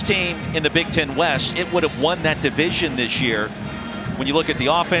place this team in the Big Ten West, it would have won that division this year. When you look at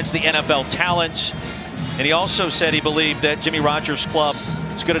the offense, the NFL talent, and he also said he believed that Jimmy Rogers' club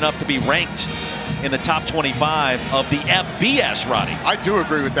is good enough to be ranked in the top 25 of the FBS, Roddy. I do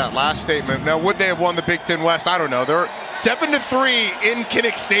agree with that last statement. Now, would they have won the Big Ten West? I don't know. They're 7-3 in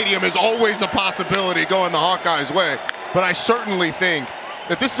Kinnick Stadium is always a possibility going the Hawkeyes' way. But I certainly think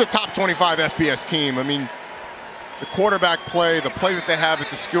that this is a top 25 FBS team. I mean, the quarterback play, the play that they have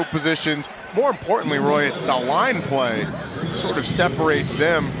at the skill positions. More importantly, Roy, it's the line play that sort of separates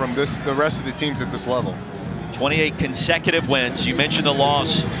them from the rest of the teams at this level. 28 consecutive wins. You mentioned the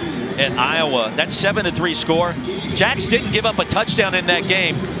loss at Iowa. That 7-3 score. Jacks didn't give up a touchdown in that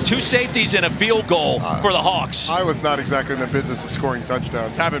game. 2 safeties and a field goal for the Hawks. I was not exactly in the business of scoring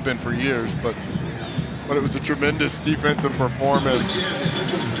touchdowns. Haven't been for years, but it was a tremendous defensive performance.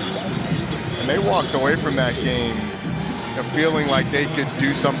 And they walked away from that game feeling like they could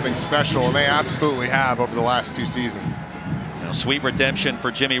do something special, and they absolutely have over the last 2 seasons. Now A sweet redemption for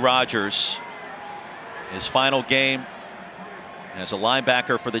Jimmy Rogers. His final game as a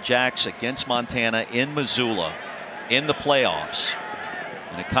linebacker for the Jacks against Montana in Missoula in the playoffs,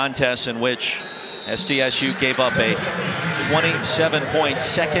 in a contest in which SDSU gave up a 27-point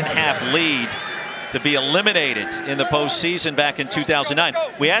second-half lead to be eliminated in the postseason back in 2009.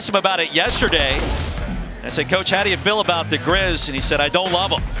 We asked him about it yesterday. I said, Coach, how do you feel about the Grizz? And he said, I don't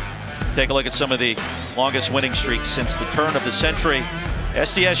love them. Take a look at some of the longest winning streaks since the turn of the century.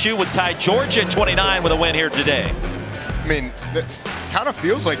 SDSU would tie Georgia at 29 with a win here today. I mean, it kind of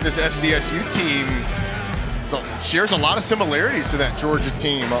feels like this SDSU team shares a lot of similarities to that Georgia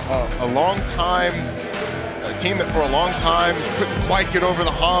team. A team that for a long time couldn't quite get over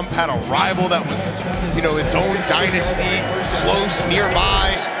the hump, had a rival that was, you know, its own dynasty, close, nearby.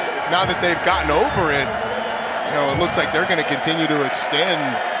 Now that they've gotten over it, you know, it looks like they're going to continue to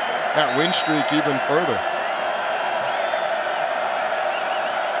extend that win streak even further.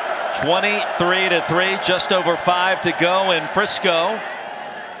 23-3, just over 5 to go in Frisco.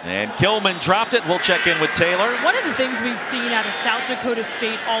 And Gilman dropped it. We'll check in with Taylor. One of the things we've seen out of South Dakota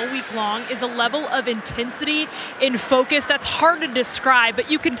State all week long is a level of intensity and focus that's hard to describe, but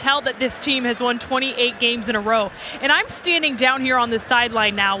you can tell that this team has won 28 games in a row. And I'm standing down here on the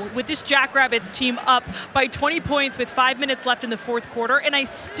sideline now with this Jackrabbits team up by 20 points with 5 minutes left in the fourth quarter, and I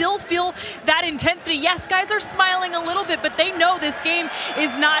still feel that intensity. Yes, guys are smiling a little bit, but they know this game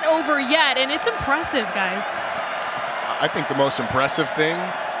is not over yet, and it's impressive, guys. I think the most impressive thing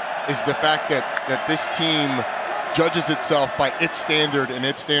is the fact that this team judges itself by its standard and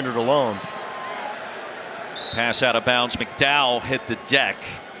its standard alone. Pass out of bounds. McDowell hit the deck.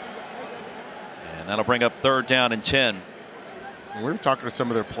 And that'll bring up 3rd down and 10. We were talking to some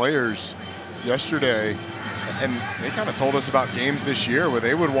of their players yesterday, and they kind of told us about games this year where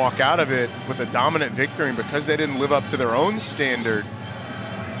they would walk out of it with a dominant victory, and because they didn't live up to their own standard,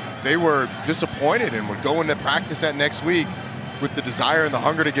 they were disappointed and would go into practice that next week with the desire and the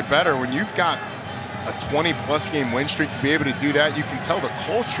hunger to get better. When you've got a 20-plus game win streak, to be able to do that, you can tell the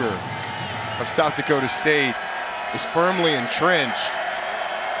culture of South Dakota State is firmly entrenched.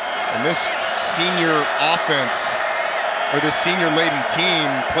 And this senior offense, or this senior-laden team,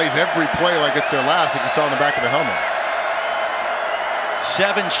 plays every play like it's their last, like you saw in the back of the helmet.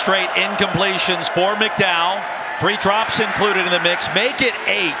 7 straight incompletions for McDowell. 3 drops included in the mix, make it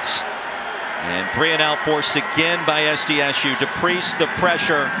 8. And 3 and out forced again by SDSU to decrease the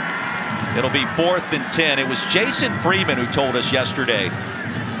pressure. It'll be 4th and 10. It was Jason Freeman who told us yesterday,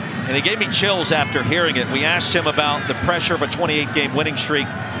 and it gave me chills after hearing it. We asked him about the pressure of a 28-game winning streak,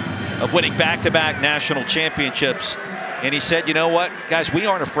 of winning back-to-back national championships. And he said, you know what, guys, we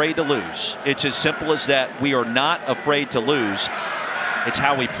aren't afraid to lose. It's as simple as that. We are not afraid to lose. It's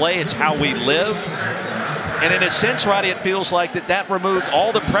how we play. It's how we live. And in a sense, Roddy, it feels like that removed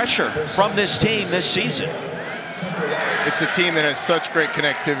all the pressure from this team this season. It's a team that has such great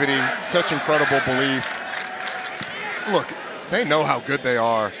connectivity, such incredible belief. Look, they know how good they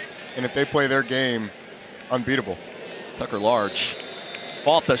are, and if they play their game, unbeatable. Tucker Large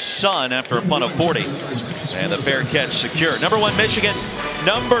fought the sun after a punt of 40, and the fair catch secure. Number 1, Michigan.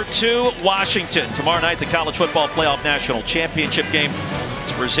 Number 2, Washington. Tomorrow night, the College Football Playoff National Championship game.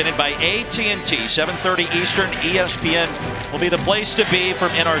 It's presented by AT&T, 7:30 Eastern. ESPN will be the place to be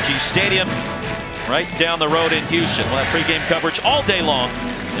from NRG Stadium, right down the road in Houston. We'll have pregame coverage all day long,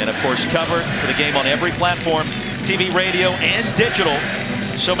 and of course covered for the game on every platform, TV, radio, and digital.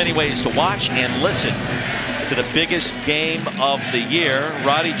 So many ways to watch and listen to the biggest game of the year.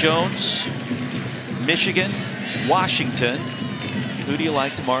 Roddy Jones, Michigan, Washington. Who do you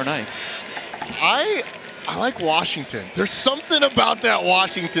like tomorrow night? I like Washington. There's something about that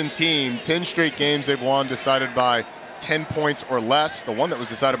Washington team. 10 straight games they've won decided by 10 points or less. The one that was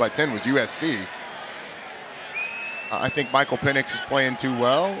decided by 10 was USC. I think Michael Penix is playing too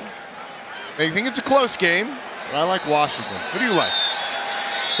well. I think it's a close game, but I like Washington. Who do you like?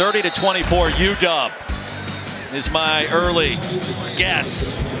 30-24 UW is my early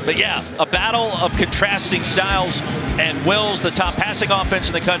guess. But yeah, a battle of contrasting styles and wills. The top passing offense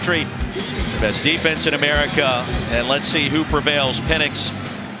in the country, best defense in America, and let's see who prevails, Penix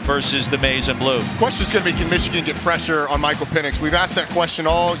versus the Maize and Blue. The question is going to be, can Michigan get pressure on Michael Penix? We've asked that question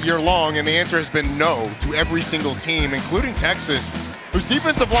all year long, and the answer has been no to every single team, including Texas, whose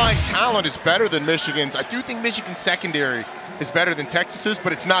defensive line talent is better than Michigan's. I do think Michigan's secondary is better than Texas's,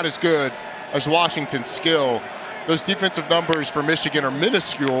 but it's not as good as Washington's skill. Those defensive numbers for Michigan are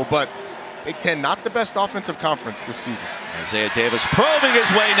minuscule, but Big Ten not the best offensive conference this season. Isaiah Davis probing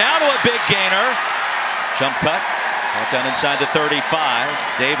his way now to a big gainer. Jump cut Brought down inside the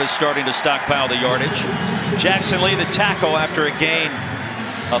 35. Davis starting to stockpile the yardage. Jackson Lee the tackle after a gain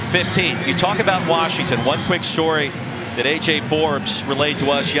of 15. You talk about Washington. One quick story that A.J. Forbes relayed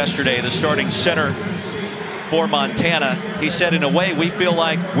to us yesterday, the starting center for Montana. He said, in a way, we feel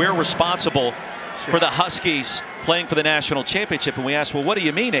like we're responsible for the Huskies playing for the national championship. And we asked, well, what do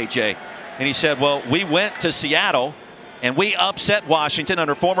you mean, A.J.? And he said, well, we went to Seattle and we upset Washington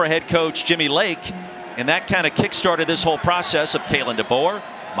under former head coach Jimmy Lake. And that kind of kick-started this whole process of Kalen DeBoer,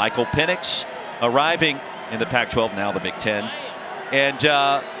 Michael Penix arriving in the Pac-12, now the Big Ten. And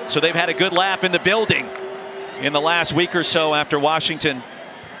so they've had a good laugh in the building in the last week or so after Washington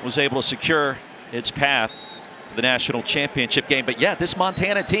was able to secure its path to the national championship game. But yeah, this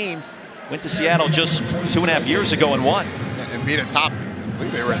Montana team went to Seattle just 2.5 years ago and won. And beat a top, I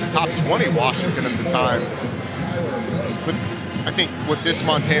believe they were in the top 20, Washington at the time. But I think what this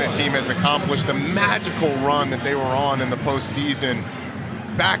Montana team has accomplished, the magical run that they were on in the postseason,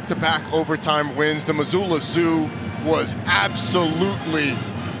 back-to-back overtime wins. The Missoula Zoo was absolutely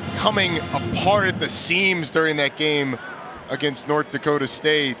coming apart at the seams during that game against North Dakota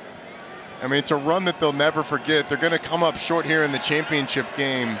State. I mean, it's a run that they'll never forget. They're going to come up short here in the championship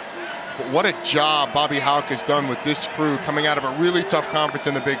game. But what a job Bobby Hauck has done with this crew coming out of a really tough conference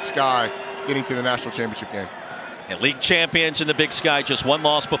in the Big Sky, getting to the national championship game. And league champions in the Big Sky, just one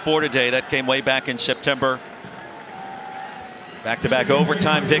loss before today. That came way back in September. Back-to-back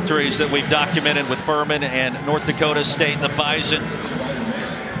overtime victories that we've documented with Furman and North Dakota State and the Bison.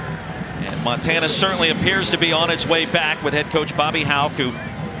 And Montana certainly appears to be on its way back with head coach Bobby Hauck, who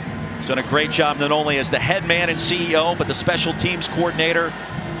has done a great job not only as the head man and CEO, but the special teams coordinator,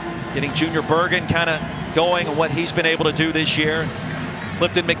 getting Junior Bergen kind of going and what he's been able to do this year.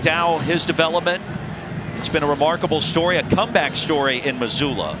 Clifton McDowell, his development. It's been a remarkable story, a comeback story in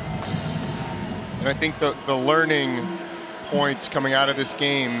Missoula. And I think the learning points coming out of this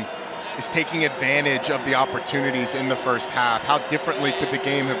game is taking advantage of the opportunities in the first half. How differently could the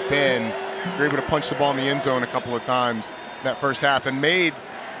game have been? You're able to punch the ball in the end zone a couple of times in that first half and made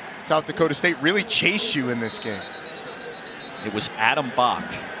South Dakota State really chase you in this game. It was Adam Bach,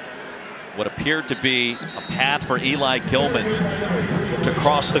 what appeared to be a path for Eli Gilman to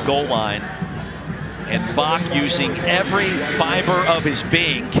cross the goal line. And Bach, using every fiber of his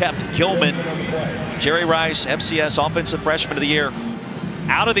being, kept Gilman, Jerry Rice, FCS Offensive Freshman of the Year,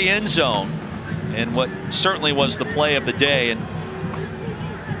 out of the end zone. And what certainly was the play of the day. And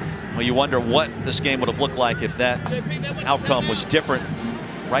well, you wonder what this game would have looked like if that outcome was different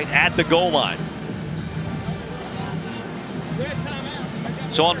right at the goal line.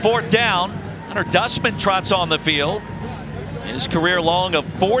 So on 4th down, Hunter Dustman trots on the field. His career long of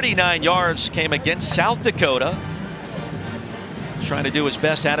 49 yards came against South Dakota. Trying to do his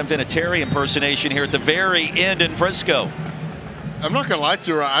best Adam Vinatieri impersonation here at the very end in Frisco. I'm not gonna lie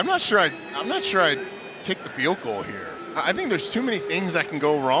to you. I'm not sure I'd kick the field goal here. I think there's too many things that can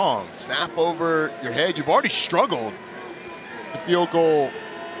go wrong. Snap over your head. You've already struggled the field goal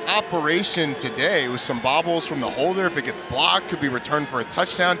operation today with some bobbles from the holder. If it gets blocked, could be returned for a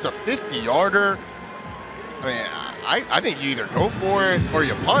touchdown. It's a 50-yarder. I mean, I think you either go for it or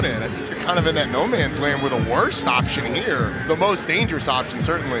you punt it. I think you're kind of in that no man's land where the worst option here, the most dangerous option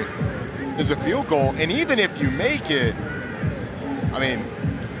certainly, is a field goal. And even if you make it, I mean,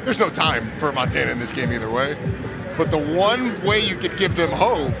 there's no time for Montana in this game either way. But the one way you could give them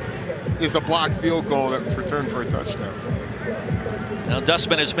hope is a blocked field goal that was returned for a touchdown. Now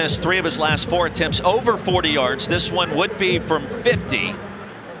Dustman has missed 3 of his last 4 attempts over 40 yards. This one would be from 50,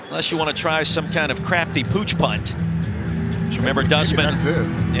 unless you want to try some kind of crafty pooch punt. Just remember Dustman,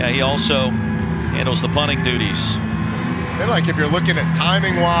 yeah, he also handles the punting duties. And like if you're looking at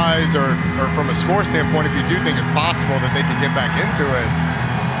timing-wise or from a score standpoint, if you do think it's possible that they can get back into it,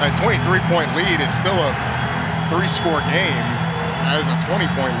 a 23-point lead is still a 3-score game, as a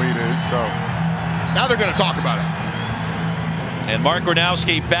 20-point lead is. So now they're going to talk about it. And Mark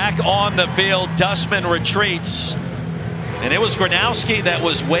Gronowski back on the field. Dustman retreats. And it was Gronowski that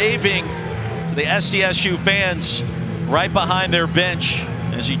was waving to the SDSU fans right behind their bench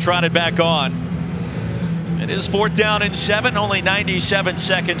as he trotted back on. It is 4th down and 7, only 97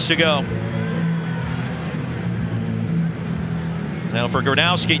 seconds to go. Now for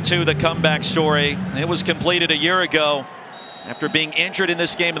Gronowski, too, the comeback story. It was completed a year ago after being injured in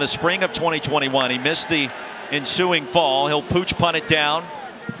this game in the spring of 2021. He missed the ensuing fall. He'll pooch punt it down.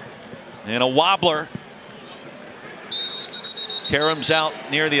 And a wobbler. Karams out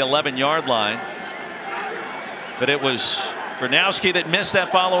near the 11-yard line. But it was Gronowski that missed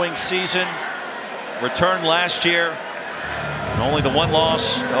that following season. Returned last year. And only the one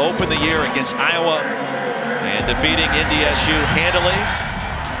loss to open the year against Iowa. And defeating NDSU handily.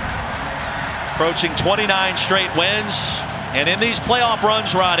 Approaching 29 straight wins. And in these playoff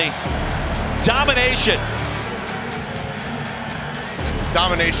runs, Roddy, domination.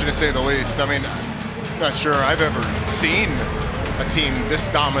 Domination, to say the least. I mean, I'm not sure I've ever seen a team this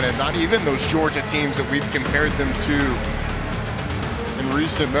dominant, not even those Georgia teams that we've compared them to in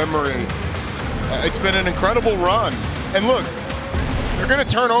recent memory. It's been an incredible run. And look, they're going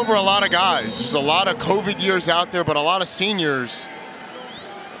to turn over a lot of guys. There's a lot of COVID years out there, but a lot of seniors.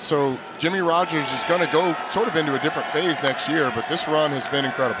 So Jimmy Rogers is going to go sort of into a different phase next year, but this run has been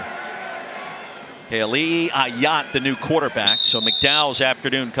incredible. Keali'i Ayat, the new quarterback. So McDowell's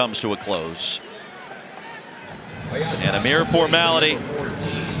afternoon comes to a close. And a mere formality.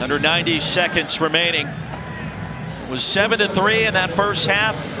 Under 90 seconds remaining. It was 7-3 in that first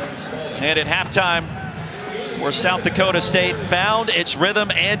half. And at halftime, where South Dakota State found its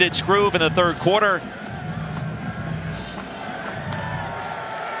rhythm and its groove in the third quarter.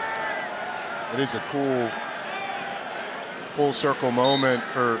 It is a cool full circle moment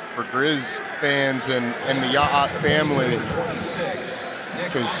for Grizz fans and the Ya'at family,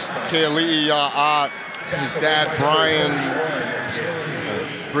 because Keali'i Ya'at, his dad Brian,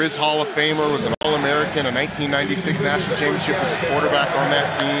 Grizz Hall of Famer, was an All-American, a 1996 national championship, was a quarterback on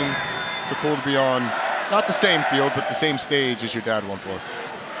that team. So cool to be on not the same field, but the same stage as your dad once was.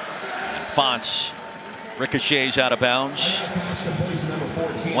 And Fonts ricochets out of bounds.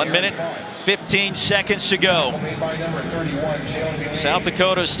 1 minute, 15 seconds to go. South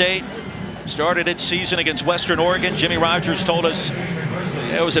Dakota State started its season against Western Oregon. Jimmy Rogers told us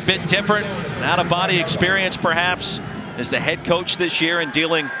it was a bit different, out-of-body experience perhaps as the head coach this year and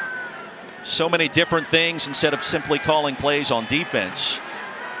dealing so many different things instead of simply calling plays on defense.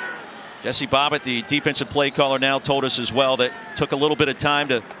 Jesse Bobbitt, the defensive play caller, now told us as well that it took a little bit of time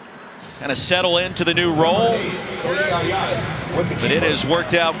to kind of settle into the new role. But it has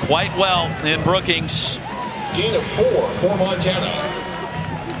worked out quite well in Brookings. Gain of 4 for Montana.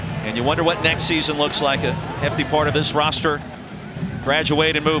 And you wonder what next season looks like. A hefty part of this roster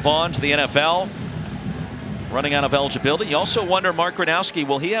graduate and move on to the NFL. Running out of eligibility. You also wonder, Mark Gronowski,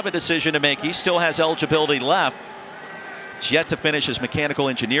 will he have a decision to make? He still has eligibility left. He's yet to finish his mechanical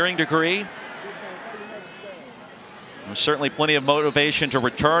engineering degree. There's certainly plenty of motivation to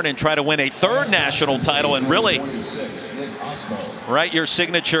return and try to win a third national title and really write your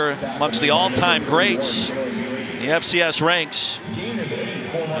signature amongst the all-time greats. The FCS ranks.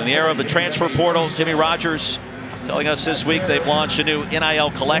 In the era of the transfer portal, Jimmy Rogers telling us this week they've launched a new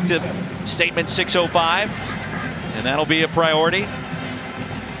NIL collective, Statement 605, and that'll be a priority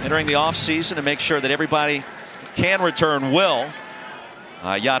entering the offseason to make sure that everybody can return will.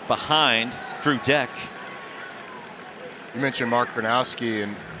 Yacht behind Drew Deck. You mentioned Mark Gronowski,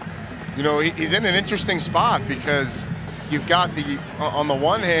 and you know he's in an interesting spot because you've got on the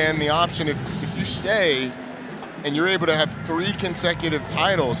one hand the option if you stay and you're able to have 3 consecutive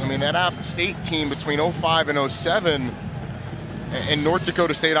titles. I mean, that App State team between 05 and 07 and North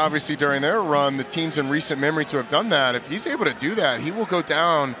Dakota State, obviously during their run, the teams in recent memory to have done that. If he's able to do that, he will go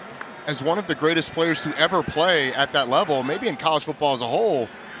down as one of the greatest players to ever play at that level, maybe in college football as a whole,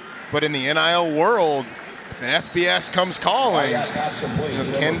 but in the NIL world, if an FBS comes calling,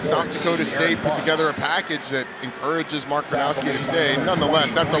 can South Dakota State put together a package that encourages Mark Gronowski to stay?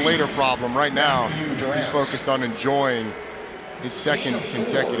 Nonetheless, that's a later problem. Right now, he's focused on enjoying his second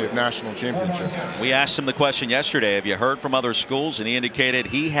consecutive national championship. We asked him the question yesterday, have you heard from other schools? And he indicated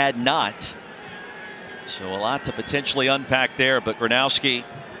he had not. So a lot to potentially unpack there, but Gronowski,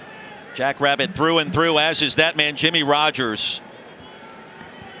 Jackrabbit through and through, as is that man, Jimmy Rogers.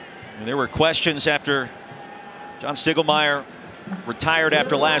 And there were questions after John Stiegelmeier retired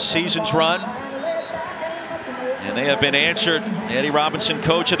after last season's run. And they have been answered. Eddie Robinson,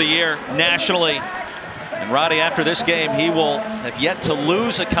 Coach of the Year nationally. And Roddy, after this game, he will have yet to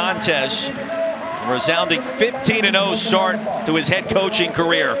lose a contest. A resounding 15-0 start to his head coaching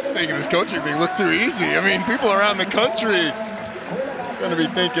career. Making this coaching thing look too easy. I mean, people around the country going to be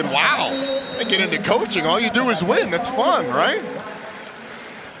thinking, wow, I get into coaching, all you do is win. That's fun, right?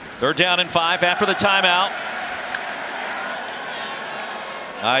 They're down in 5 after the timeout.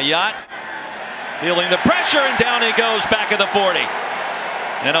 Yacht feeling the pressure, and down he goes back at the 40.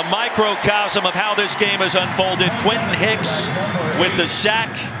 And a microcosm of how this game has unfolded. Quentin Hicks with the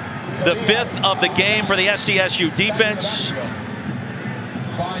sack, the 5th of the game for the SDSU defense.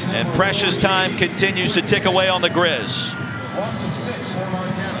 And precious time continues to tick away on the Grizz.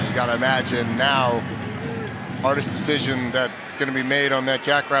 You got to imagine now, hardest decision that's going to be made on that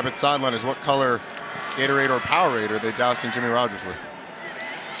Jackrabbit sideline is what color Gatorade or Powerade are they dousing Jimmy Rogers with?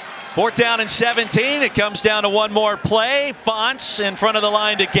 4th down and 17. It comes down to one more play. Fonts in front of the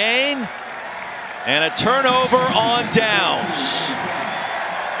line to gain. And a turnover on downs.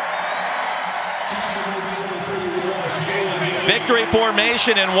 Victory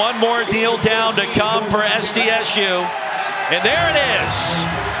formation and one more kneel down to come for SDSU. And there it is.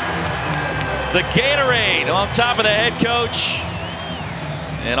 The Gatorade on top of the head coach.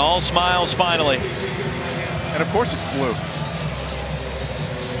 And all smiles finally. And of course it's blue.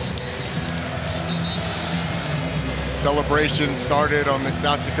 Celebration started on the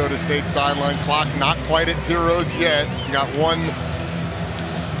South Dakota State sideline. Clock not quite at zeros yet. You got one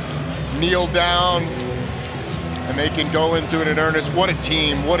kneel down, and they can go into it in earnest. What a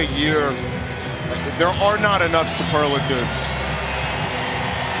team, what a year. There are not enough superlatives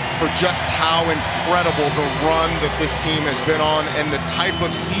for just how incredible the run that this team has been on and the type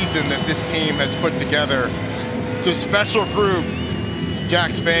of season that this team has put together. It's a special group,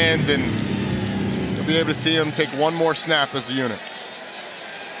 Jacks fans, and you'll be able to see them take one more snap as a unit.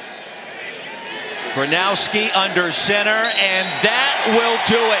 Gronowski under center, and that will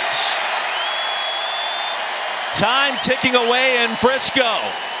do it. Time ticking away in Frisco.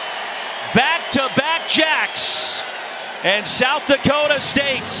 Back-to-back Jacks. And South Dakota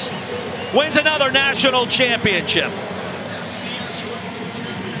State wins another national championship.